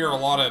show you hear a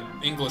lot of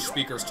English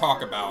speakers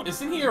talk about.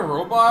 Isn't he a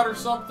robot or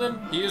something?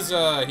 He's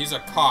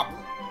a cop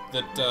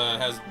that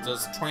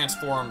does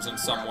transforms in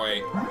some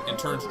way and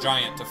turns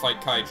giant to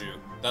fight kaiju.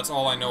 That's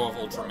all I know of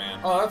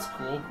Ultraman. Oh, that's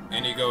cool.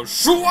 And he goes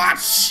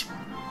Shuwatch!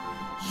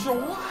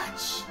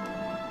 Shuwatch!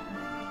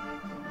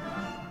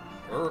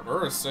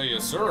 Urusei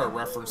Asura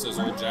references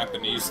old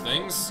Japanese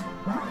things.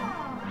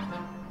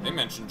 They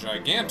mentioned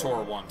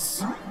Gigantor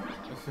once.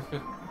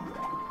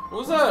 What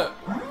was that?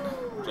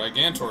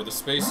 Gigantor, the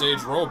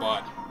space-age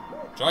robot.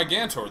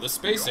 Gigantor, the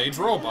space-age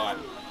robot.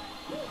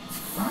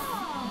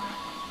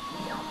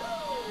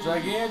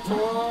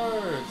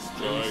 Gigantor!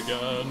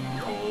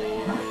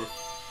 Gigantor.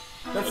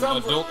 That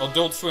sounds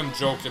Adult Swim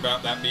joked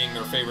about that being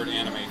their favorite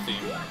anime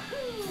theme.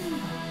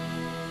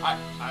 I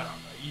don't know.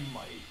 You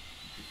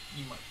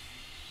might.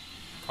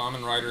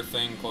 Kamen Rider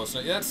thing, close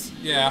enough.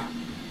 Yeah.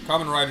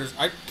 Kamen Riders,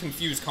 I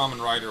confuse Kamen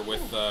Rider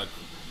with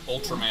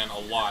Ultraman a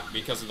lot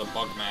because of the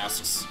bug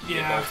masks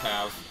they both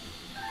have.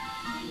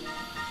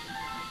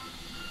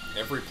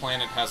 Every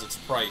planet has its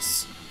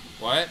price.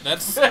 What?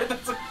 That's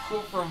That's a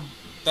quote from...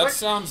 that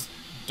sounds...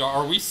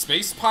 Are we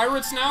space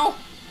pirates now?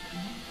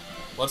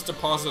 Let's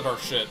deposit our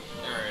shit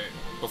Alright.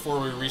 before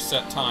we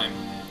reset time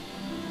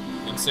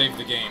and save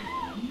the game.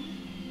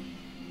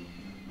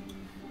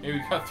 Hey, we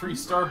got 3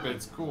 star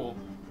bits. Cool.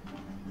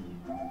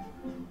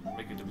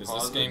 Make a deposit.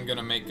 Is this game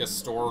gonna make us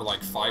store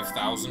like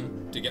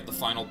 5,000 to get the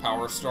final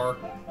power star?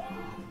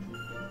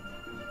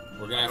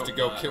 We're gonna have to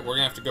go kill. We're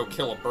gonna have to go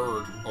kill a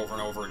bird over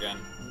and over again.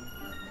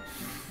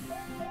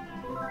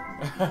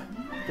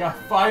 Got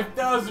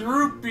 5,000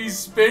 rupees.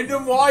 Spend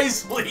them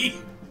wisely.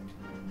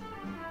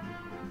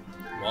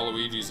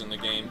 Waluigi's in the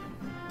game.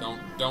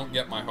 Don't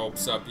get my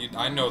hopes up.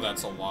 I know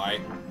that's a lie.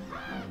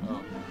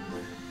 Oh.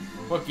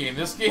 What game?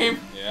 This game?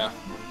 Yeah.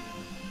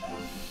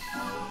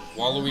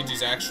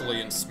 Waluigi's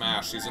actually in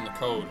Smash. He's in the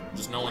code.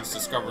 Just no one's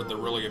discovered the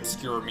really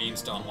obscure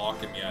means to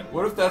unlock him yet.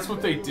 What if that's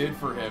what they did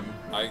for him?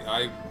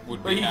 I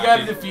would be Like, he happy. got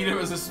to defeat him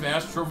as a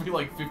Smash trophy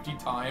like 50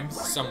 times.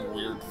 Some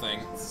weird thing.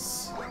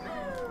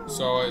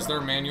 So, is there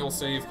a manual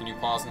save? Can you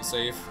pause and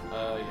save?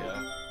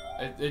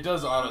 Yeah. It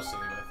does autosave,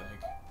 I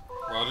think.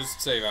 Well, just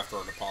save after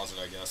our deposit,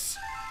 I guess.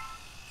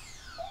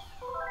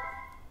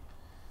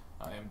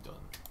 I am done.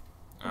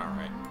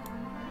 Alright.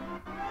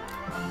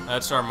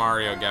 That's our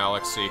Mario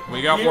Galaxy.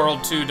 We got Yeah.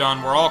 World 2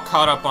 done. We're all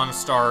caught up on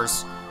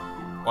stars.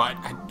 Well,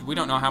 we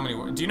don't know how many...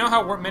 Do you know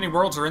how many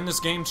worlds are in this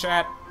game,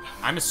 chat?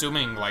 I'm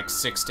assuming like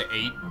 6 to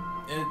 8.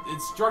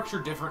 It's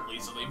structured differently,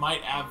 so they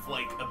might have,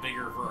 like, a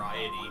bigger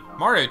variety.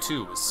 Mario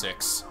 2 was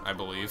 6, I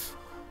believe.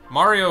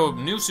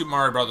 New Super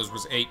Mario Brothers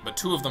was 8, but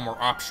 2 of them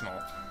were optional.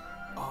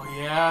 Oh,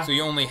 yeah? So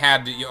you only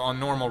had... On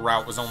normal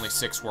route was only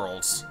 6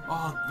 worlds.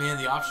 Oh, man,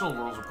 the optional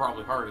worlds were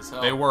probably hard as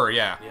hell. They were,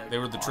 yeah. Yeah, They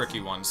were the awesome. tricky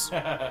ones.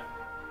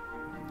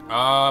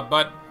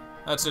 But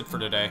that's it for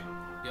today.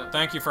 Yep.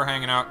 Thank you for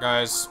hanging out,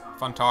 guys.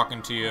 Fun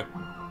talking to you.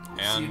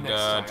 See you And next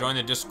time. join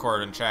the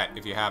Discord and chat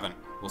if you haven't.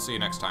 We'll see you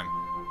next time.